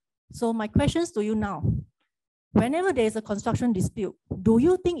 So my questions to you now, whenever there is a construction dispute, do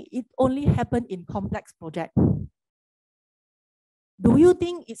you think it only happened in complex project? Do you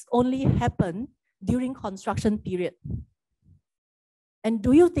think it's only happened during construction period? And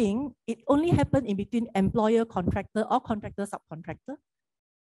do you think it only happened in between employer, contractor, or contractor, subcontractor?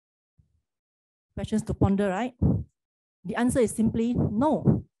 Questions to ponder, right? The answer is simply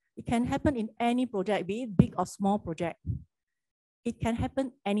no. It can happen in any project, be it big or small project. It can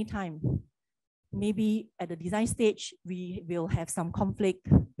happen anytime. Maybe at the design stage, we will have some conflict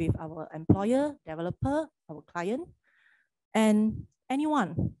with our employer, developer, our client, and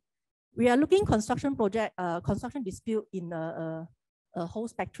anyone. We are looking construction project, construction dispute in a whole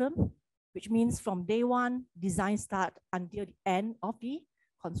spectrum, which means from day one, design start until the end of the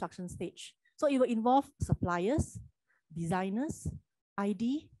construction stage. So it will involve suppliers, designers,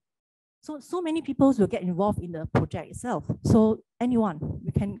 ID. So many people will get involved in the project itself. So anyone,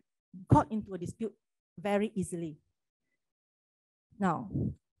 we can got into a dispute very easily. Now,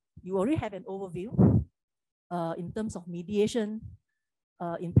 you already have an overview in terms of mediation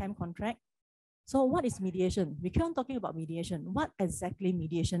in PAM contract. So what is mediation? We keep on talking about mediation. What exactly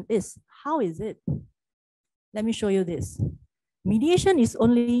mediation is? How is it? Let me show you this. Mediation is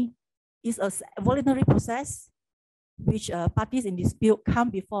a voluntary process which parties in dispute come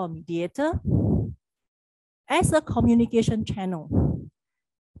before a mediator as a communication channel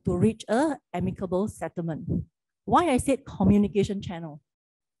to reach an amicable settlement. Why I said communication channel?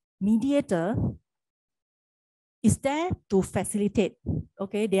 Mediator is there to facilitate,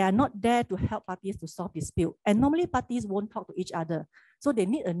 okay? They are not there to help parties to solve dispute. And normally parties won't talk to each other. So they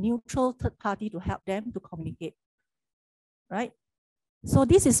need a neutral third party to help them to communicate, right? So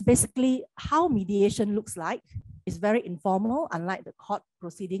this is basically how mediation looks like. It's very informal, unlike the court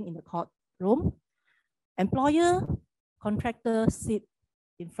proceeding in the courtroom. Employer, contractor sit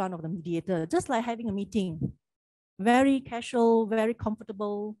in front of the mediator, just like having a meeting. Very casual, very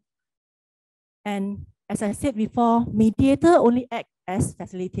comfortable. And as I said before, mediator only act as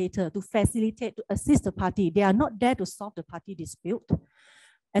facilitator, to facilitate, to assist the party. They are not there to solve the party dispute.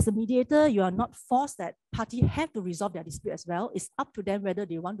 As a mediator, you are not forced that party have to resolve their dispute as well. It's up to them whether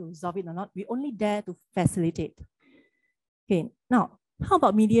they want to resolve it or not. We only there to facilitate. Okay, now, how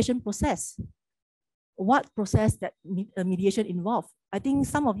about mediation process? What process that mediation involve? I think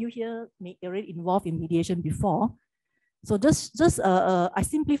some of you here may already involved in mediation before. So I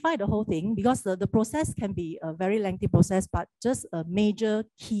simplify the whole thing because the process can be a very lengthy process, but just a major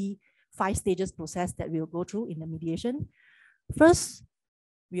key 5 stages process that we'll go through in the mediation. First,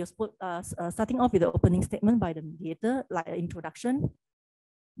 we are starting off with the opening statement by the mediator, like an introduction.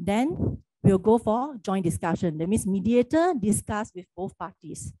 Then we'll go for joint discussion. That means mediator discuss with both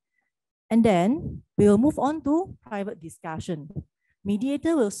parties. And then we'll move on to private discussion.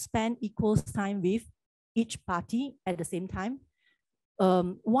 Mediator will spend equal time with each party at the same time.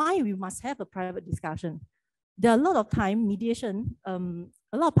 Why we must have a private discussion? There are a lot of time mediation,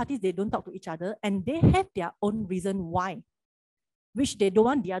 a lot of parties, they don't talk to each other and they have their own reason why, which they don't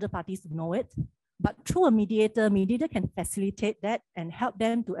want the other parties to know it. But through a mediator can facilitate that and help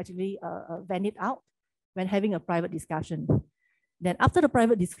them to actually vent it out when having a private discussion. Then after the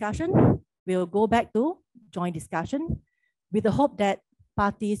private discussion, we'll go back to joint discussion with the hope that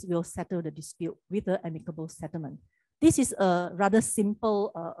parties will settle the dispute with an amicable settlement. This is a rather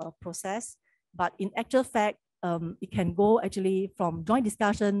simple process, but in actual fact, it can go actually from joint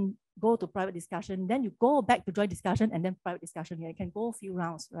discussion, go to private discussion, then you go back to joint discussion and then private discussion. Yeah, it can go a few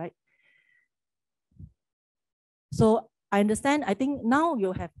rounds, right? So I understand, I think now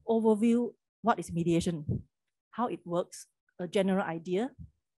you have overview what is mediation, how it works, a general idea.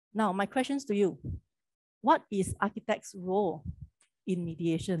 Now my questions to you, what is architect's role in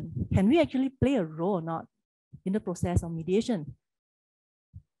mediation? Can we actually play a role or not in the process of mediation?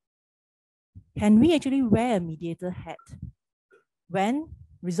 Can we actually wear a mediator hat when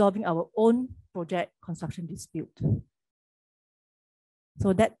resolving our own project construction dispute?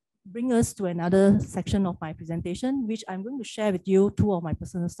 So that brings us to another section of my presentation, which I'm going to share with you 2 of my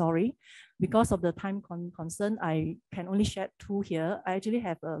personal story. Because of the time concern, I can only share 2 here. I actually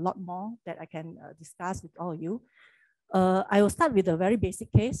have a lot more that I can discuss with all of you. I will start with a very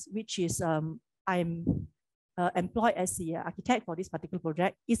basic case, which is I'm employed as the architect for this particular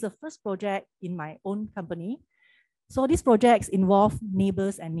project. It's the first project in my own company. So these projects involve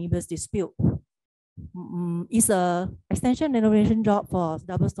neighbors and neighbors dispute. It's a extension renovation job for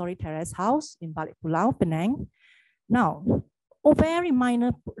double-story terrace house in Balik Pulau, Penang. Now, a very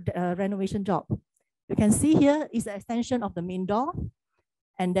minor renovation job. You can see here is the extension of the main door.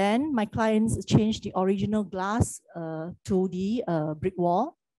 And then my clients changed the original glass to the brick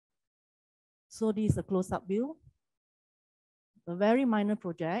wall. So this is a close-up view. A very minor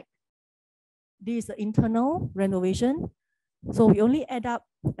project. This is the internal renovation. So we only add up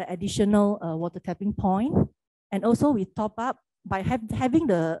the additional water tapping point. And also we top up by having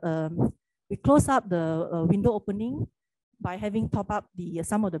the, we close up the window opening by having top up the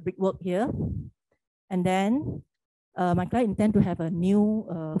some of the brickwork here. And then my client intend to have a new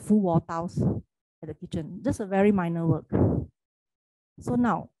full wall tiles at the kitchen. Just a very minor work. So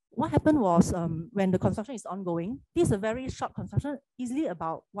now, what happened was when the construction is ongoing, this is a very short construction, easily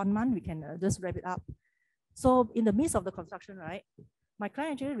about 1 month, we can just wrap it up. So in the midst of the construction, right, my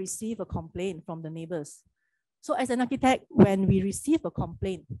client actually received a complaint from the neighbors. So as an architect, when we receive a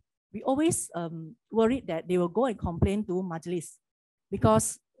complaint, we always worried that they will go and complain to Majlis.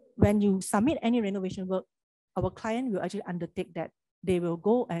 Because when you submit any renovation work, our client will actually undertake that. They will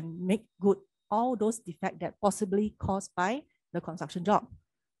go and make good all those defects that possibly caused by the construction job,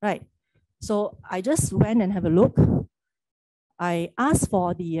 right? So I just went and have a look. I asked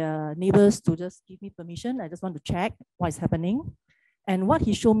for the neighbors to just give me permission. I just want to check what is happening. And what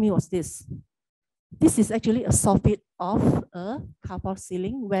he showed me was this. This is actually a soffit of a carport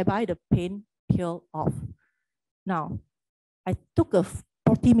ceiling whereby the paint peeled off. Now, I took a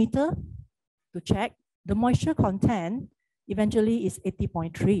potentiometer to check. The moisture content eventually is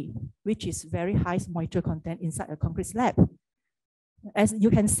 80.3, which is very high moisture content inside a concrete slab. As you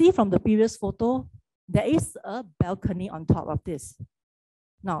can see from the previous photo, there is a balcony on top of this.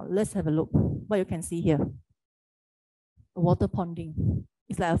 Now, let's have a look. What you can see here. Water ponding.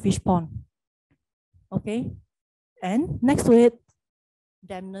 It's like a fish pond. Okay? And next to it,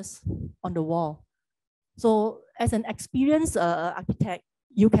 dampness on the wall. So as an experienced architect,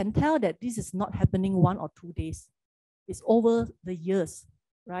 you can tell that this is not happening 1 or 2 days. It's over the years,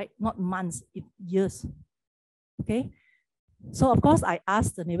 right? Not months, years. Okay? So of course, I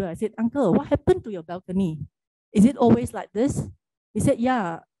asked the neighbor, I said, "Uncle, what happened to your balcony? Is it always like this?" He said,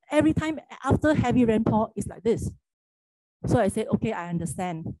 "Yeah, every time after heavy rainfall, it's like this." So I said, "Okay, I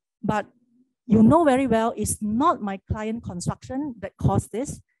understand. But you know very well, it's not my client construction that caused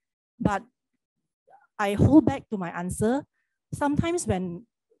this, but I hold back to my answer. Sometimes when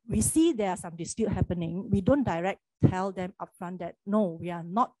we see there are some dispute happening, we don't direct tell them upfront that, no, we are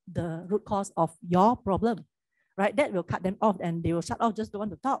not the root cause of your problem. Right? That will cut them off and they will shut off, just don't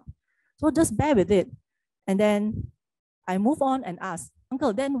want to talk. So just bear with it. And then I move on and ask,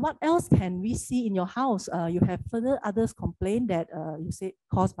 Uncle, then what else can we see in your house? You have further others complain that you said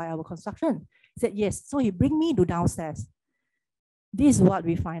caused by our construction. He said, yes. So he bring me to downstairs. This is what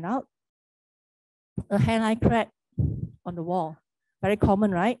we find out. A hairline crack on the wall. Very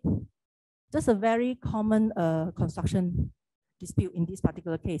common, right? Just a very common construction dispute in this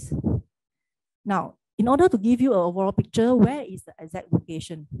particular case. Now, in order to give you an overall picture, where is the exact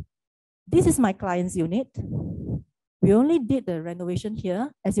location? This is my client's unit. We only did the renovation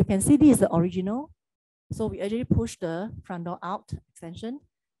here. As you can see, this is the original. So we actually pushed the front door out extension.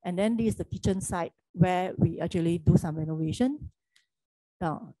 And then this is the kitchen side where we actually do some renovation.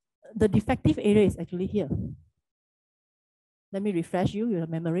 Now, the defective area is actually here. Let me refresh you your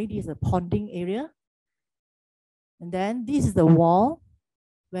memory. This is the ponding area. And then this is the wall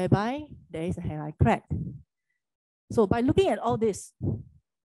whereby there is a hairline crack. So by looking at all this,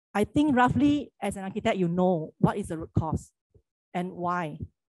 I think roughly as an architect, you know what is the root cause and why,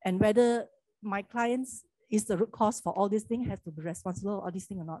 and whether my clients is the root cause for all these things has to be responsible for all these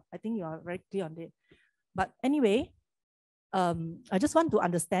things or not. I think you are very clear on it. But anyway, I just want to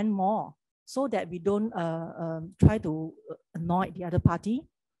understand more so that we don't try to annoy the other party.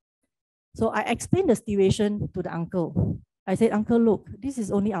 So I explained the situation to the uncle. I said, Uncle, look, this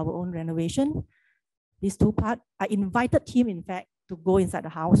is only our own renovation. These two parts. I invited him, in fact, to go inside the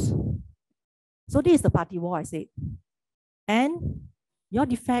house. So this is the party wall, I said. And your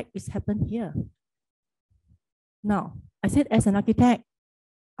defect is happened here. Now, I said, as an architect,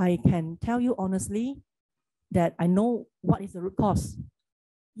 I can tell you honestly that I know what is the root cause.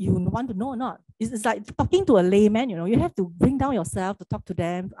 You want to know or not? It's like talking to a layman, you know, you have to bring down yourself to talk to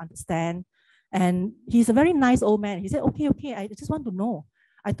them, to understand. And he's a very nice old man. He said, okay, I just want to know.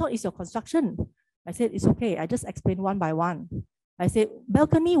 I thought it's your construction. I said, it's okay. I just explained one by one. I said,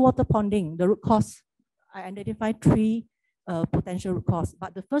 balcony water ponding, the root cause. I identified 3 potential root cause.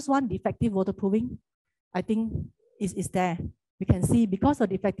 But the first one, defective waterproofing, I think is there. We can see because of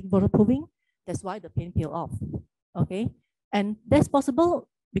defective waterproofing, that's why the paint peel off. Okay. And that's possible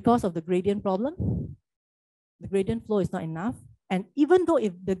because of the gradient problem. The gradient flow is not enough. And even though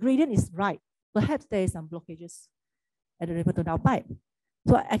if the gradient is right, perhaps there is some blockages at the river to downpipe.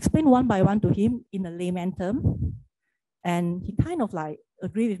 So I explained one by one to him in a layman term. And he kind of like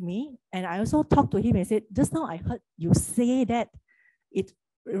agreed with me. And I also talked to him and said, just now I heard you say that it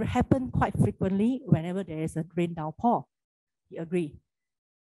happened quite frequently whenever there is a rain downpour. He agreed.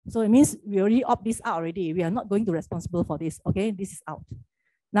 So it means we already opt this out already. We are not going to be responsible for this. Okay, this is out.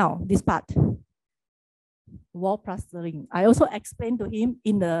 Now, this part, wall plastering. I also explained to him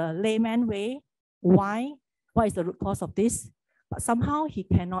in the layman way what is the root cause of this. But somehow he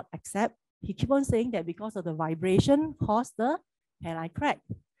cannot accept. He keep on saying that because of the vibration caused the hairline crack.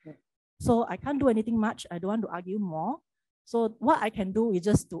 So I can't do anything much. I don't want to argue more. So what I can do is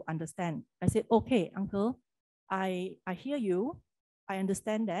just to understand. I said, okay, uncle, I hear you. I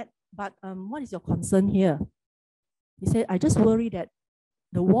understand that. But what is your concern here? He said, I just worry that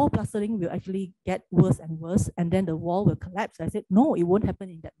the wall plastering will actually get worse and worse, and then the wall will collapse. I said, no, it won't happen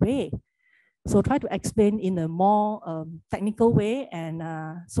in that way. So try to explain in a more technical way, and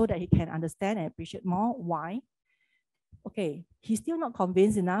so that he can understand and appreciate more why. Okay, he's still not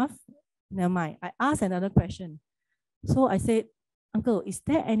convinced enough. Never mind. I asked another question. So I said, Uncle, is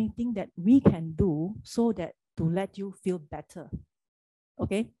there anything that we can do so that to let you feel better?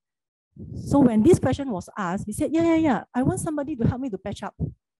 Okay. So when this question was asked, he said, yeah. I want somebody to help me to patch up.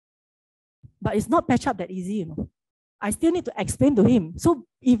 But it's not patch up that easy, you know. I still need to explain to him. So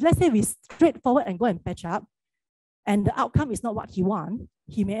if let's say we straightforward and go and patch up, and the outcome is not what he wants,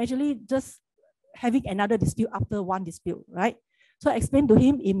 he may actually just having another dispute after one dispute, right? So I explained to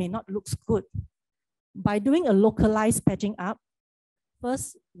him, it may not look good. By doing a localized patching up,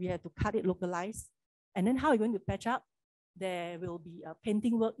 first we have to cut it localized, and then how are you going to patch up? There will be a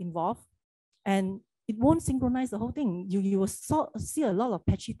painting work involved, and it won't synchronize the whole thing. You will see a lot of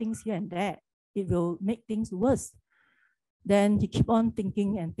patchy things here and there. It will make things worse. Then he keep on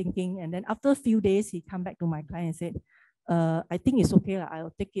thinking, and then after a few days, he come back to my client and said, I think it's okay,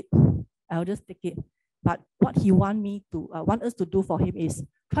 I'll take it. I'll just take it. But what he want us to do for him is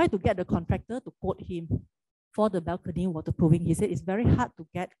try to get the contractor to quote him for the balcony waterproofing. He said it's very hard to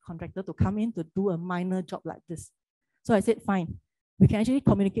get contractor to come in to do a minor job like this. So I said, fine. We can actually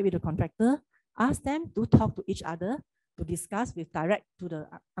communicate with the contractor, ask them to talk to each other, to discuss with direct to the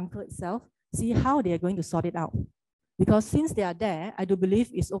uncle itself, see how they are going to sort it out. Because since they are there, I do believe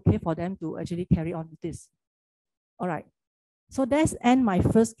it's okay for them to actually carry on with this. All right. So that's end my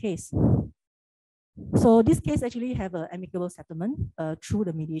first case. So this case actually have an amicable settlement through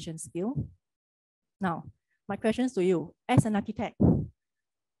the mediation skill. Now, my questions to you, as an architect,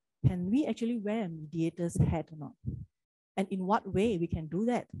 can we actually wear a mediator's hat or not? And in what way we can do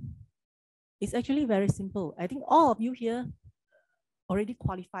that? It's actually very simple. I think all of you here already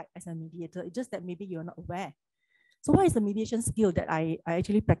qualified as a mediator. It's just that maybe you're not aware. So what is the mediation skill that I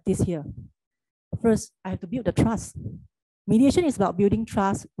actually practice here? First, I have to build the trust. Mediation is about building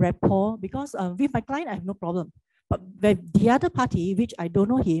trust, rapport, because with my client, I have no problem. But with the other party, which I don't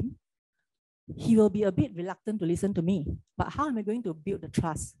know him, he will be a bit reluctant to listen to me. But how am I going to build the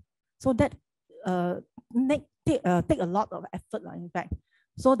trust? So that take a lot of effort, in fact.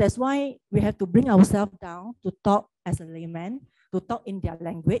 So that's why we have to bring ourselves down to talk as a layman, to talk in their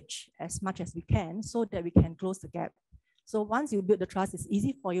language as much as we can, so that we can close the gap. So once you build the trust, it's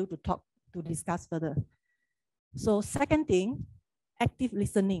easy for you to talk, to discuss further. So second thing, active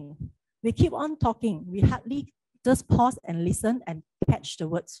listening. We keep on talking. We hardly just pause and listen and catch the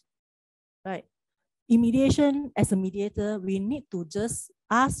words, right? In mediation, as a mediator, we need to just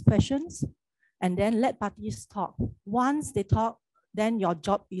ask questions and then let parties talk. Once they talk, then your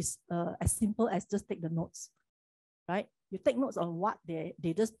job is as simple as just take the notes, right? You take notes on what they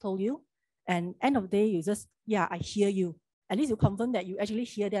just told you, and end of the day, you just, yeah, I hear you. At least you confirm that you actually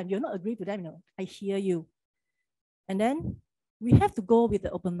hear them. You're not agree to them, you know, I hear you. And then we have to go with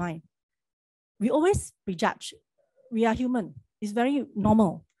the open mind. We always prejudge. We are human. It's very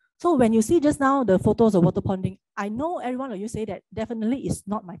normal. So when you see just now the photos of water ponding, I know every one of you say that definitely it's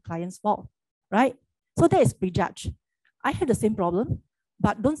not my client's fault, right? So that is prejudge. I have the same problem,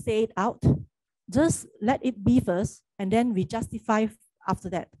 but don't say it out. Just let it be first, and then we justify after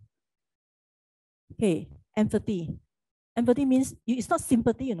that. Okay, empathy. Empathy means it's not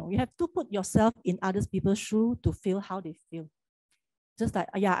sympathy, you know. You have to put yourself in other people's shoes to feel how they feel. Just like,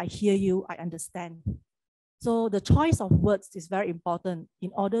 yeah, I hear you, I understand. So the choice of words is very important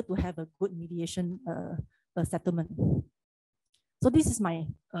in order to have a good mediation settlement. So this is my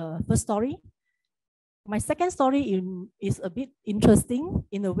first story. My second story is a bit interesting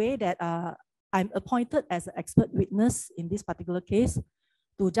in a way that I'm appointed as an expert witness in this particular case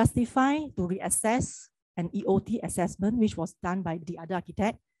to justify, to reassess an EOT assessment, which was done by the other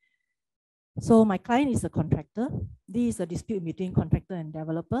architect. So my client is a contractor. This is a dispute between contractor and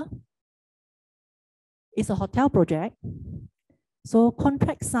developer. It's a hotel project. So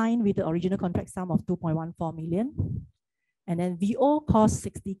contract signed with the original contract sum of 2.14 million. And then VO cost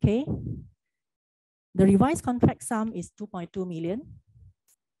 60K. The revised contract sum is 2.2 million.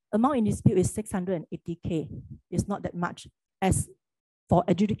 Amount in dispute is 680K. It's not that much. As for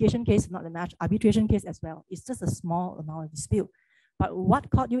adjudication case, not that much. Arbitration case as well. It's just a small amount of dispute. But what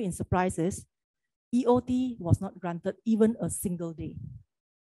caught you in surprise is EOT was not granted even a single day.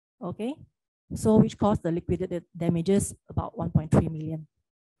 Okay? So which caused the liquidated damages about 1.3 million.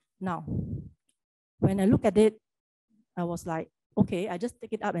 Now, when I look at it, I was like, okay, I just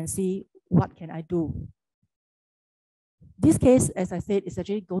take it up and see what can I do. This case, as I said, is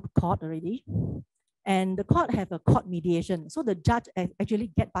actually go to court already. And the court have a court mediation. So the judge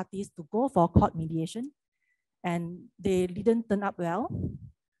actually get parties to go for court mediation, and they didn't turn up well.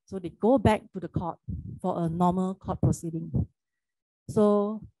 So they go back to the court for a normal court proceeding.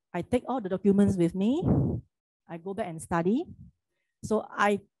 So I take all the documents with me. I go back and study. So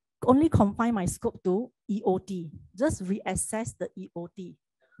I only confine my scope to EOT, just reassess the EOT,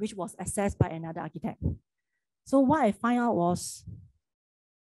 which was assessed by another architect. So what I find out was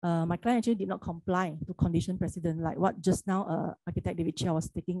my client actually did not comply to condition precedent, like what just now architect David Cheah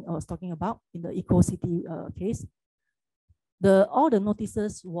was talking about in the Eco City case. All the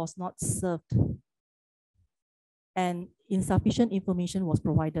notices was not served, and insufficient information was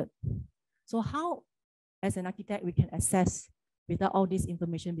provided. So how, as an architect, we can assess without all this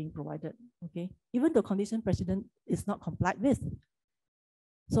information being provided? Okay, even the condition precedent is not complied with.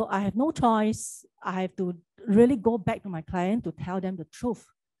 So I have no choice. I have to really go back to my client to tell them the truth.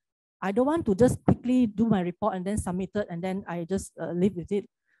 I don't want to just quickly do my report and then submit it and then I just live with it.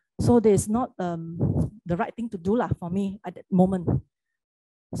 So there's not the right thing to do for me at that moment.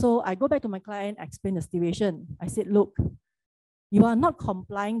 So I go back to my client, explain the situation. I said, look, you are not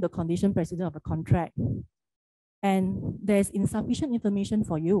complying the condition precedent of a contract, and there's insufficient information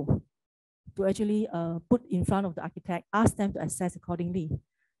for you to actually put in front of the architect, ask them to assess accordingly.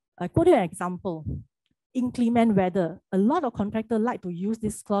 I quote you an example. Inclement weather. A lot of contractors like to use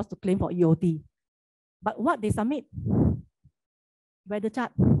this clause to claim for EOT. But what they submit? Weather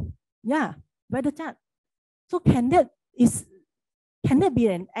chart. Yeah, weather chart. So can that be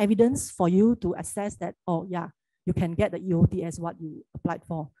an evidence for you to assess that, oh yeah, you can get the EOT as what you applied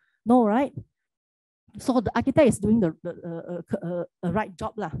for? No, right? So the architect is doing the right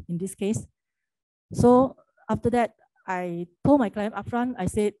job in this case. So after that, I told my client upfront, I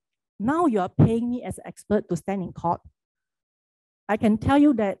said, now you are paying me as an expert to stand in court. I can tell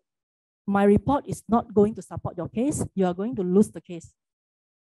you that my report is not going to support your case. You are going to lose the case.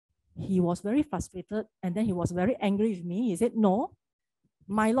 He was very frustrated, and then he was very angry with me. He said, no,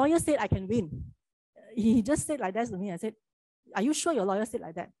 my lawyer said I can win. He just said like that to me. I said, are you sure your lawyer said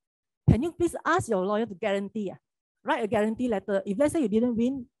like that? Can you please ask your lawyer to guarantee? Write a guarantee letter. If let's say you didn't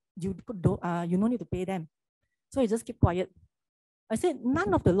win, you no need to pay them. So he just keep quiet. I said,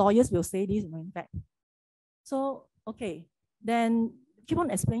 none of the lawyers will say this, in fact. So, okay, then keep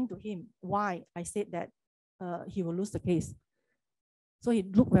on explaining to him why I said that he will lose the case. So he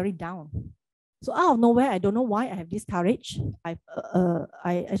looked very down. So out of nowhere, I don't know why I have this courage. I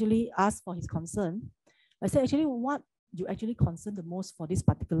actually asked for his concern. I said, actually, what you actually concern the most for this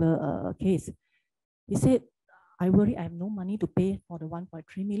particular case? He said, I worry I have no money to pay for the 1.3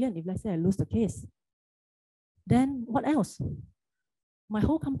 million if let's say I lose the case. Then what else? My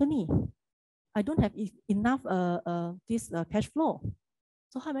whole company, I don't have enough this cash flow.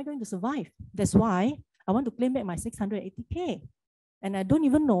 So how am I going to survive? That's why I want to claim back my 680K. And I don't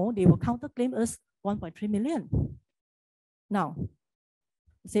even know they will counterclaim us 1.3 million. Now,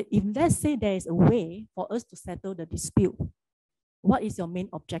 I said, if let's say there is a way for us to settle the dispute, what is your main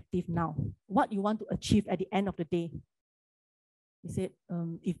objective now? What you want to achieve at the end of the day? He said,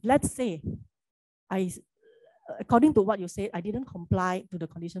 if let's say, according to what you said, I didn't comply to the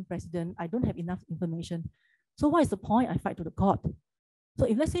condition precedent, I don't have enough information. So what is the point I fight to the court? So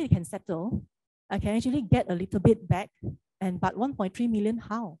if let's say you can settle, I can actually get a little bit back, but 1.3 million,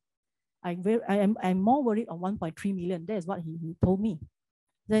 how? I'm more worried on 1.3 million. That is what he told me.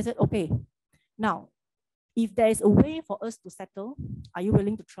 So I said, okay, now, if there is a way for us to settle, are you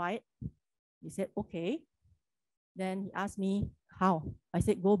willing to try it? He said, okay. Then he asked me, how? I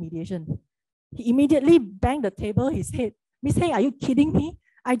said, go mediation. He immediately banged the table. He said, Miss Heng, are you kidding me?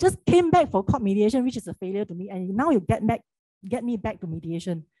 I just came back for court mediation, which is a failure to me, and now you get me back to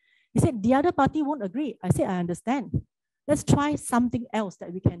mediation. He said, the other party won't agree. I said, I understand. Let's try something else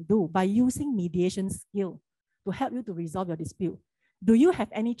that we can do by using mediation skill to help you to resolve your dispute. Do you have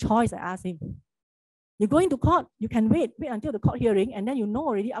any choice? I asked him. You're going to court, you can wait until the court hearing, and then you know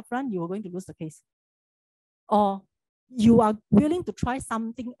already upfront you are going to lose the case. Or you are willing to try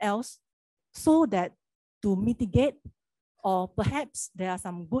something else so that to mitigate, or perhaps there are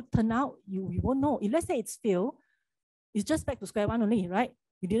some good turnout, you won't know. If let's say it's failed, it's just back to square one only, right?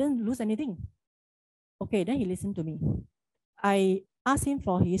 You didn't lose anything. Okay, then he listened to me. I asked him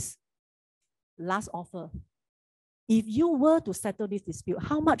for his last offer. If you were to settle this dispute,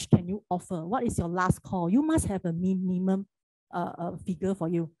 how much can you offer? What is your last call? You must have a minimum figure for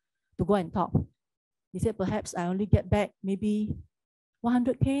you to go and talk. He said, perhaps I only get back maybe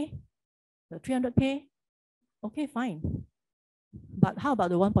 100K, 300K. Okay, fine. But how about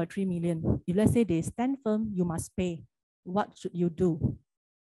the 1.3 million? If let's say they stand firm, you must pay. What should you do?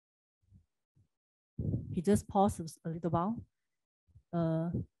 He just paused a little while.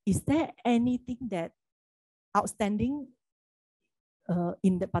 Is there anything that outstanding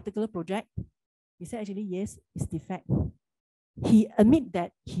in that particular project? He said, actually, yes, it's defect. He admit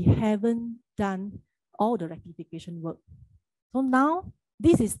that he haven't done all the rectification work. So now,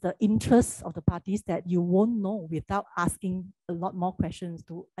 this is the interest of the parties that you won't know without asking a lot more questions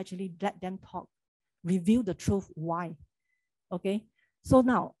to actually let them talk, reveal the truth, why. Okay, so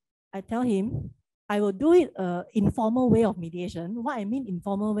now I tell him, I will do it informal way of mediation. What I mean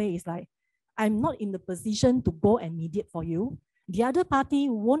informal way is like, I'm not in the position to go and mediate for you. The other party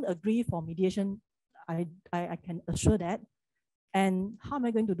won't agree for mediation. I can assure that. And how am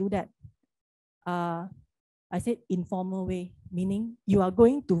I going to do that? I said informal way, meaning you are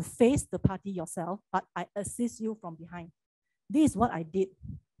going to face the party yourself, but I assist you from behind. This is what I did.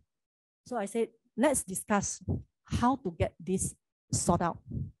 So I said, let's discuss how to get this sorted out.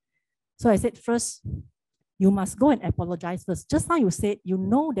 So I said, first, you must go and apologize first. Just now you said, you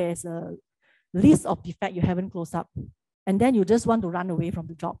know there's a list of defects you haven't closed up, and then you just want to run away from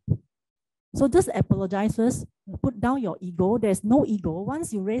the job. So just apologize first, put down your ego. There's no ego.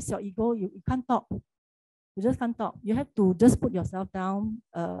 Once you raise your ego, you can't talk. You just can't talk. You have to just put yourself down,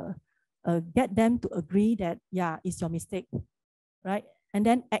 get them to agree that, yeah, it's your mistake, right? And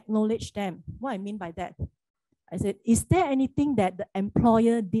then acknowledge them. What I mean by that? I said, is there anything that the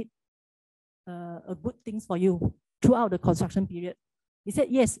employer did a good things for you throughout the construction period? He said,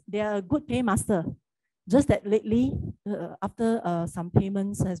 yes, they are a good paymaster. Just that lately, after some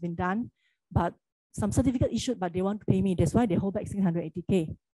payments has been done, but some certificate issued, but they want to pay me. That's why they hold back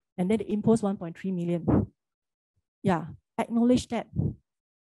 680K. And then they impose 1.3 million. Yeah, acknowledge that.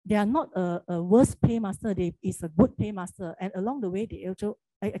 They are not a worse paymaster, they is a good paymaster. And along the way, they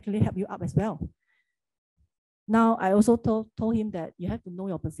actually help you up as well. Now, I also told him that you have to know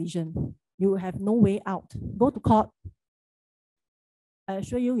your position. You have no way out. Go to court. I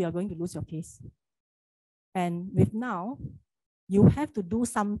assure you, you are going to lose your case. And with now, you have to do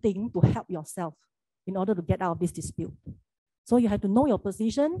something to help yourself in order to get out of this dispute. So you have to know your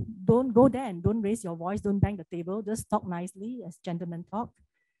position. Don't go there and don't raise your voice. Don't bang the table. Just talk nicely as gentlemen talk.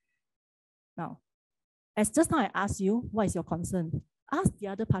 Now, as just now I asked you, what is your concern? Ask the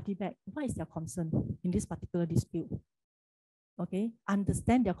other party back, what is their concern in this particular dispute? Okay,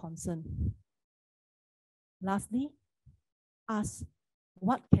 understand their concern. Lastly, ask,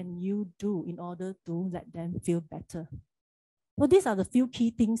 what can you do in order to let them feel better? So these are the few key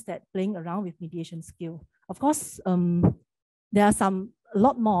things that playing around with mediation skill. Of course, there are a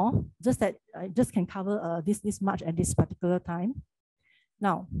lot more, just that I just can cover this much at this particular time.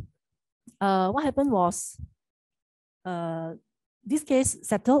 Now, what happened was, this case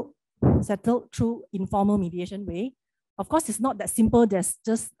settled through informal mediation way. Of course, it's not that simple. There's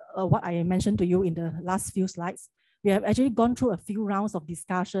just what I mentioned to you in the last few slides. We have actually gone through a few rounds of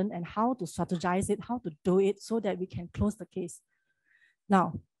discussion and how to strategize it, how to do it so that we can close the case.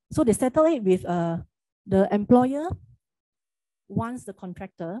 Now, so they settle it with the employer wants the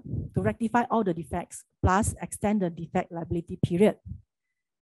contractor to rectify all the defects plus extend the defect liability period.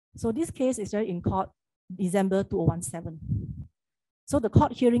 So this case is in court December 2017. So the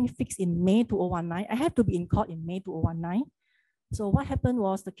court hearing fixed in May 2019. I have to be in court in May 2019. So what happened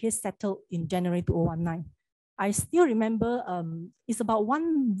was the case settled in January 2019. I still remember it's about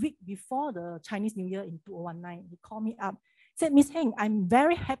 1 week before the Chinese New Year in 2019. He called me up, said, Miss Heng, I'm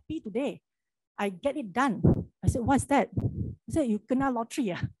very happy today. I get it done. I said, what's that? He said, you kena lottery.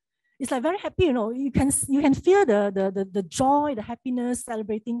 Yeah. It's like very happy, you know, you can feel the joy, the happiness,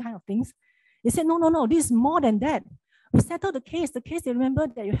 celebrating kind of things. He said, no, this is more than that. We settled the case. The case, they remember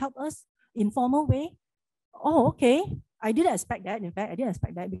that you helped us in formal way. Oh, okay. I didn't expect that. In fact, I didn't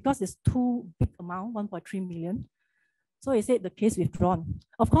expect that because it's too big amount, 1.3 million. So he said the case withdrawn.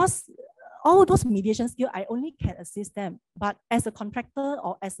 Of course, all those mediation skills, I only can assist them. But as a contractor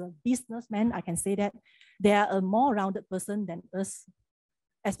or as a businessman, I can say that they are a more rounded person than us,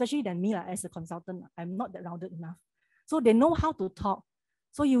 especially than me as a consultant. I'm not that rounded enough. So they know how to talk.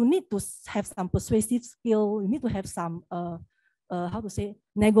 So you need to have some persuasive skill. You need to have some,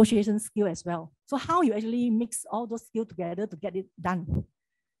 negotiation skill as well. So how you actually mix all those skills together to get it done.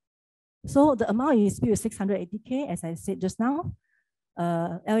 So the amount is 680K, as I said just now.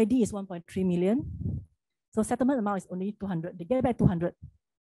 LAD is 1.3 million. So settlement amount is only 200. They get back 200.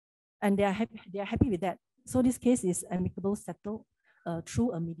 And they are happy with that. So this case is amicable settled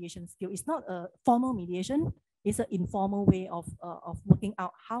through a mediation skill. It's not a formal mediation. It's an informal way of working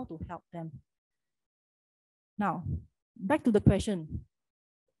out how to help them. Now, back to the question.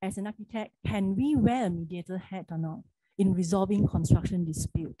 As an architect, can we wear a mediator hat or not in resolving construction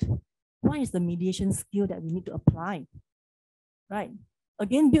dispute? What is the mediation skill that we need to apply? Right?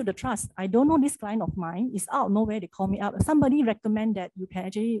 Again, build the trust. I don't know this client of mine. It's out of nowhere. They call me up. Somebody recommend that you can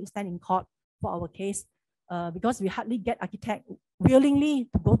actually stand in court for our case because we hardly get architect willingly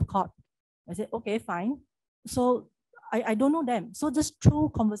to go to court. I said, okay, fine. So I don't know them. So just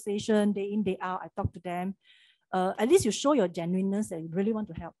through conversation, day in, day out, I talk to them. At least you show your genuineness that you really want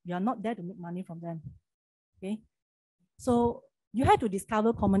to help. You are not there to make money from them. Okay. So you have to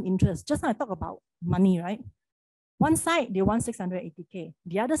discover common interests. Just now I talk about money, right? One side, they want 680K.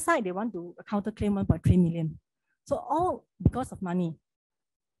 The other side, they want to counterclaim 1.3 million. So all because of money.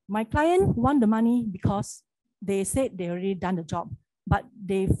 My client want the money because they said they already done the job, but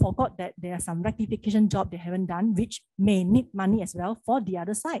they forgot that there are some rectification job they haven't done, which may need money as well for the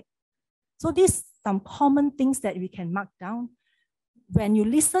other side. So these some common things that we can mark down. When you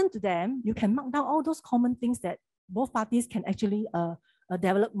listen to them, you can mark down all those common things that both parties can actually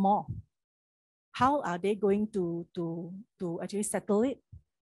develop more. How are they going to actually settle it?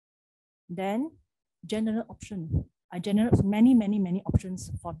 Then general option. I generate many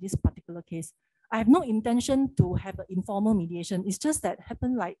options for this particular case. I have no intention to have an informal mediation. It's just that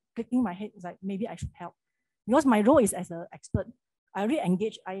happened like clicking my head, like maybe I should help. Because my role is as an expert. I already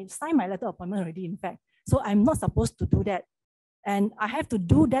engaged, I signed my letter of appointment already, in fact. So I'm not supposed to do that. And I have to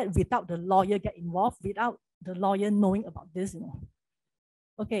do that without the lawyer get involved, without the lawyer knowing about this, you know.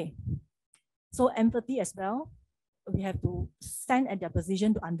 Okay. So empathy as well. We have to stand at their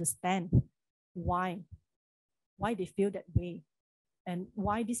position to understand why they feel that way and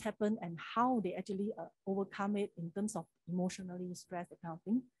why this happened and how they actually overcome it in terms of emotionally stress, that kind of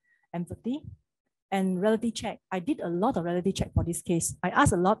thing. Empathy. and reality check. I did a lot of reality check for this case. I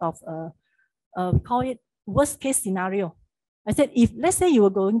asked a lot of, we call it worst case scenario. I said, if let's say you were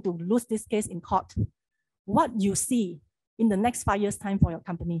going to lose this case in court, what you see in the next 5 years' time for your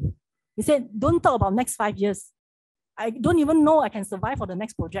company? He said, don't talk about next 5 years. I don't even know I can survive for the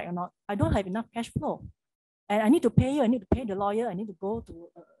next project or not. I don't have enough cash flow. And I need to pay you, I need to pay the lawyer, I need to go to,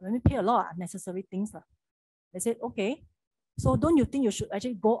 let me pay a lot of unnecessary things. They said, okay, so don't you think you should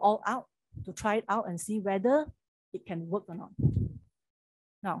actually go all out to try it out and see whether it can work or not?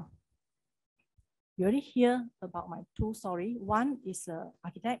 Now, you already hear about my two stories. One is an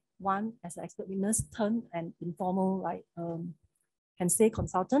architect, one as an expert witness turned an informal, like, can say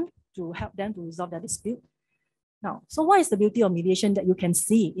consultant to help them to resolve their dispute. Now, so what is the beauty of mediation that you can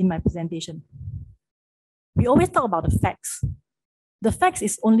see in my presentation? We always talk about the facts. The facts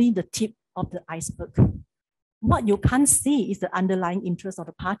is only the tip of the iceberg. What you can't see is the underlying interest of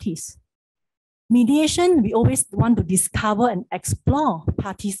the parties. Mediation, we always want to discover and explore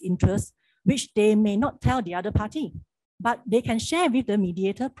parties' interests, which they may not tell the other party, but they can share with the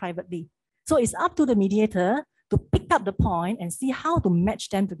mediator privately. So it's up to the mediator to pick up the point and see how to match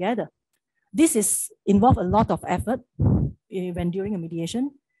them together. This involves a lot of effort when during a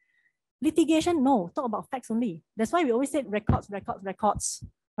mediation. Litigation, no, talk about facts only. That's why we always say records,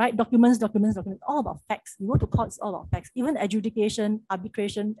 right? Documents, all about facts. You go to court, it's all about facts. Even adjudication,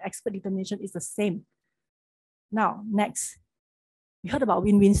 arbitration, expert determination is the same. Now, next. We heard about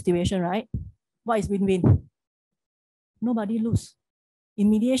win-win situation, right? What is win-win? Nobody lose.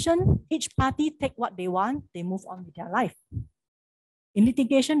 In mediation, each party take what they want, they move on with their life. In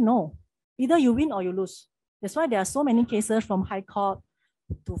litigation, no. Either you win or you lose. That's why there are so many cases from High Court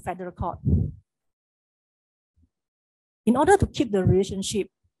to Federal Court. In order to keep the relationship,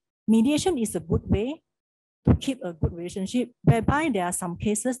 mediation is a good way to keep a good relationship, whereby there are some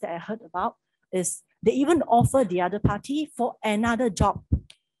cases that I heard about is they even offer the other party for another job.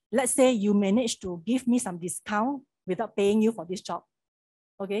 Let's say you manage to give me some discount without paying you for this job.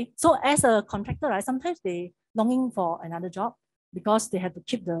 Okay, so as a contractor, right, sometimes they longing for another job because they have to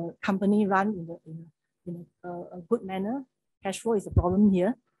keep the company run in a good manner. Cash flow is a problem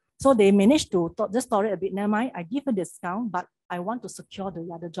here. So they manage to just tolerate a bit. Never mind, I give a discount, but I want to secure the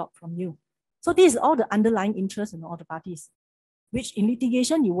other job from you. So this is all the underlying interest in all the parties, which in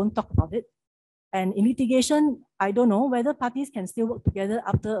litigation, you won't talk about it. And in litigation, I don't know whether parties can still work together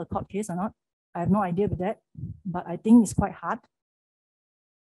after a court case or not. I have no idea with that, but I think it's quite hard.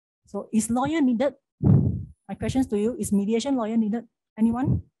 So is lawyer needed? My questions to you, is mediation lawyer needed?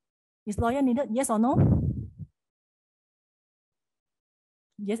 Anyone? Is lawyer needed? Yes or no?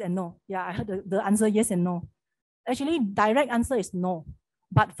 Yes and no. Yeah, I heard the answer yes and no. Actually, direct answer is no.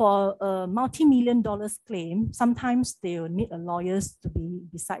 But for a multi-million dollars claim, sometimes they will need a lawyers to be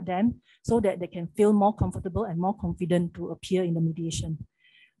beside them so that they can feel more comfortable and more confident to appear in the mediation.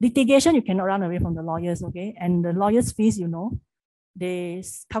 Litigation, you cannot run away from the lawyers, okay? And the lawyers' fees, you know, they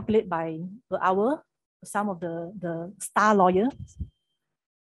calculate by per hour, some of the star lawyers.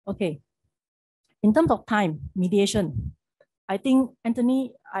 Okay. In terms of time, mediation, I think,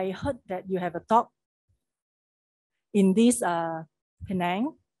 Anthony, I heard that you have a talk in this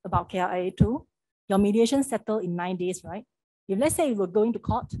Penang about KLIA 2. Your mediation settled in 9 days, right? If let's say you were going to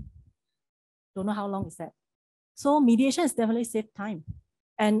court, don't know how long is that. So mediation is definitely save time.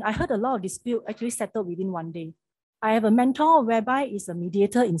 And I heard a lot of dispute actually settled within 1 day. I have a mentor whereby is a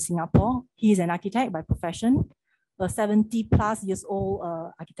mediator in Singapore. He is an architect by profession, a 70+ years old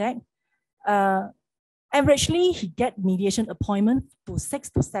architect. Averagely, he get mediation appointment to 6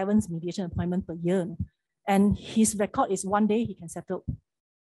 to 7 mediation appointment per year. And his record is 1 day he can settle.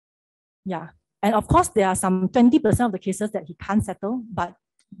 Yeah. And of course, there are some 20% of the cases that he can't settle, but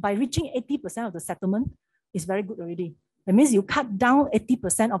by reaching 80% of the settlement is very good already. That means you cut down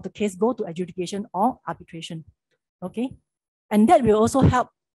 80% of the case go to adjudication or arbitration. Okay. And that will also help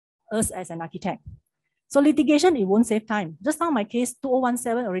us as an architect. So litigation, it won't save time. Just now my case,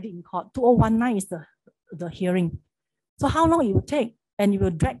 2017 already in court, 2019 is the hearing. So how long it will take? And it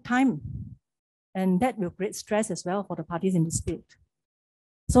will drag time. And that will create stress as well for the parties in dispute.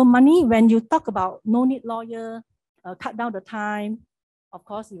 So money, when you talk about no need lawyer, cut down the time, of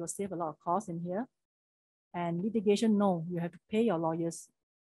course, you will save a lot of costs in here. And litigation, no, you have to pay your lawyers.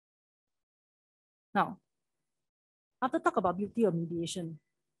 Now, after talk about beauty of mediation,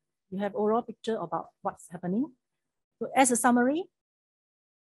 you have overall picture about what's happening. So as a summary,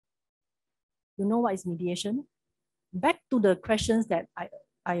 you know what is mediation. Back to the questions that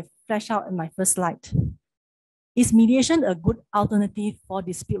I flashed out in my first slide. Is mediation a good alternative for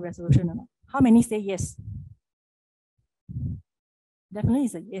dispute resolution or not? How many say yes? Definitely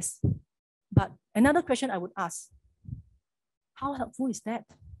is a yes. But another question I would ask, how helpful is that?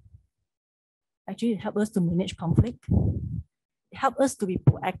 Actually, it helps us to manage conflict. It helps us to be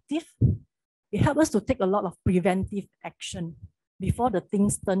proactive. It helps us to take a lot of preventive action before the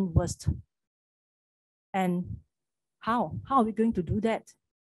things turn worse. And how? How are we going to do that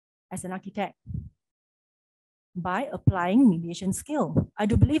as an architect? By applying mediation skill. I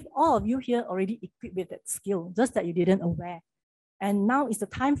do believe all of you here already equipped with that skill, just that you didn't aware. And now is the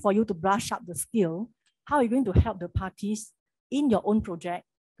time for you to brush up the skill. How are you going to help the parties in your own project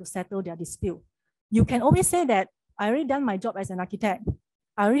to settle their dispute? You can always say that, I already done my job as an architect.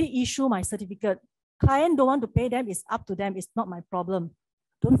 I already issue my certificate. Client don't want to pay them, it's up to them, it's not my problem.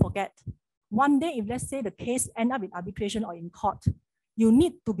 Don't forget, one day if let's say the case end up in arbitration or in court, you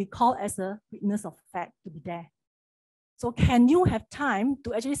need to be called as a witness of fact to be there. So can you have time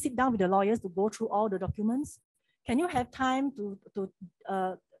to actually sit down with the lawyers to go through all the documents? Can you have time to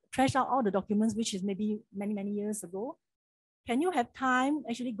trash out all the documents, which is maybe many, many years ago? Can you have time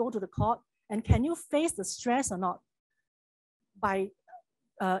actually go to the court? And can you face the stress or not by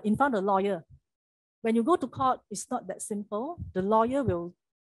in front of the lawyer? When you go to court, it's not that simple. The lawyer will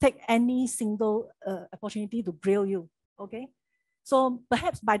take any single opportunity to grill you, okay? So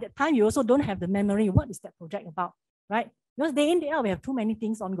perhaps by that time, you also don't have the memory, what is that project about, right? Because day in, day out, we have too many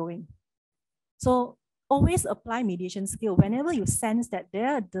things ongoing. So always apply mediation skill whenever you sense that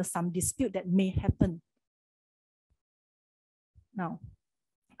there's some dispute that may happen. Now,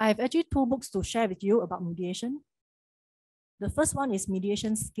 I have actually 2 books to share with you about mediation. The first one is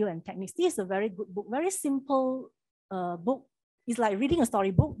Mediation Skill and Techniques. This is a very good book, very simple book. It's like reading a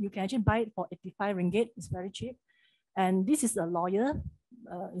storybook. You can actually buy it for 85 ringgit. It's very cheap. And this is a lawyer,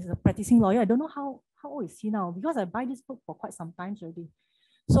 is a practicing lawyer. I don't know how old is he now, because I buy this book for quite some time already.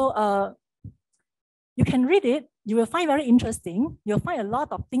 So you can read it. You will find very interesting. You'll find a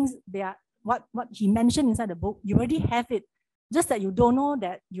lot of things there. What he mentioned inside the book, you already have it. Just that you don't know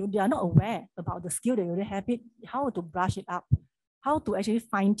that you are not aware about the skill that you already have it, how to brush it up, how to actually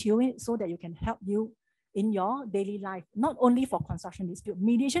fine tune it so that you can help you in your daily life, not only for construction dispute.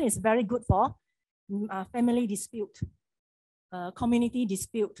 Mediation is very good for family dispute, community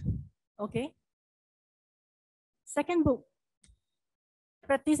dispute, okay? Second book,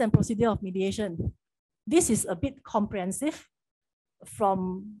 Practice and Procedure of Mediation. This is a bit comprehensive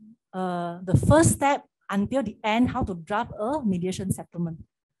from the first step until the end, how to draft a mediation settlement.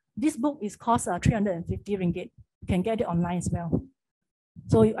 This book is cost 350 ringgit. You can get it online as well.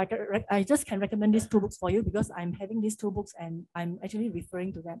 So I just can recommend these 2 books for you because I'm having these 2 books and I'm actually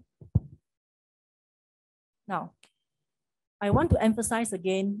referring to them. Now, I want to emphasize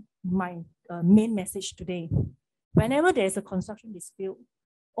again my main message today. Whenever there is a construction dispute,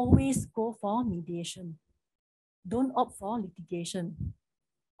 always go for mediation. Don't opt for litigation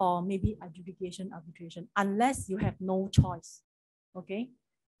or maybe adjudication, arbitration, unless you have no choice, okay?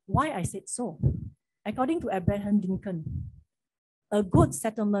 Why I said so? According to Abraham Lincoln, a good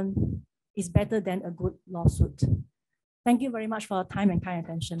settlement is better than a good lawsuit. Thank you very much for your time and kind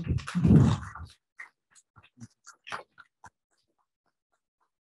attention.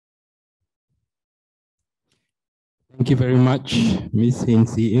 Thank you very much, Ms. Heng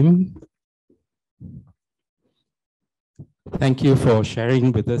See Imm. Thank you for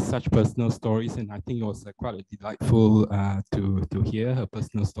sharing with us such personal stories, and I think it was quite delightful to hear her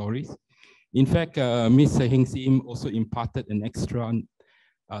personal stories. In fact, Ms. Heng See Imm also imparted an extra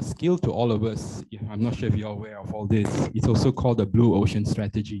skill to all of us. I'm not sure if you're aware of all this. It's also called the Blue Ocean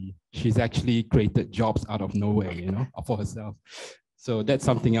Strategy. She's actually created jobs out of nowhere, you know, for herself. So that's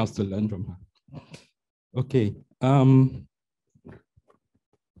something else to learn from her. Okay.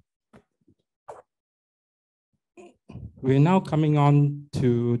 We're now coming on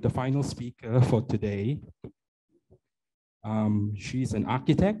to the final speaker for today. She's an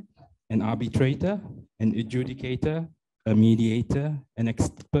architect, an arbitrator, an adjudicator, a mediator, an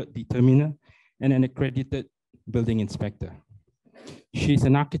expert determiner, and an accredited building inspector. She's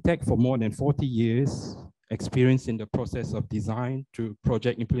an architect for more than 40 years, experienced in the process of design through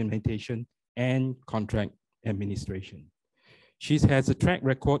project implementation and contract administration. She has a track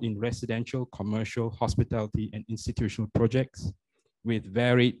record in residential, commercial, hospitality, and institutional projects with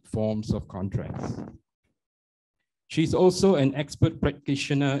varied forms of contracts. She's also an expert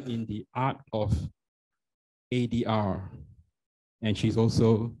practitioner in the art of ADR. And she's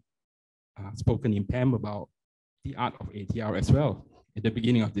also spoken in PAM about the art of ADR as well at the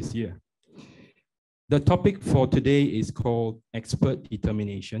beginning of this year. The topic for today is called Expert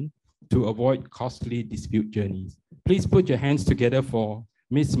Determination to Avoid Costly Dispute Journeys. Please put your hands together for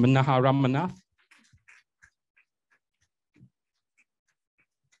Ms. Menaha Ramanath.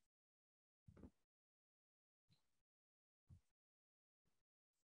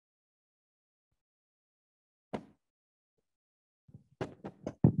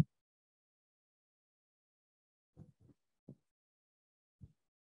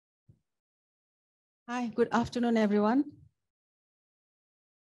 Hi, good afternoon, everyone.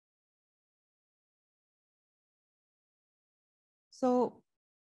 So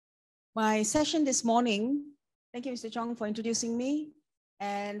my session this morning, thank you, Mr. Chong, for introducing me,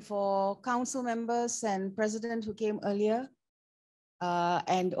 and for council members and president who came earlier,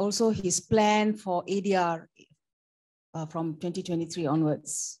 and also his plan for ADR from 2023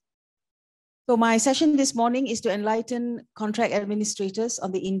 onwards. So my session this morning is to enlighten contract administrators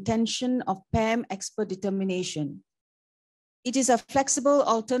on the intention of PAM expert determination. It is a flexible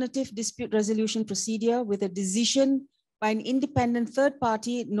alternative dispute resolution procedure with a decision by an independent third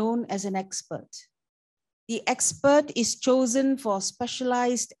party known as an expert. The expert is chosen for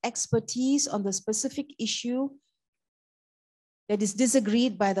specialized expertise on the specific issue that is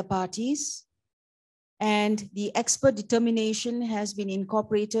disagreed by the parties, and the expert determination has been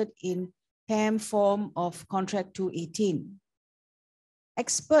incorporated in PAM form of Contract 218.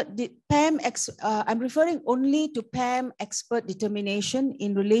 I'm referring only to PAM expert determination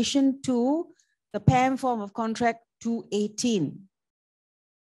in relation to the PAM form of Contract 218.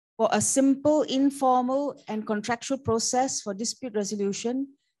 For a simple, informal, and contractual process for dispute resolution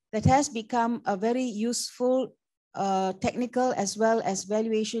that has become a very useful technical as well as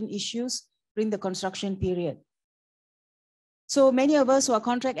valuation issues during the construction period. So many of us who are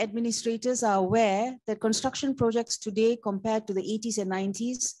contract administrators are aware that construction projects today compared to the 80s and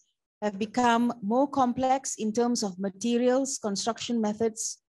 90s have become more complex in terms of materials, construction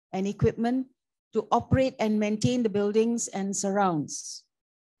methods, and equipment to operate and maintain the buildings and surrounds.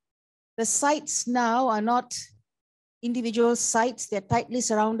 The sites now are not individual sites, they're tightly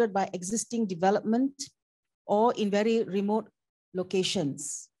surrounded by existing development or in very remote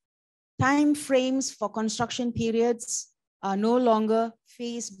locations. Time frames for construction periods are no longer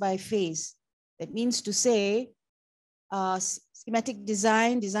phase by phase. That means to say, schematic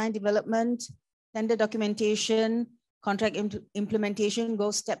design, design development, tender documentation, contract implementation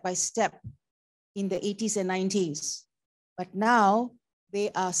goes step by step in the 80s and 90s. But now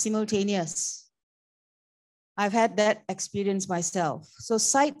they are simultaneous. I've had that experience myself. So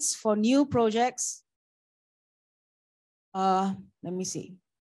sites for new projects, let me see.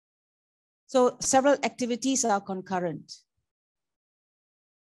 So several activities are concurrent.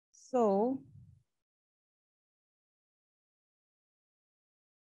 So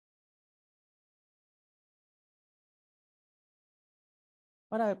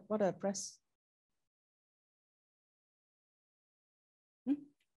what do I press?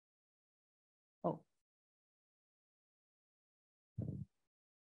 Oh.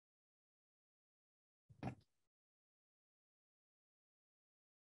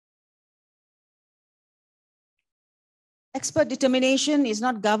 Expert determination is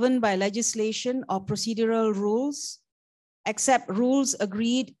not governed by legislation or procedural rules, except rules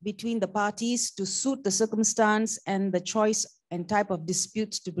agreed between the parties to suit the circumstance and the choice and type of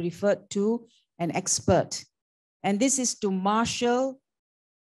disputes to be referred to an expert. And this is to marshal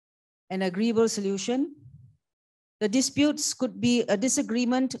an agreeable solution. The disputes could be a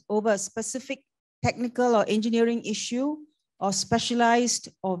disagreement over a specific technical or engineering issue, or specialized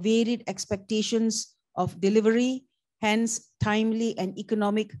or varied expectations of delivery, hence timely and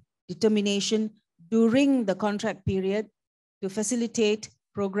economic determination during the contract period to facilitate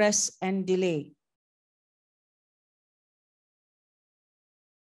progress and delay.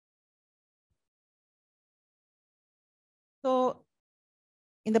 So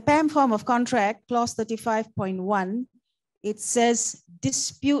in the PAM form of contract, clause 35.1, it says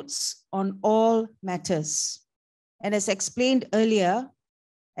disputes on all matters. And as explained earlier,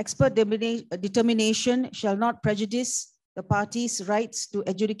 expert determination shall not prejudice the parties' rights to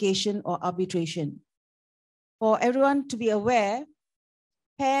adjudication or arbitration. For everyone to be aware,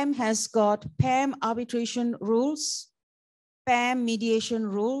 PAM has got PAM arbitration rules, PAM mediation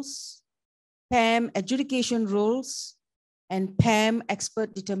rules, PAM adjudication rules, and PAM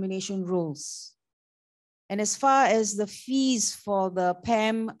expert determination rules. And as far as the fees for the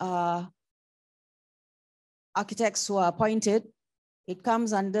PAM architects who are appointed, it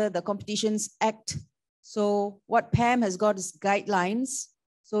comes under the Competitions Act. So what PAM has got is guidelines.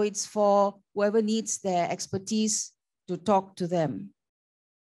 So it's for whoever needs their expertise to talk to them.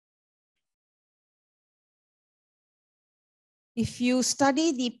 If you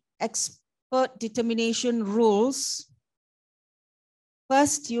study the expert determination rules,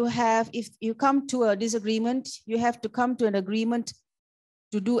 first you have, if you come to a disagreement, you have to come to an agreement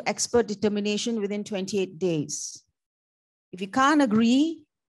to do expert determination within 28 days. If you can't agree,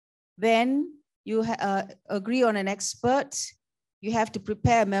 then you agree on an expert. You have to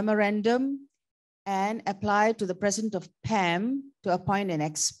prepare a memorandum and apply to the president of PAM to appoint an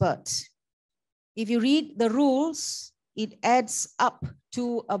expert. If you read the rules, it adds up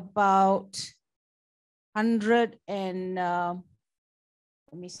to about 100 and, let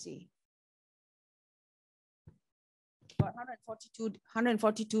me see, about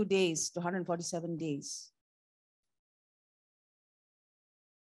 142 days to 147 days.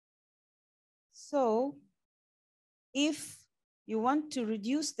 So if you want to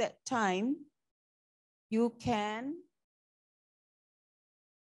reduce that time, you can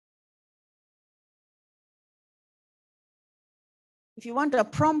if you want a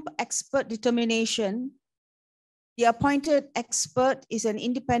prompt expert determination, the appointed expert is an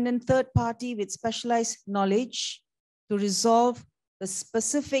independent third party with specialized knowledge to resolve the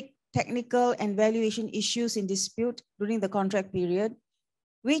specific technical and valuation issues in dispute during the contract period,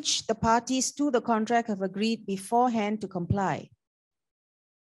 which the parties to the contract have agreed beforehand to comply.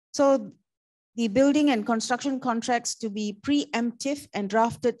 So the building and construction contracts to be preemptive and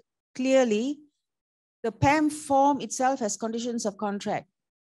drafted clearly. The PAM form itself has conditions of contract.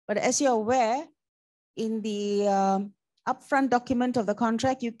 But as you're aware, in the upfront document of the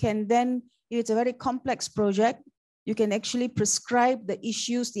contract, you can then, if it's a very complex project, you can actually prescribe the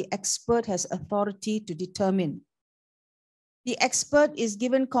issues the expert has authority to determine. The expert is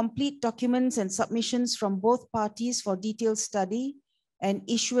given complete documents and submissions from both parties for detailed study and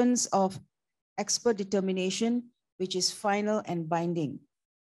issuance of expert determination, which is final and binding.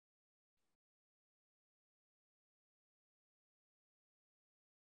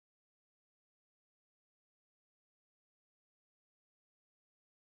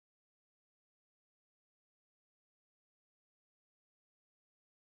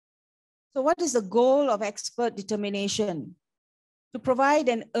 So what is the goal of expert determination? To provide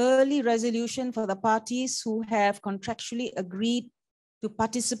an early resolution for the parties who have contractually agreed to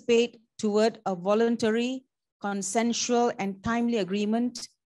participate toward a voluntary, consensual, and timely agreement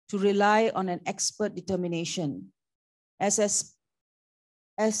to rely on an expert determination, as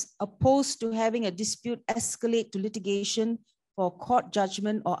opposed to having a dispute escalate to litigation for court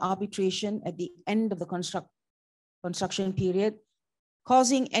judgment or arbitration at the end of the construction period,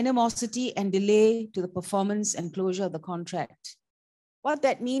 causing animosity and delay to the performance and closure of the contract. What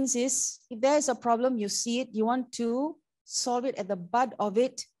that means is, if there's a problem, you see it, you want to solve it at the bud of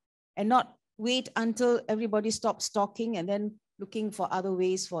it and not wait until everybody stops talking and then looking for other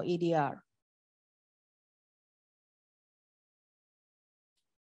ways for ADR.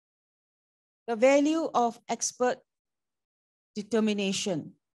 The value of expert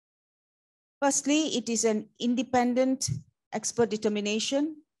determination. Firstly, it is an independent expert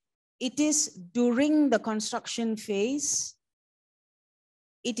determination. It is during the construction phase.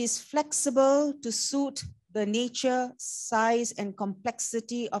 It is flexible to suit the nature, size, and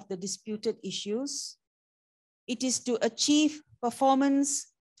complexity of the disputed issues. It is to achieve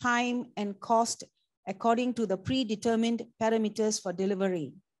performance, time, and cost according to the predetermined parameters for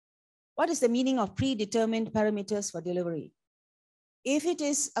delivery. What is the meaning of predetermined parameters for delivery? If it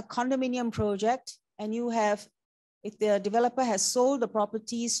is a condominium project and you have, if the developer has sold the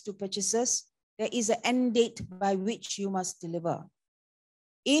properties to purchasers, there is an end date by which you must deliver.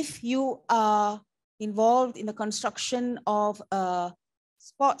 If you are involved in the construction of a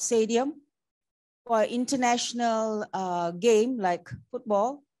sports stadium for an international game like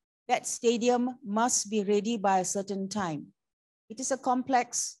football, that stadium must be ready by a certain time. It is a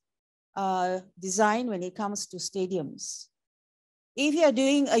complex design when it comes to stadiums. If you are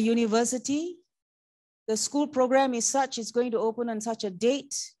doing a university, the school program is such, it's going to open on such a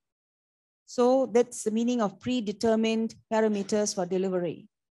date. So that's the meaning of predetermined parameters for delivery.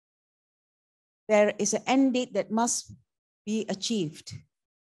 There is an end date that must be achieved.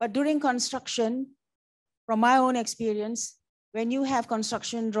 But during construction, from my own experience, when you have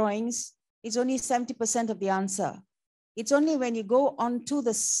construction drawings, it's only 70% of the answer. It's only when you go onto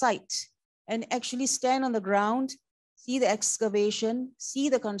the site and actually stand on the ground, see the excavation, see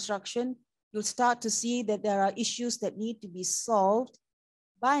the construction, you'll start to see that there are issues that need to be solved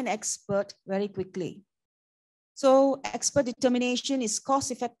by an expert very quickly. So expert determination is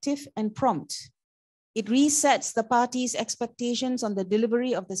cost-effective and prompt. It resets the parties' expectations on the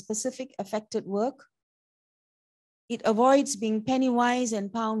delivery of the specific affected work. It avoids being penny-wise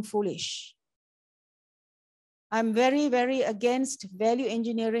and pound-foolish. I'm very, very against value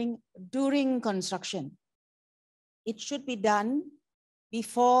engineering during construction. It should be done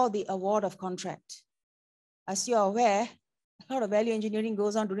before the award of contract. As you're aware, a lot of value engineering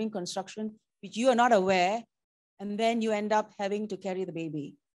goes on during construction, which you are not aware, and then you end up having to carry the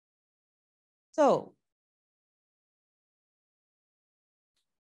baby. So,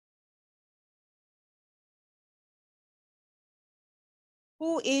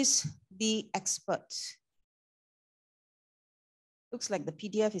 who is the expert. Looks like the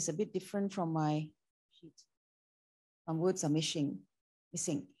PDF is a bit different from my sheet. Some words are missing.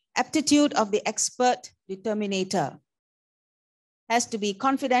 Aptitude of the expert determinator has to be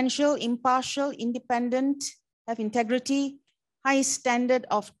confidential, impartial, independent, have integrity, high standard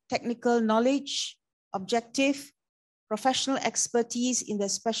of technical knowledge, objective, professional expertise in the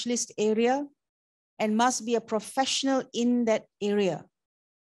specialist area, and must be a professional in that area.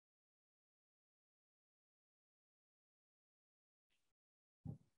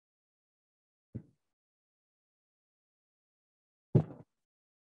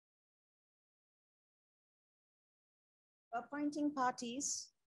 Appointing parties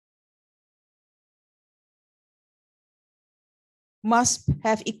must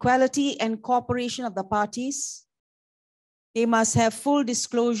have equality and cooperation of the parties. They must have full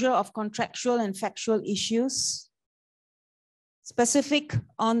disclosure of contractual and factual issues, specific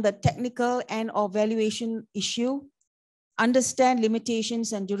on the technical and or valuation issue, understand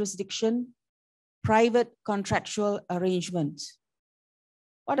limitations and jurisdiction, private contractual arrangement.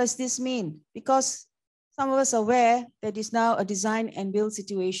 What does this mean? Because some of us are aware that it's now a design and build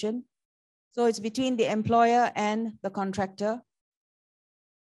situation. So it's between the employer and the contractor.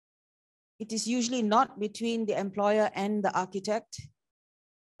 It is usually not between the employer and the architect,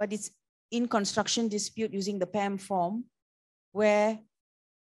 but it's in construction dispute using the PAM form, where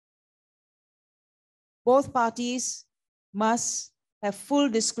both parties must have full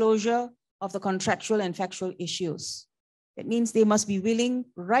disclosure of the contractual and factual issues. It means they must be willing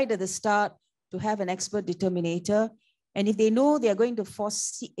right at the start to have an expert determinator. And if they know they are going to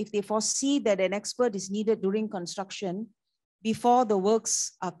foresee, if they foresee that an expert is needed during construction before the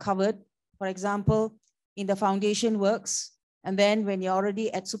works are covered, for example, in the foundation works, and then when you're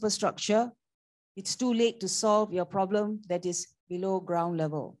already at superstructure, it's too late to solve your problem that is below ground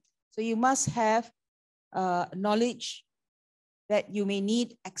level. So you must have knowledge that you may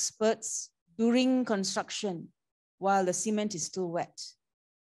need experts during construction while the cement is still wet.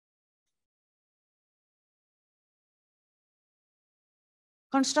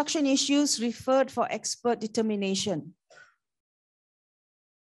 Construction issues referred for expert determination.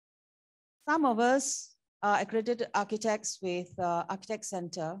 Some of us are accredited architects with Architect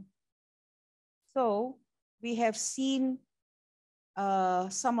Center. So we have seen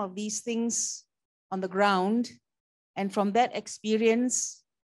some of these things on the ground. And from that experience,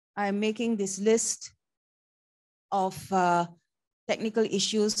 I'm making this list of technical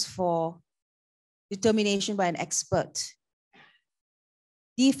issues for determination by an expert.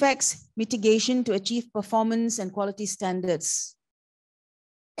 Defects mitigation to achieve performance and quality standards.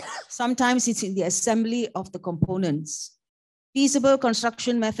 Sometimes it's in the assembly of the components. Feasible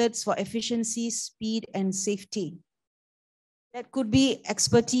construction methods for efficiency, speed, and safety. That could be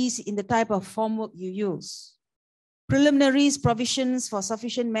expertise in the type of formwork you use. Preliminaries, provisions for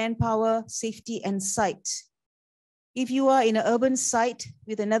sufficient manpower, safety, and site. If you are in an urban site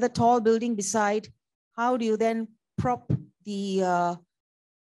with another tall building beside, how do you then prop the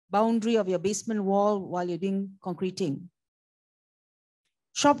boundary of your basement wall while you're doing concreting?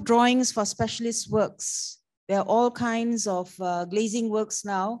 Shop drawings for specialist works. There are all kinds of glazing works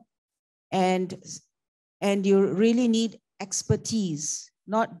now, and you really need expertise,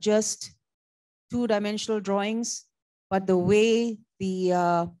 not just two-dimensional drawings, but the way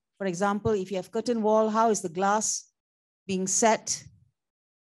for example, if you have curtain wall, how is the glass being set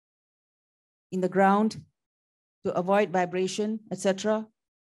in the ground to avoid vibration, etc.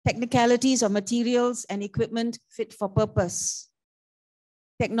 Technicalities of materials and equipment fit for purpose.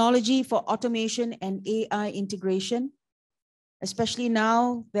 Technology for automation and AI integration, especially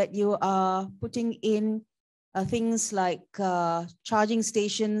now that you are putting in things like charging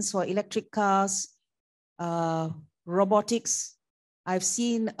stations for electric cars, robotics. I've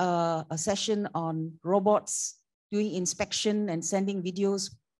seen a session on robots doing inspection and sending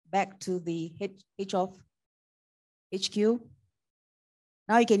videos back to the HQ.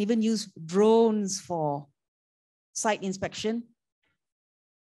 Now you can even use drones for site inspection.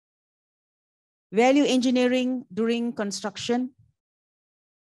 Value engineering during construction,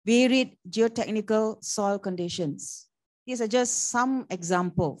 varied geotechnical soil conditions. These are just some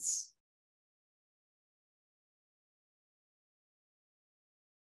examples.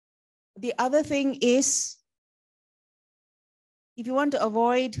 The other thing is, if you want to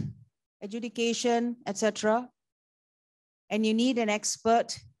avoid adjudication, etc., and you need an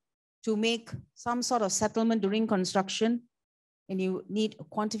expert to make some sort of settlement during construction, and you need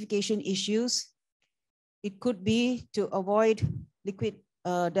quantification issues, it could be to avoid liquidated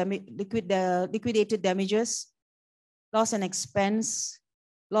damages, loss and expense,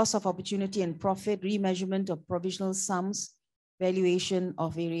 loss of opportunity and profit, remeasurement of provisional sums, valuation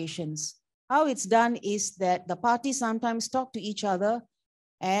of variations. How it's done is that the parties sometimes talk to each other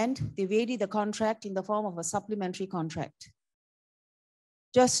and they vary the contract in the form of a supplementary contract,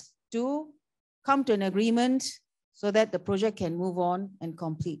 just to come to an agreement so that the project can move on and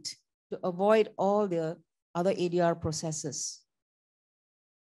complete, to avoid all the other ADR processes.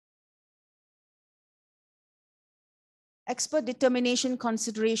 Expert determination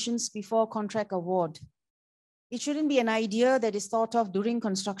considerations before contract award. It shouldn't be an idea that is thought of during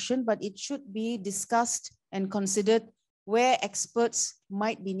construction, but it should be discussed and considered where experts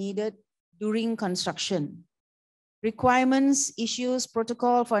might be needed during construction. Requirements, issues,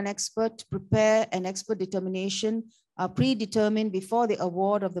 protocol for an expert to prepare an expert determination are predetermined before the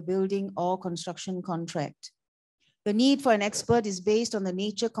award of the building or construction contract. The need for an expert is based on the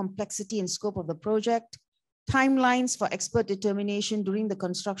nature, complexity, and scope of the project. Timelines for expert determination during the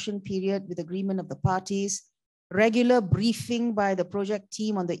construction period with agreement of the parties. Regular briefing by the project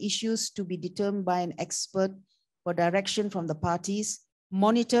team on the issues to be determined by an expert for direction from the parties.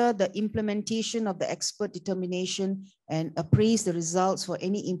 Monitor the implementation of the expert determination and appraise the results for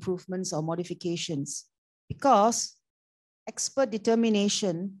any improvements or modifications. Because expert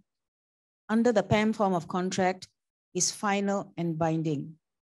determination under the PAM form of contract is final and binding.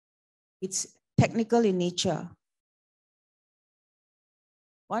 It's technical in nature.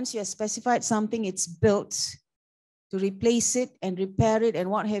 Once you have specified something, it's built. To replace it and repair it and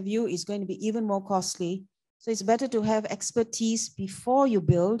what have you is going to be even more costly. So it's better to have expertise before you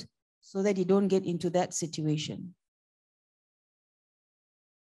build so that you don't get into that situation.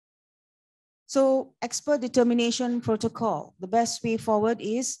 So expert determination protocol, the best way forward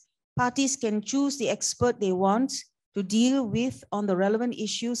is parties can choose the expert they want to deal with on the relevant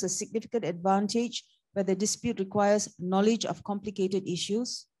issues, a significant advantage where the dispute requires knowledge of complicated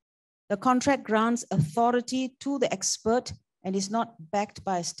issues. The contract grants authority to the expert and is not backed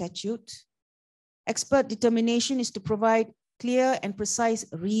by a statute. Expert determination is to provide clear and precise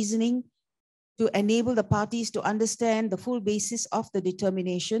reasoning to enable the parties to understand the full basis of the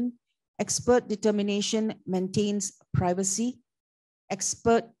determination. Expert determination maintains privacy.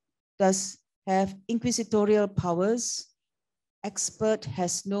 Expert does have inquisitorial powers. Expert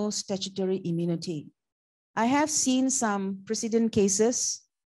has no statutory immunity. I have seen some precedent cases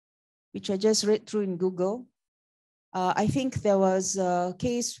which I just read through in Google. I think there was a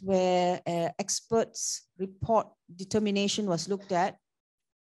case where experts' report determination was looked at,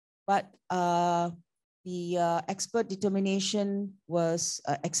 but the expert determination was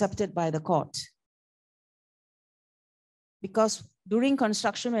accepted by the court. Because during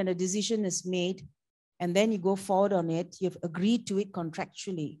construction, when a decision is made and then you go forward on it, you've agreed to it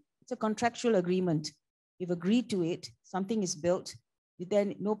contractually. It's a contractual agreement. You've agreed to it, something is built,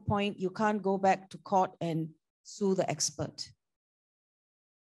 then no point, you can't go back to court and sue the expert.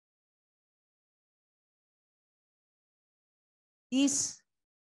 Based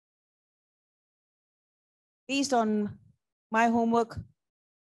on my homework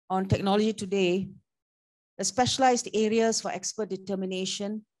on technology today, the specialized areas for expert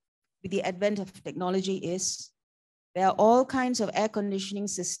determination with the advent of technology is, there are all kinds of air conditioning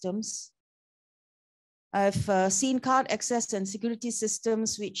systems. I've seen card access and security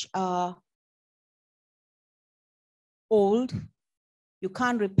systems which are old. You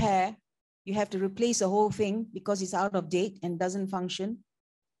can't repair. You have to replace the whole thing because it's out of date and doesn't function.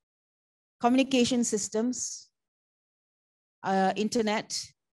 Communication systems, internet,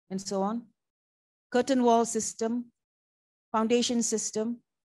 and so on. Curtain wall system, foundation system.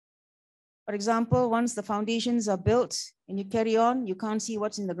 For example, once the foundations are built and you carry on, you can't see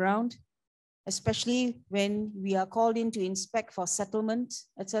what's in the ground, especially when we are called in to inspect for settlement,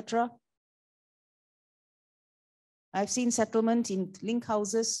 etc. I've seen settlement in link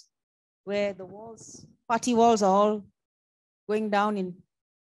houses where the walls, party walls are all going down in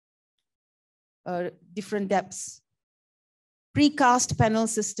different depths. Precast panel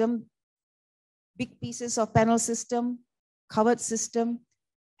system, big pieces of panel system, covered system,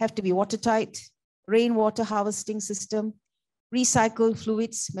 have to be watertight, rainwater harvesting system, recycled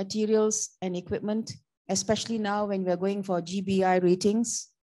fluids, materials, and equipment, especially now when we're going for GBI ratings.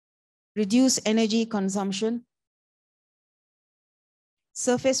 Reduce energy consumption.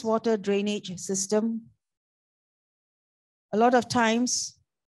 Surface water drainage system. A lot of times,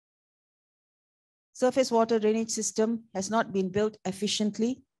 surface water drainage system has not been built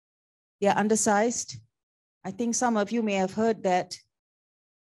efficiently. They are undersized. I think some of you may have heard that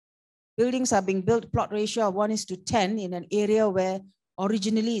buildings are being built plot ratio of 1:10 in an area where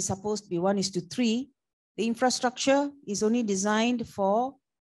originally it's supposed to be 1:3. The infrastructure is only designed for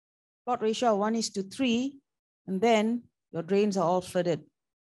plot ratio of 1:3, and then your drains are all flooded.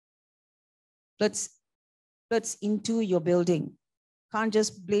 Floods into your building. Can't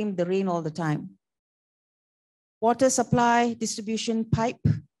just blame the rain all the time. Water supply, distribution pipe.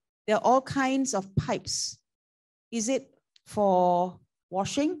 There are all kinds of pipes. Is it for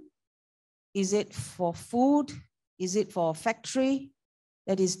washing? Is it for food? Is it for a factory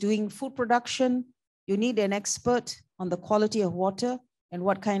that is doing food production? You need an expert on the quality of water and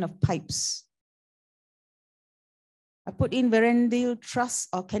what kind of pipes. I put in verandal truss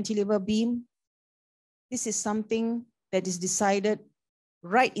or cantilever beam. This is something that is decided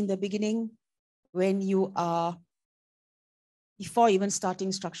right in the beginning when you are, before even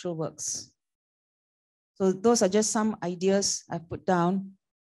starting structural works. So those are just some ideas I put down.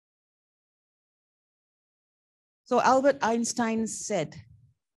 So Albert Einstein said,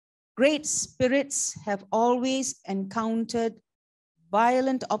 great spirits have always encountered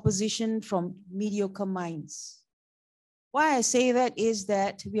violent opposition from mediocre minds. Why I say that is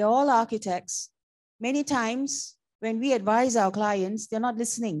that we are all architects. Many times when we advise our clients, they're not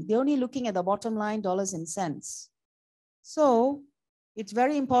listening. They're only looking at the bottom line, dollars and cents. So it's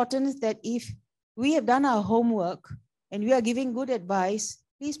very important that if we have done our homework and we are giving good advice,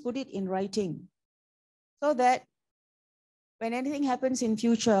 please put it in writing so that when anything happens in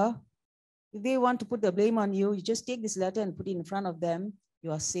future, if they want to put the blame on you, you just take this letter and put it in front of them,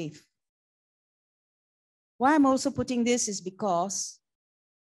 you are safe. Why I'm also putting this is because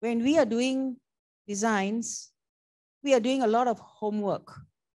when we are doing designs, we are doing a lot of homework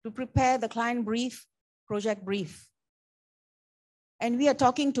to prepare the client brief, project brief. And we are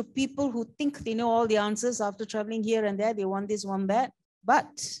talking to people who think they know all the answers after traveling here and there. They want this, want that.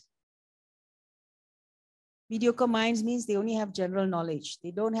 But mediocre minds means they only have general knowledge. They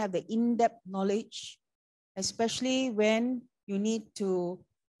don't have the in-depth knowledge, especially when you need to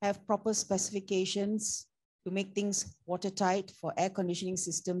have proper specifications to make things watertight for air conditioning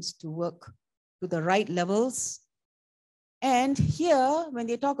systems to work to the right levels. And here, when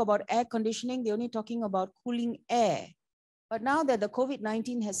they talk about air conditioning, they're only talking about cooling air. But now that the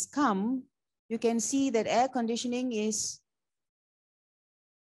COVID-19 has come, you can see that air conditioning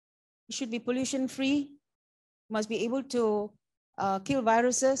should be pollution-free, must be able to kill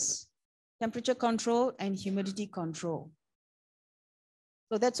viruses, temperature control, and humidity control.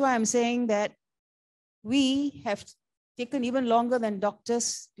 So that's why I'm saying that we have taken even longer than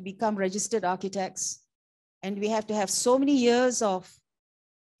doctors to become registered architects. And we have to have so many years of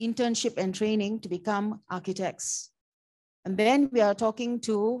internship and training to become architects. And then we are talking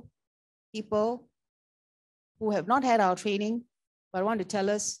to people who have not had our training, but want to tell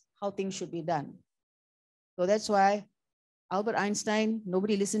us how things should be done. So that's why Albert Einstein,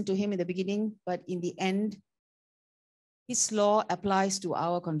 nobody listened to him in the beginning, but in the end, his law applies to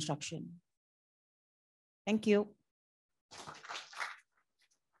our construction. Thank you.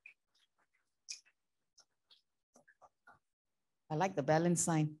 I like the balance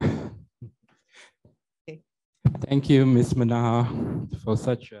sign. Okay. Thank you, Ms. Menaha, for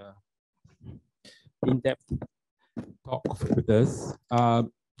such a in-depth talk with us.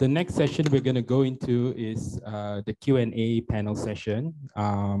 The next session we're going to go into is the Q&A panel session,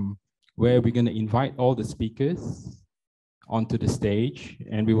 where we're going to invite all the speakers onto the stage,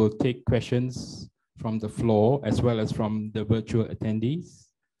 and we will take questions from the floor as well as from the virtual attendees.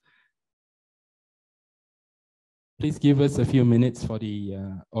 Please give us a few minutes for the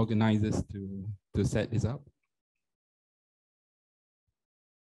organizers to set this up.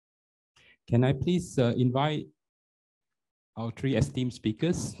 Can I please invite our three esteemed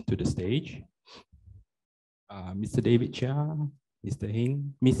speakers to the stage? Mr. David Cheah, Mr.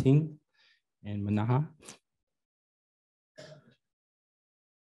 Heng, Ms. Heng, and Menaha.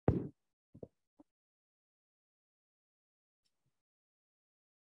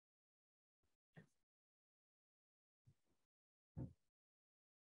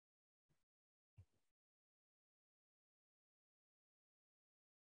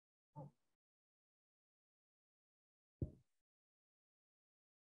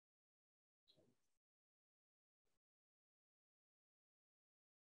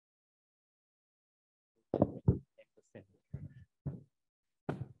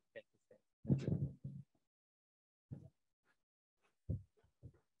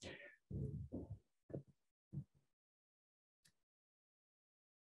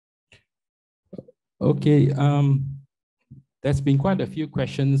 Okay, there's been quite a few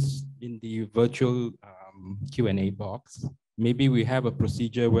questions in the virtual Q&A box. Maybe we have a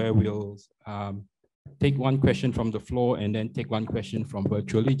procedure where we'll take one question from the floor and then take one question from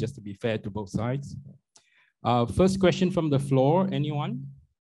virtually, just to be fair to both sides. First question from the floor, anyone?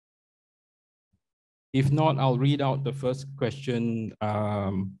 If not, I'll read out the first question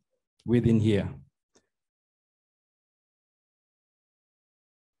within here.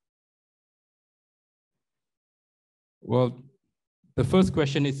 Well, the first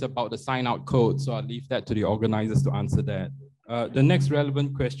question is about the sign-out code, so I'll leave that to the organizers to answer that. The next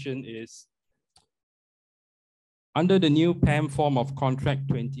relevant question is, under the new PAM form of contract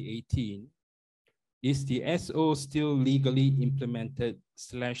 2018, is the SO still legally implemented /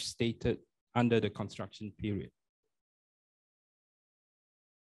 stated under the construction period?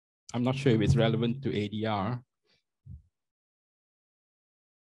 I'm not sure if it's relevant to ADR.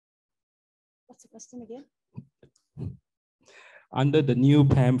 What's the question again? Under the new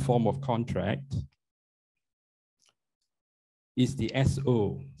PAM form of contract, is the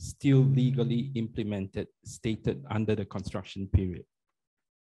SO still legally implemented, stated under the construction period?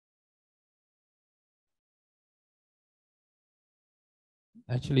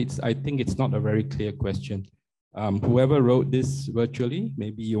 Actually, I think it's not a very clear question. Whoever wrote this virtually,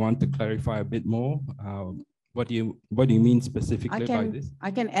 maybe you want to clarify a bit more. What do you mean specifically by this?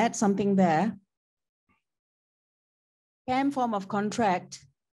 I can add something there. PAM form of contract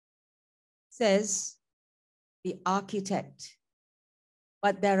says the architect,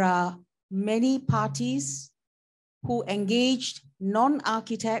 but there are many parties who engaged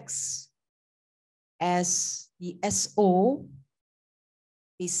non-architects as the SO.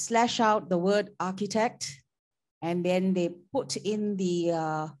 They slash out the word architect, and then they put in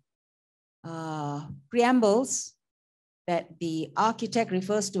the preambles that the architect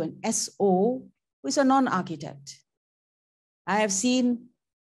refers to an SO who is a non-architect. I have seen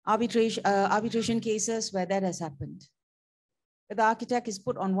arbitration cases where that has happened. But the architect is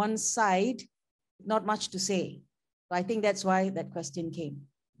put on one side, not much to say. So I think that's why that question came.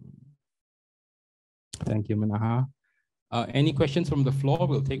 Thank you, Menaha. Any questions from the floor?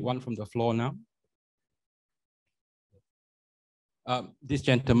 We'll take one from the floor now. This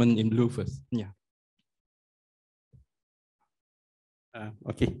gentleman in blue first. Yeah.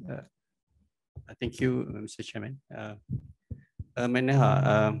 Okay. Thank you, Mr. Chairman.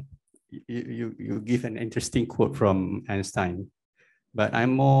 Menaha, you give an interesting quote from Einstein, but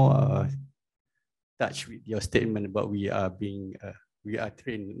I'm more touched with your statement about we are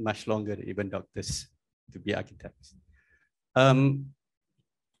trained much longer than even doctors to be architects. I'm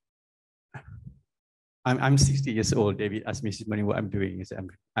 60 years old. David asked me this morning what I'm doing.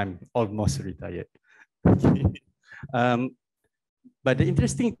 I'm almost retired. But the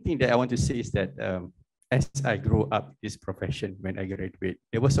interesting thing that I want to say is that as I grow up this profession, when I graduate,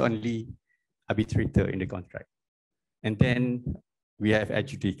 there was only arbitrator in the contract. And then we have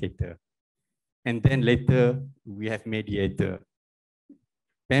adjudicator. And then later we have mediator.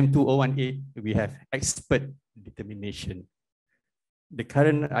 PAM 2018, we have expert determination. The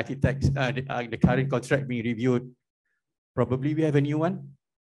current architects, the current contract being reviewed, probably we have a new one.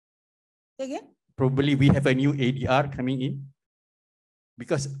 Again? Probably we have a new ADR coming in.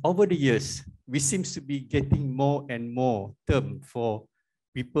 Because over the years, we seem to be getting more and more term for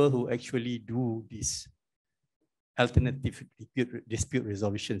people who actually do these alternative dispute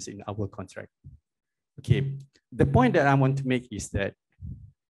resolutions in our contract. Okay, the point that I want to make is that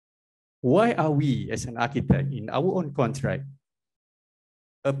why are we as an architect in our own contract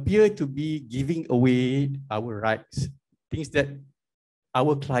appear to be giving away our rights, things that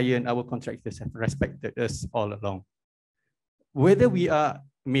our client, our contractors have respected us all along. Whether we are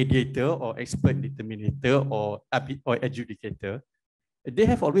mediator or expert determinator or adjudicator, they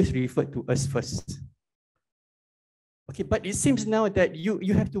have always referred to us first. Okay, but it seems now that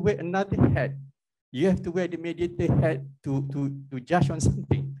you have to wear another hat. You have to wear the mediator hat to judge on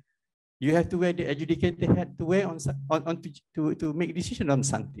something. You have to wear the adjudicator hat to wear to make decision on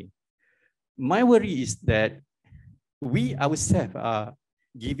something. My worry is that we ourselves are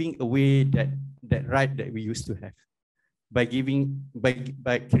giving away that right that we used to have by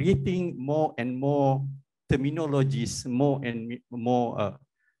creating more and more terminologies, more and more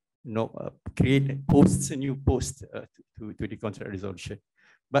create posts, new posts to the contract resolution.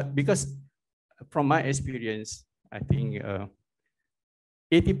 But because from my experience, I think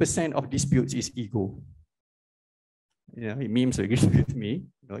 80% of disputes is ego. Mims agrees with me.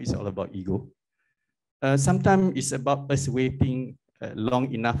 It's all about ego. Sometimes it's about us waiting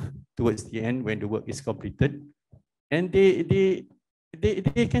long enough towards the end when the work is completed, and they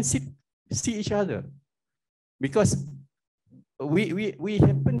can see each other, because we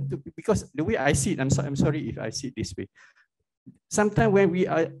happen to, because the way I see it, I'm sorry if I see it this way. Sometimes when we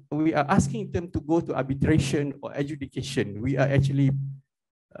are asking them to go to arbitration or adjudication, we are actually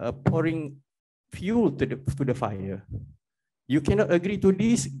pouring fuel to the fire. You cannot agree to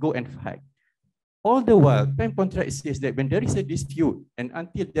this, go and fight. All the while, PAM contract says that when there is a dispute and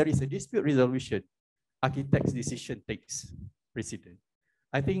until there is a dispute resolution, architect's decision takes precedent.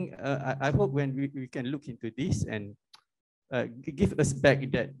 I think I hope when we can look into this and give us back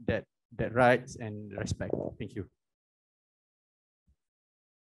that rights and respect. Thank you.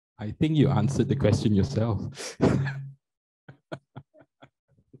 I think you answered the question yourself.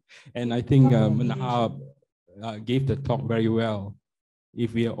 And I think Menaha gave the talk very well.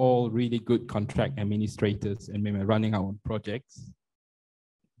 If we are all really good contract administrators and when we're running our own projects,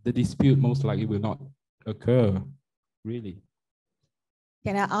 the dispute most likely will not occur, really.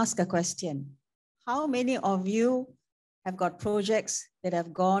 Can I ask a question? How many of you have got projects that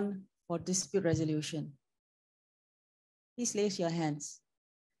have gone for dispute resolution? Please raise your hands.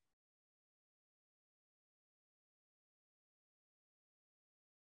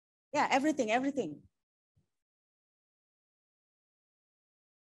 Yeah, everything.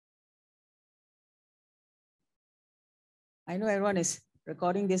 I know everyone is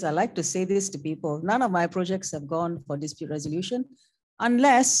recording this. I like to say this to people. None of my projects have gone for dispute resolution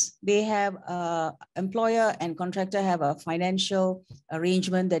unless they have employer and contractor have a financial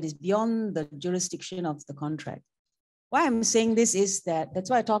arrangement that is beyond the jurisdiction of the contract. Why I'm saying this is that's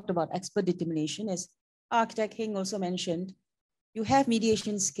why I talked about expert determination. As Architect Heng also mentioned, you have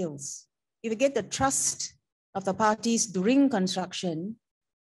mediation skills. If you get the trust of the parties during construction,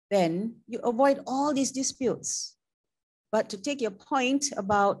 then you avoid all these disputes. But to take your point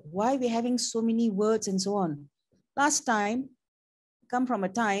about why we're having so many words and so on, last time, come from a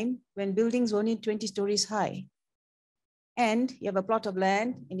time when buildings were only 20 stories high. And you have a plot of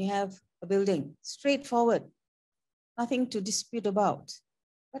land and you have a building, straightforward, nothing to dispute about.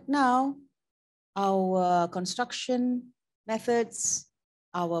 But now, our construction methods,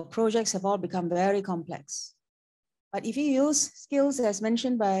 our projects have all become very complex. But if you use skills as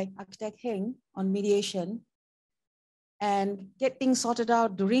mentioned by Architect Heng on mediation, and get things sorted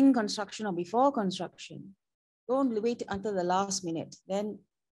out during construction or before construction. Don't wait until the last minute. Then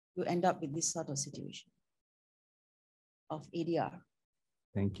you end up with this sort of situation of ADR.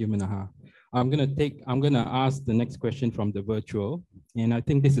 Thank you, Menaha. I'm gonna ask the next question from the virtual, and I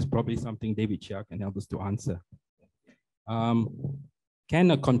think this is probably something David Cheah can help us to answer.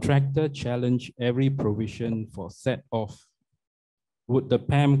 Can a contractor challenge every provision for set off? Would the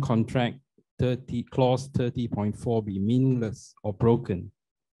PAM contract clause 30.4 be meaningless or broken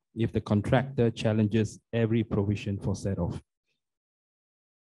if the contractor challenges every provision for set off?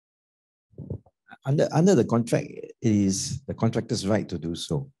 Under the contract, it is the contractor's right to do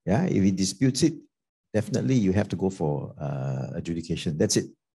so. Yeah, if he disputes it, definitely you have to go for adjudication. That's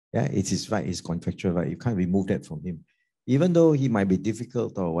it. Yeah, it's his right, his contractual right. You can't remove that from him. Even though he might be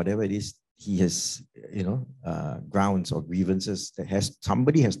difficult or whatever it is, he has, grounds or grievances that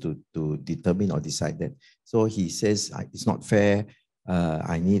somebody has to determine or decide that. So he says, it's not fair.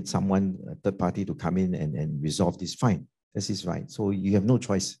 I need someone, a third party to come in and resolve this. Fine, that's his right. So you have no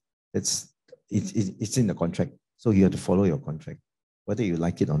choice. It's in the contract. So you have to follow your contract, whether you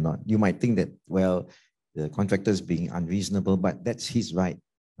like it or not. You might think that, well, the contractor is being unreasonable, but that's his right,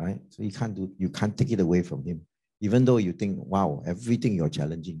 right? So you can't take it away from him. Even though you think, wow, everything you're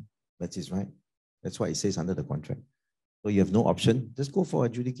challenging, that's his right. That's what it says under the contract. So you have no option. Just go for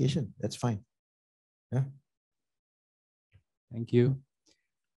adjudication. That's fine. Yeah. Thank you.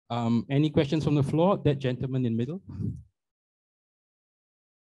 Any questions from the floor? That gentleman in the middle.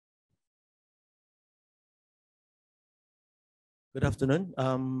 Good afternoon.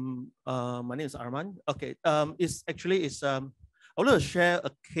 My name is Arman. Okay. I would like to share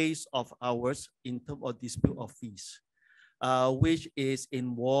a case of ours in terms of dispute of fees, which is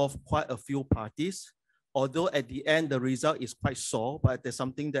involved quite a few parties. Although at the end the result is quite sore, but there's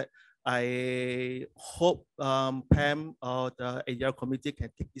something that I hope PAM or the ADR committee can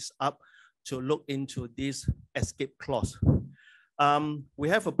take this up to look into this escape clause. We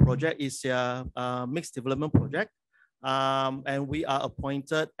have a project, it's a mixed development project. And we are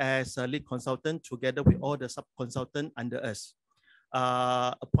appointed as a lead consultant together with all the sub-consultants under us.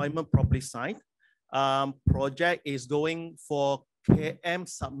 Appointment properly signed. Project is going for KM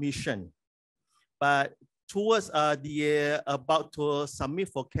submission. But towards about to submit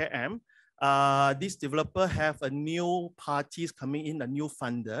for KM, this developer have a new parties coming in, a new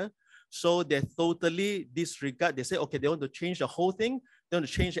funder. So they totally disregard, they say, okay, they want to change the whole thing. They want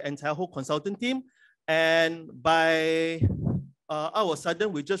to change the entire whole consultant team. And by our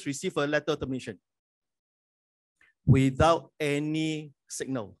sudden, we just received a letter of termination without any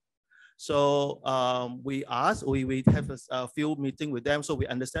signal. So we asked, we have a few meetings with them, so we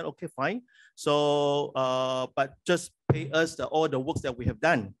understand, okay, fine. So, but just pay us all the works that we have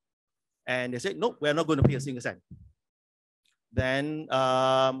done. And they said, no, we're not going to pay a single cent. Then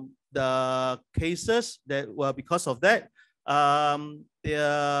the cases that were because of that,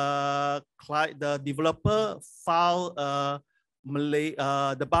 the developer filed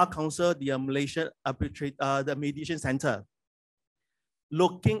the Bar Council, the Malaysian the Mediation Center,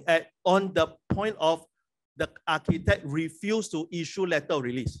 looking at on the point of the architect refused to issue letter of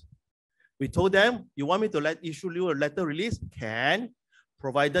release. We told them, you want me to issue you a letter of release? Can,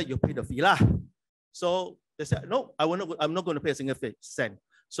 provided you pay the fee lah. So they said, no, I'm not going to pay a single cent.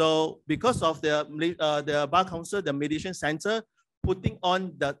 So because of the Bar Council, the Mediation Center, putting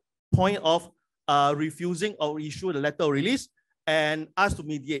on the point of refusing or issue the letter of release and asked to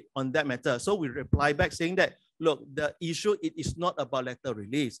mediate on that matter. So we reply back saying that, look, the issue, it is not about letter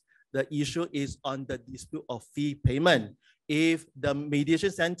release. The issue is on the dispute of fee payment. If the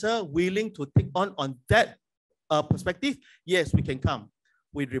Mediation Center willing to take on that perspective, yes, we can come.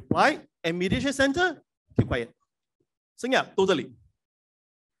 We replied, and Mediation Center, keep quiet. So yeah, totally.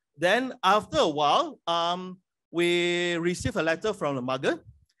 Then after a while, we received a letter from the Lembaga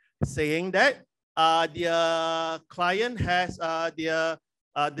saying that their client has, their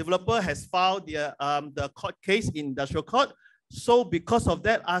developer has filed the court case in industrial court. So because of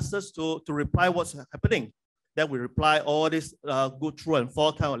that, asked us to reply what's happening. Then we reply all these good, true, and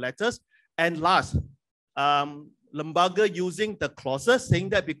false kind of letters. And last, Lembaga using the clauses saying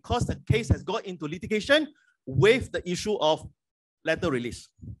that because the case has got into litigation, waive the issue of letter release.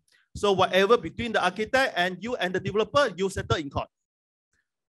 So whatever between the architect and you and the developer, you settle in court.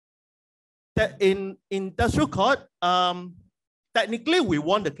 That in industrial court, technically we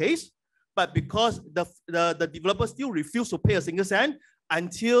won the case, but because the developer still refused to pay a single cent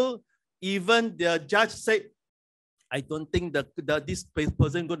until even the judge said, I don't think that this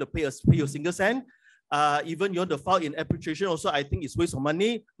person going to pay a single cent. Even you want to file in arbitration also, I think it's waste of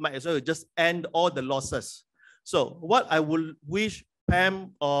money. Might as well just end all the losses. So what I would wish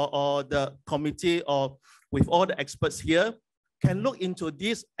Pam or the committee or with all the experts here can look into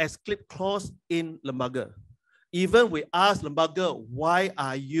this escape clause in Lembaga. Even we ask Lembaga, why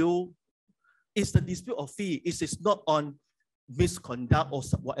are you, it's the dispute of fee, it's not on misconduct or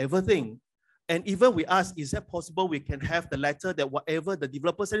whatever thing. And even we ask, is that possible we can have the letter that whatever the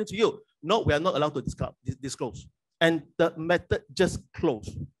developer sent to you? No, we are not allowed to disclose. And the method just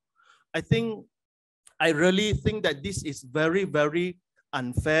closed. I really think that this is very, very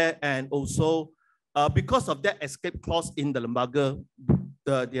unfair, and also because of that escape clause in the Lembaga,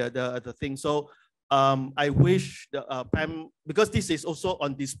 the thing. So I wish the Pam, because this is also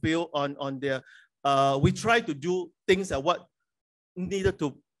on dispute on their, we try to do things that what needed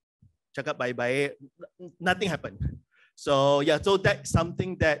to check up bye-bye, nothing happened. So yeah, so that's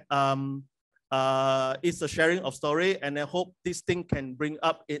something that is a sharing of story, and I hope this thing can bring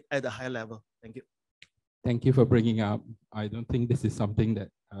up it at a higher level. Thank you. Thank you for bringing up. I don't think this is something that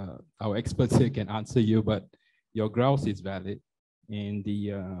our experts here can answer you, but your grounds is valid. And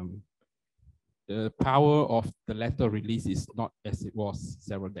the power of the letter release is not as it was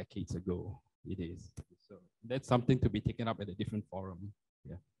several decades ago. It is. So that's something to be taken up at a different forum.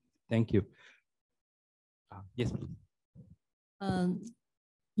 Yeah. Thank you. Yes, please.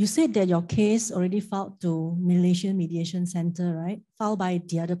 You said that your case already filed to Malaysian Mediation Center, right? Filed by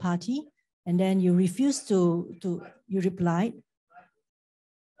the other party. And then you refused you replied.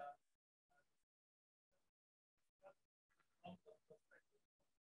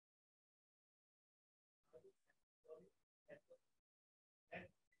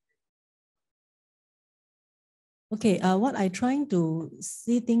 Okay, what I'm trying to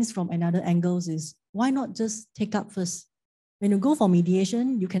see things from another angles is, why not just take up first? When you go for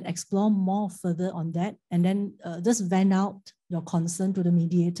mediation, you can explore more further on that, and then just vent out your concern to the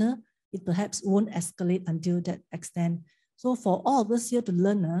mediator. It perhaps won't escalate until that extent. So for all of us here to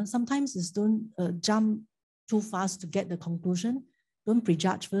learn, sometimes just don't jump too fast to get the conclusion. Don't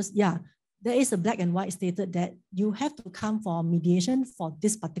prejudge first. Yeah, there is a black and white stated that you have to come for mediation for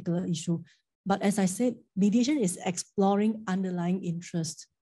this particular issue. But as I said, mediation is exploring underlying interest,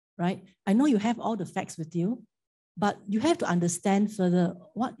 right? I know you have all the facts with you, but you have to understand further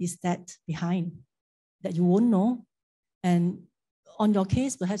what is that behind that you won't know. And on your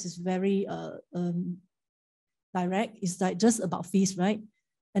case, perhaps it's very direct. It's like just about fees, right?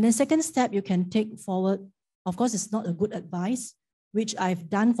 And then second step you can take forward, of course, it's not a good advice, which I've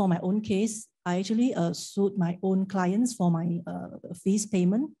done for my own case. I actually sued my own clients for my fees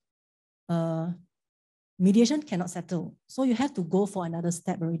payment. Mediation cannot settle. So you have to go for another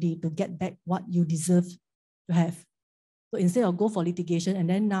step already to get back what you deserve to have. So instead of go for litigation, and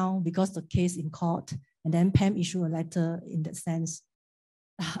then now because the case in court, and then Pam issue a letter in that sense,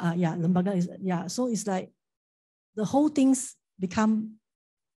 Yeah, lembaga is, yeah. So it's like the whole things become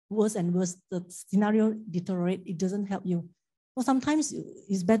worse and worse. The scenario deteriorate. It doesn't help you. So sometimes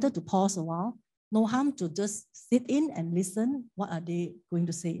it's better to pause a while. No harm to just sit in and listen. What are they going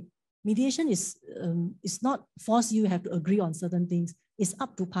to say? Mediation is not force you have to agree on certain things. It's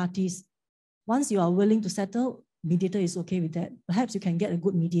up to parties. Once you are willing to settle, mediator is okay with that. Perhaps you can get a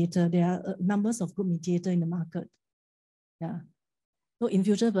good mediator. There are numbers of good mediator in the market. Yeah. So in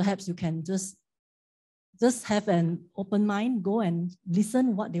future, perhaps you can just have an open mind, go and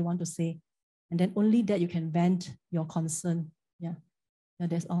listen what they want to say. And then only that you can vent your concern. Yeah. Yeah,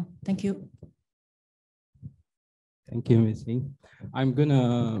 that's all. Thank you. Thank you, Ms. Ming. I'm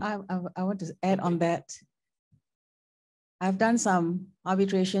gonna. I want to add on that. I've done some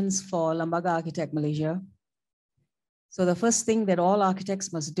arbitrations for Lembaga Architect Malaysia. So the first thing that all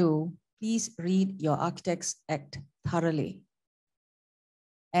architects must do, please read your Architects Act thoroughly.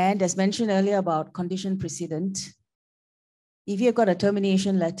 And as mentioned earlier about condition precedent, if you've got a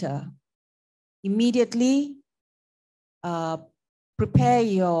termination letter, immediately prepare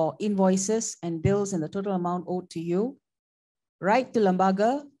your invoices and bills and the total amount owed to you. Write to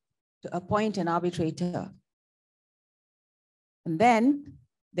Lembaga to appoint an arbitrator. And then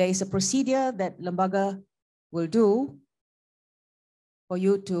there is a procedure that Lembaga will do for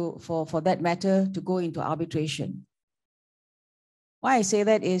you to, for that matter to go into arbitration. Why I say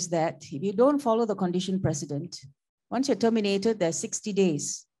that is that if you don't follow the condition precedent, once you're terminated, there's 60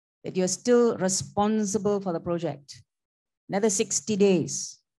 days that you're still responsible for the project. Another 60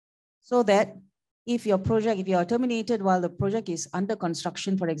 days. So that if your project, if you are terminated while the project is under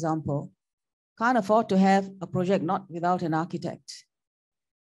construction, for example, can't afford to have a project not without an architect.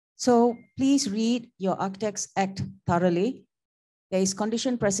 So please read your Architects Act thoroughly. There is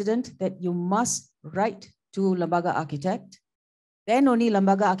condition precedent that you must write to Lembaga Architect. Then only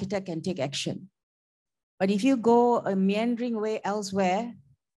Lembaga Architect can take action. But if you go a meandering way elsewhere,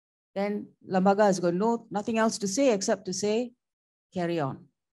 then Lembaga has got nothing else to say except to say, carry on.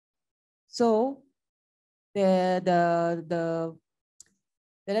 So the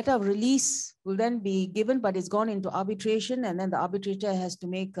letter of release will then be given, but it's gone into arbitration, and then the arbitrator has to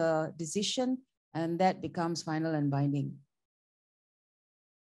make a decision, and that becomes final and binding.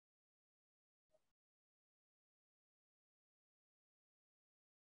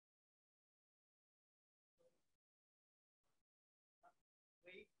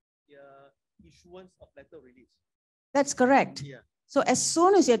 Issuance of letter of release. That's correct. Yeah. So as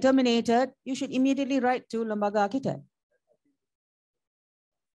soon as you're terminated, you should immediately write to Lembaga Architect.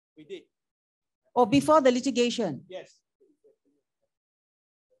 We did. Or before the litigation? Yes.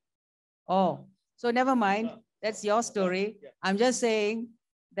 Oh, so never mind. That's your story. Yeah. I'm just saying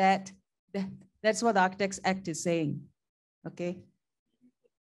that that's what the Architects Act is saying. Okay.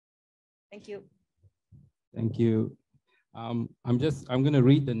 Thank you. Thank you. I'm going to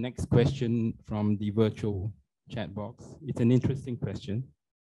read the next question from the virtual chat box. It's an interesting question.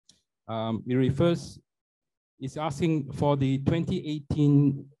 It's asking for the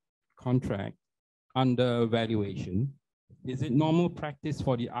 2018 contract under valuation. Is it normal practice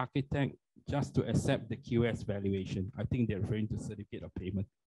for the architect just to accept the QS valuation? I think they're referring to certificate of payment.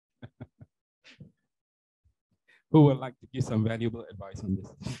 Who would like to give some valuable advice on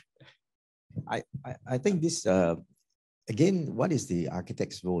this? I think this, again, what is the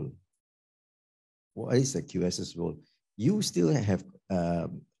architect's role? What is the QS's role? You still have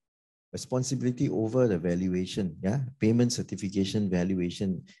responsibility over the valuation, yeah? Payment certification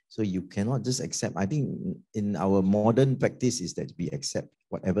valuation. So you cannot just accept. I think in our modern practice is that we accept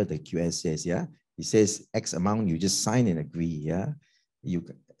whatever the QS says, yeah? He says X amount, you just sign and agree, yeah?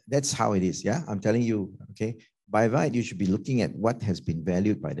 That's how it is, yeah? I'm telling you, okay? By right, you should be looking at what has been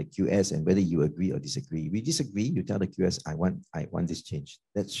valued by the QS and whether you agree or disagree. We disagree, you tell the QS, I want this change.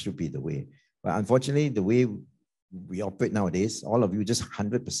 That should be the way. But unfortunately, the way we operate nowadays, all of you just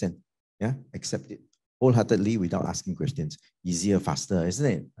 100%, yeah, accept it wholeheartedly without asking questions. Easier, faster, isn't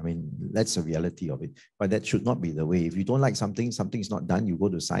it? I mean, that's the reality of it. But that should not be the way. If you don't like something, something's not done, you go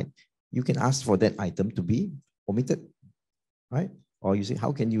to site, you can ask for that item to be omitted, right? Or you say,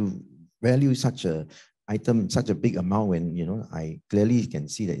 how can you value such a item, such a big amount when, you know, I clearly can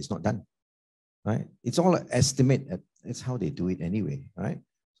see that it's not done, right? It's all an estimate. That's how they do it anyway, right?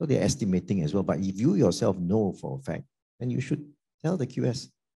 So they're estimating as well. But if you yourself know for a fact, then you should tell the QS,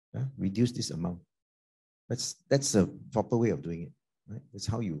 reduce this amount. That's the proper way of doing it, right? That's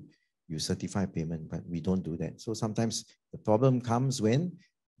how you certify payment, but we don't do that. So sometimes the problem comes when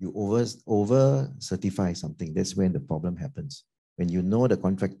you over certify something. That's when the problem happens. When you know the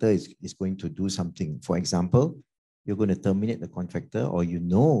contractor is going to do something. For example, you're going to terminate the contractor, or you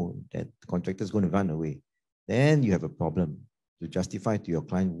know that the contractor is going to run away, then you have a problem to justify to your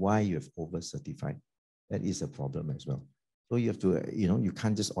client why you have over-certified. That is a problem as well. So you have to, you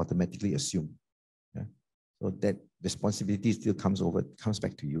can't just automatically assume. Yeah? So that responsibility still comes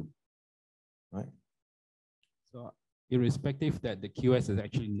back to you, right? So irrespective that the QS is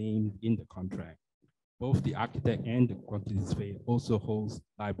actually named in the contract, both the architect and the quantity surveyor also holds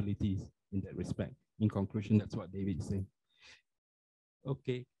liabilities in that respect. In conclusion, that's what David is saying.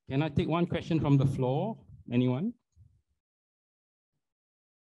 Okay, can I take one question from the floor? Anyone?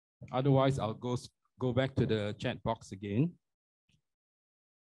 Otherwise, I'll go back to the chat box again.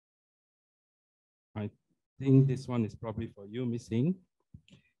 I think this one is probably for you, Ms. Hing.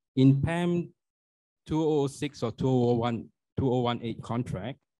 In PAM 2006 or 2018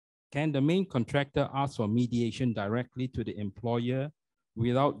 contract, can the main contractor ask for mediation directly to the employer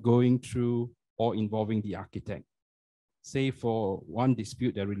without going through or involving the architect? Say for one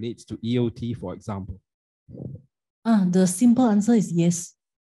dispute that relates to EOT, for example. The simple answer is yes.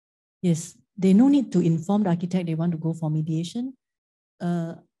 Yes, they no need to inform the architect they want to go for mediation.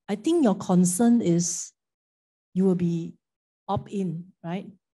 I think your concern is you will be opt-in, right?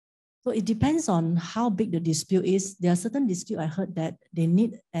 So it depends on how big the dispute is. There are certain disputes I heard that they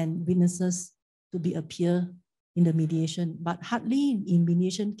need witnesses to be appear in the mediation, but hardly in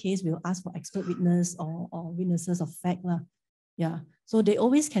mediation case we'll ask for expert witness or witnesses of fact. Yeah, so they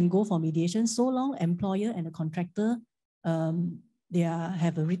always can go for mediation so long employer and the contractor they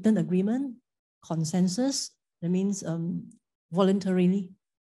have a written agreement, consensus. That means voluntarily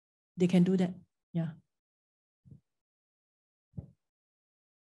they can do that. Yeah.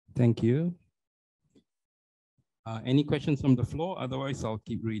 Thank you. Any questions from the floor? Otherwise, I'll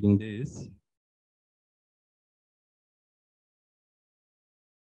keep reading this.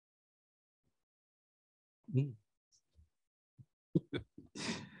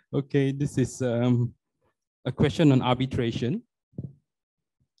 Okay, this is a question on arbitration.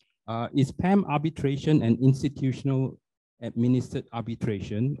 Is PAM arbitration an institutional administered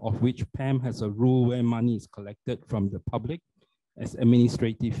arbitration of which PAM has a rule where money is collected from the public as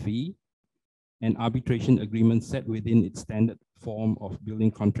administrative fee, an arbitration agreement set within its standard form of building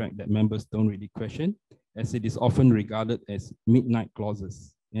contract that members don't really question, as it is often regarded as midnight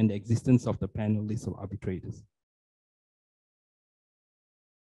clauses and the existence of the panel list of arbitrators?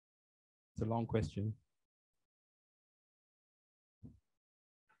 It's a long question.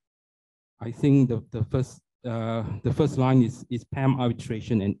 I think the first line is PAM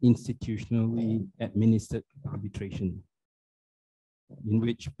arbitration an institutionally administered arbitration in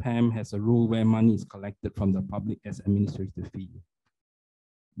which PAM has a rule where money is collected from the public as administrative fee.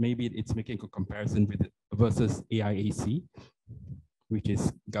 Maybe it's making a comparison with it versus AIAC, which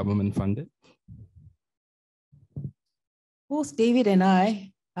is government funded. Both David and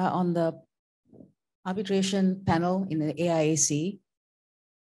I are on the arbitration panel in the AIAC.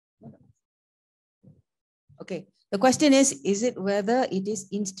 Okay, the question is it whether it is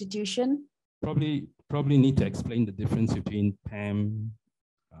institution? Probably need to explain the difference between PAM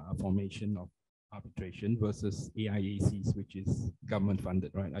formation of arbitration versus AIACs, which is government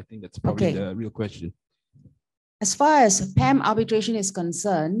funded, right? I think that's probably the real question. As far as PAM arbitration is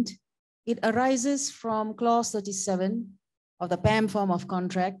concerned, it arises from clause 37 of the PAM form of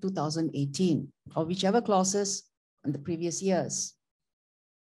contract 2018, or whichever clauses in the previous years.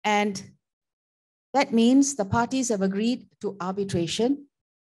 And that means the parties have agreed to arbitration,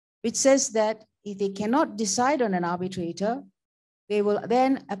 which says that if they cannot decide on an arbitrator, they will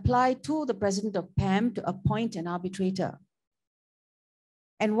then apply to the president of PAM to appoint an arbitrator.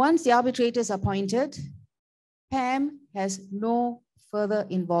 And once the arbitrator is appointed, PAM has no further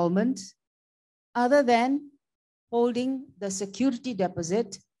involvement other than holding the security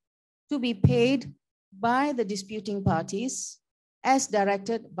deposit to be paid by the disputing parties as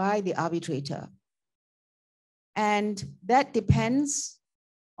directed by the arbitrator. And that depends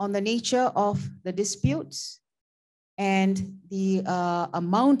on the nature of the dispute and the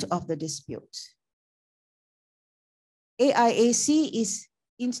amount of the dispute. AIAC is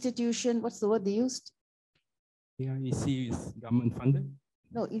institution, what's the word they used? AIAC is government funded?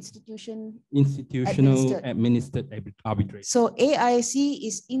 No, institutional administered arbitration. So AIAC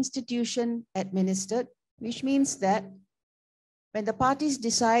is institution administered, which means that when the parties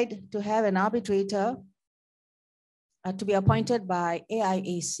decide to have an arbitrator to be appointed by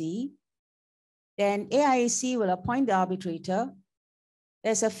AIAC, then AIAC will appoint the arbitrator.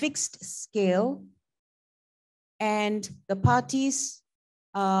 There's a fixed scale, and the parties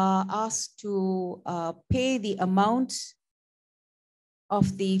are asked to pay the amount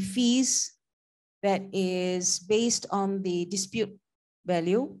of the fees that is based on the dispute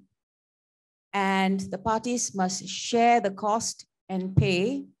value, and the parties must share the cost and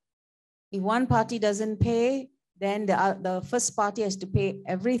pay. If one party doesn't pay, then the first party has to pay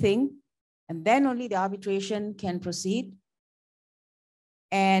everything, and then only the arbitration can proceed.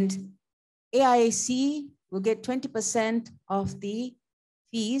 And AIAC will get 20% of the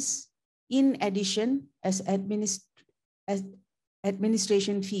fees in addition as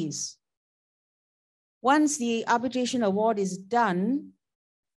administration fees. Once the arbitration award is done,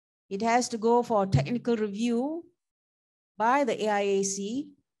 it has to go for technical review by the AIAC.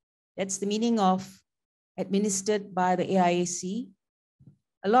 That's the meaning of administered by the AIAC.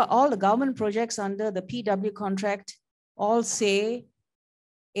 All the government projects under the PW contract all say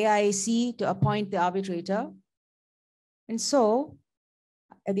AIAC to appoint the arbitrator. And so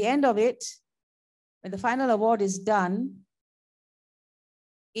at the end of it, when the final award is done,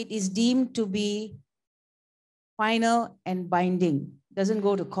 it is deemed to be final and binding. Doesn't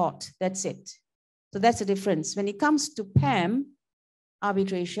go to court, that's it. So that's the difference. When it comes to PAM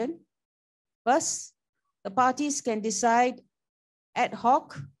arbitration, first, the parties can decide ad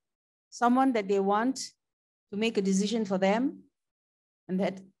hoc, someone that they want to make a decision for them, and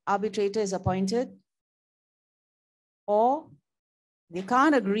that arbitrator is appointed. Or they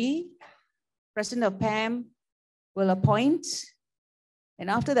can't agree, President of PAM will appoint, and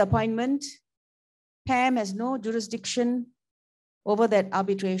after the appointment, PAM has no jurisdiction over that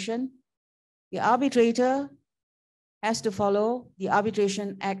arbitration. The arbitrator has to follow the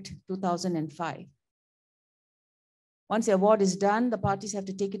Arbitration Act 2005. Once the award is done, the parties have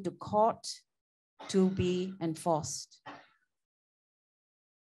to take it to court to be enforced.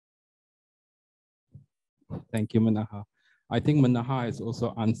 Thank you, Menaha. I think Menaha has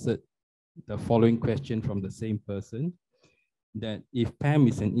also answered the following question from the same person, that if PAM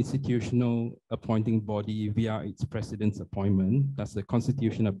is an institutional appointing body via its president's appointment, does the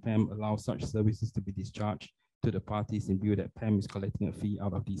constitution of PAM allow such services to be discharged to the parties in view that PAM is collecting a fee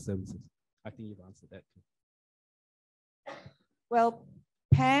out of these services? I think you've answered that too. Well,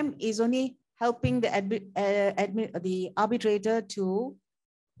 PAM is only helping the arbitrator to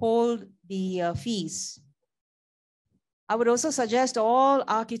hold the fees. I would also suggest all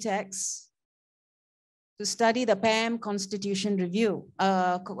architects to study the PAM Constitution review,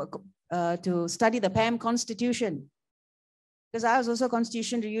 to study the PAM Constitution. Because I was also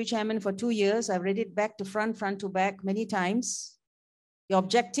Constitution Review Chairman for 2 years. I've read it back to front to back many times. The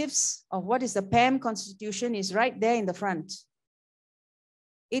objectives of what is the PAM Constitution is right there in the front.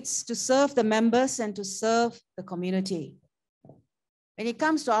 It's to serve the members and to serve the community. When it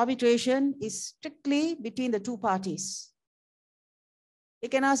comes to arbitration, it's strictly between the two parties. They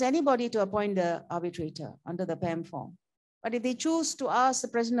can ask anybody to appoint the arbitrator under the PAM form. But if they choose to ask the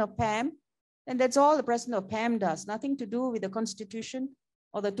president of PAM, then that's all the president of PAM does, nothing to do with the constitution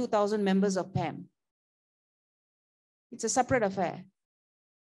or the 2,000 members of PAM. It's a separate affair.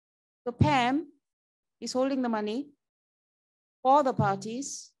 So PAM is holding the money for the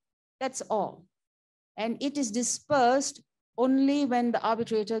parties, that's all. And it is dispersed only when the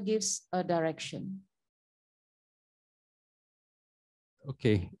arbitrator gives a direction.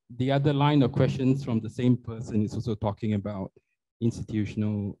 Okay, the other line of questions from the same person is also talking about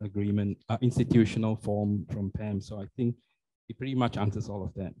institutional agreement, institutional form from PAM. So I think it pretty much answers all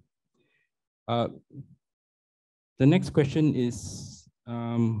of that. The next question is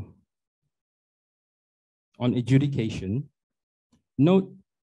on adjudication. Note,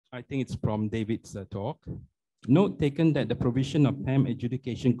 I think it's from David's talk. Note taken that the provision of PAM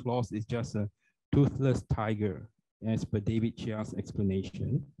adjudication clause is just a toothless tiger, as per David Cheah's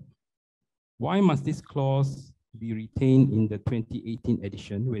explanation. Why must this clause be retained in the 2018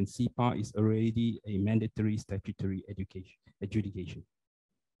 edition when CIPA is already a mandatory statutory adjudication?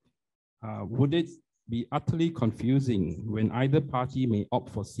 Would it be utterly confusing when either party may opt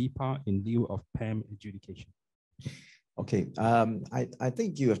for CIPA in lieu of PAM adjudication? Okay, I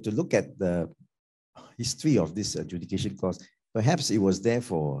think you have to look at the history of this adjudication clause. Perhaps it was there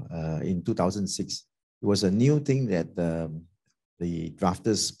for in 2006. It was a new thing that the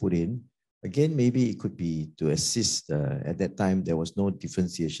drafters put in. Again, maybe it could be to assist. At that time, there was no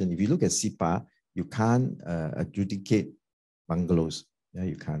differentiation. If you look at CIPA, you can't adjudicate bungalows. Yeah,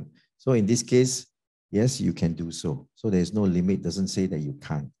 you can't. So in this case, yes, you can do so. So there's no limit, doesn't say that you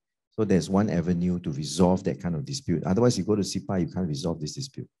can't. So there's one avenue to resolve that kind of dispute. Otherwise, you go to CIPA, you can't resolve this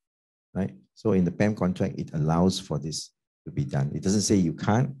dispute, right? So in the PAM contract, it allows for this to be done. It doesn't say you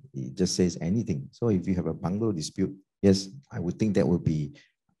can't, it just says anything. So if you have a bungalow dispute, yes, I would think that would be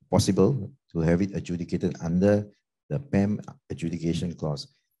possible to have it adjudicated under the PAM adjudication clause.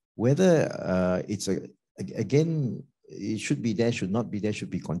 Whether it's again, it should be there, should not be there, should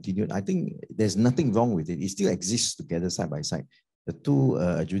be continued. I think there's nothing wrong with it. It still exists together side by side. The two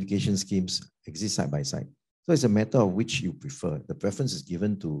adjudication schemes exist side by side. So it's a matter of which you prefer. The preference is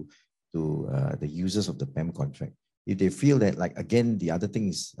given to the users of the PAM contract. If they feel that, like, again, the other thing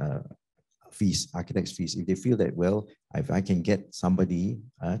is fees, architect's fees. If they feel that, well, if I can get somebody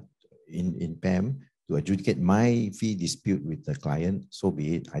in PAM to adjudicate my fee dispute with the client, so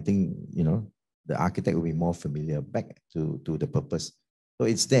be it. I think, you know, the architect will be more familiar back to the purpose. So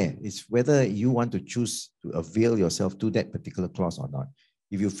it's there. It's whether you want to choose to avail yourself to that particular clause or not.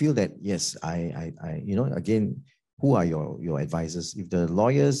 If you feel that, yes, you know, again, who are your advisors? If the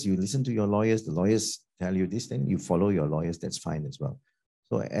lawyers, you listen to your lawyers, the lawyers tell you this, then you follow your lawyers, that's fine as well.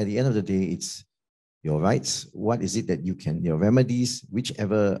 So at the end of the day, it's your rights. What is it that you can, your remedies,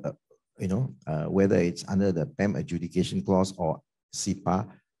 whichever, you know, whether it's under the PAM adjudication clause or SIPA,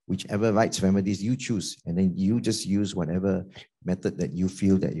 whichever rights remedies you choose, and then you just use whatever method that you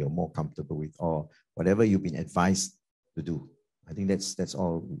feel that you're more comfortable with, or whatever you've been advised to do. I think that's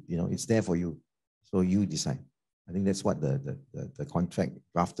all, you know, it's there for you. So you decide. I think that's what the contract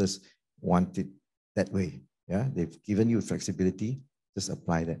drafters wanted that way. Yeah, they've given you flexibility, just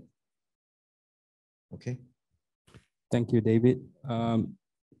apply that. Okay. Thank you, David.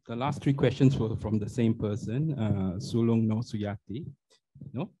 The last three questions were from the same person, Sulong No Suyati.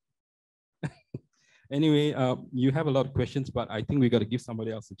 No? Anyway, you have a lot of questions, but I think we got to give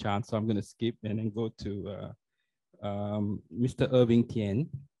somebody else a chance. So I'm going to skip and then go to Mr. Irving Tien.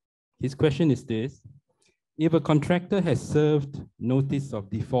 His question is this: if a contractor has served notice of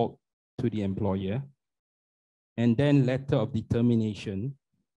default to the employer and then letter of determination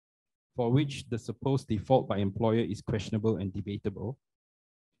for which the supposed default by employer is questionable and debatable,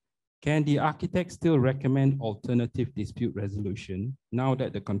 can the architect still recommend alternative dispute resolution now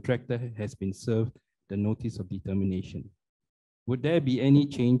that the contractor has been served the notice of determination? Would there be any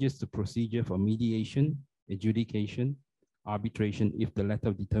changes to procedure for mediation, adjudication, arbitration if the letter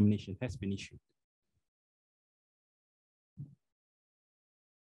of determination has been issued?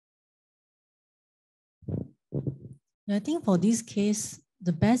 I think for this case,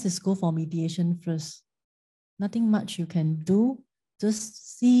 the best is go for mediation first. Nothing much you can do.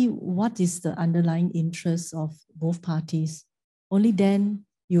 Just see what is the underlying interest of both parties. Only then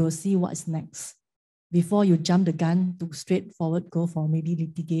you will see what's next. Before you jump the gun to straightforward go for maybe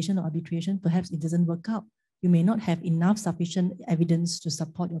litigation or arbitration, perhaps it doesn't work out. You may not have enough sufficient evidence to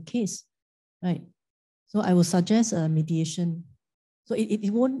support your case, right? So I will suggest a mediation. So it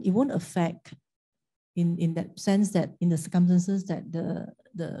won't affect in that sense that in the circumstances that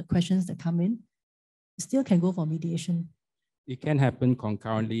the questions that come in, still can go for mediation. It can happen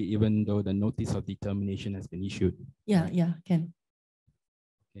concurrently even though the notice of determination has been issued. Yeah, right? yeah, can.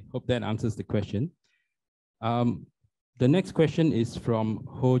 Okay, hope that answers the question. The next question is from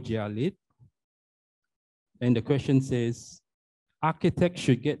Ho Jia Lit. And the question says, architects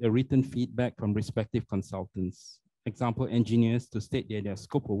should get a written feedback from respective consultants. Example, engineers to state that their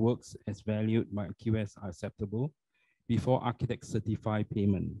scope of works as valued by QS are acceptable before architects certify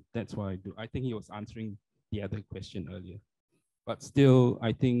payment. That's why I think he was answering the other question earlier. But still,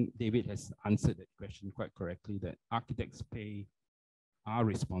 I think David has answered that question quite correctly, that architects are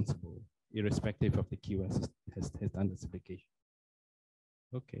responsible, irrespective of the QS has done the certification.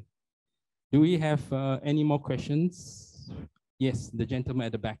 Okay. Do we have any more questions? Yes, the gentleman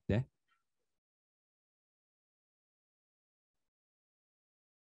at the back there.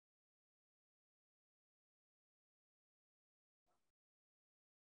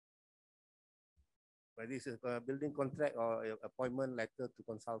 But this is a building contract or appointment letter to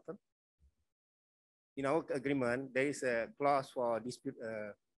consultant. In our agreement, there is a clause for dispute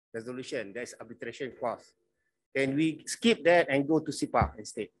resolution. There's arbitration clause. Can we skip that and go to SIPA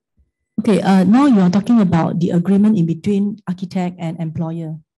instead? Okay, now you are talking about the agreement in between architect and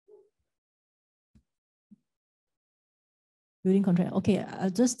employer. Building contract. Okay, I'll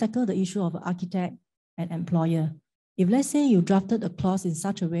just tackle the issue of architect and employer. If let's say you drafted a clause in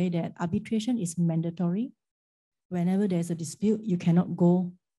such a way that arbitration is mandatory, whenever there's a dispute, you cannot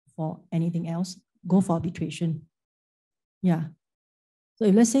go for anything else, go for arbitration. Yeah. So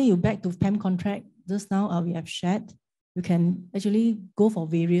if let's say you back to PAM contract, just now we have shared, you can actually go for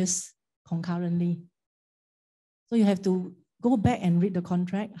various concurrently. So you have to go back and read the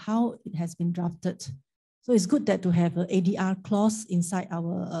contract, how it has been drafted. So it's good that to have an ADR clause inside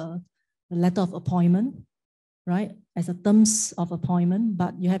our letter of appointment, right, as a terms of appointment,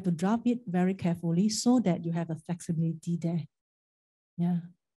 but you have to draft it very carefully so that you have a flexibility there. Yeah.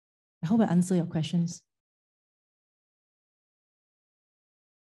 I hope I answer your questions.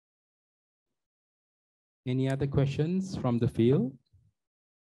 Any other questions from the field?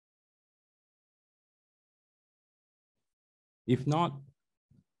 If not,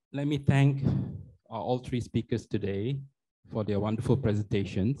 let me thank all three speakers today for their wonderful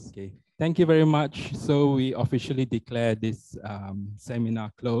presentations. Okay. Thank you very much. So we officially declare this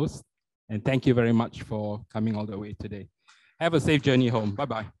seminar closed. And thank you very much for coming all the way today. Have a safe journey home.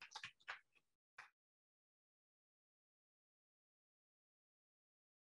 Bye-bye.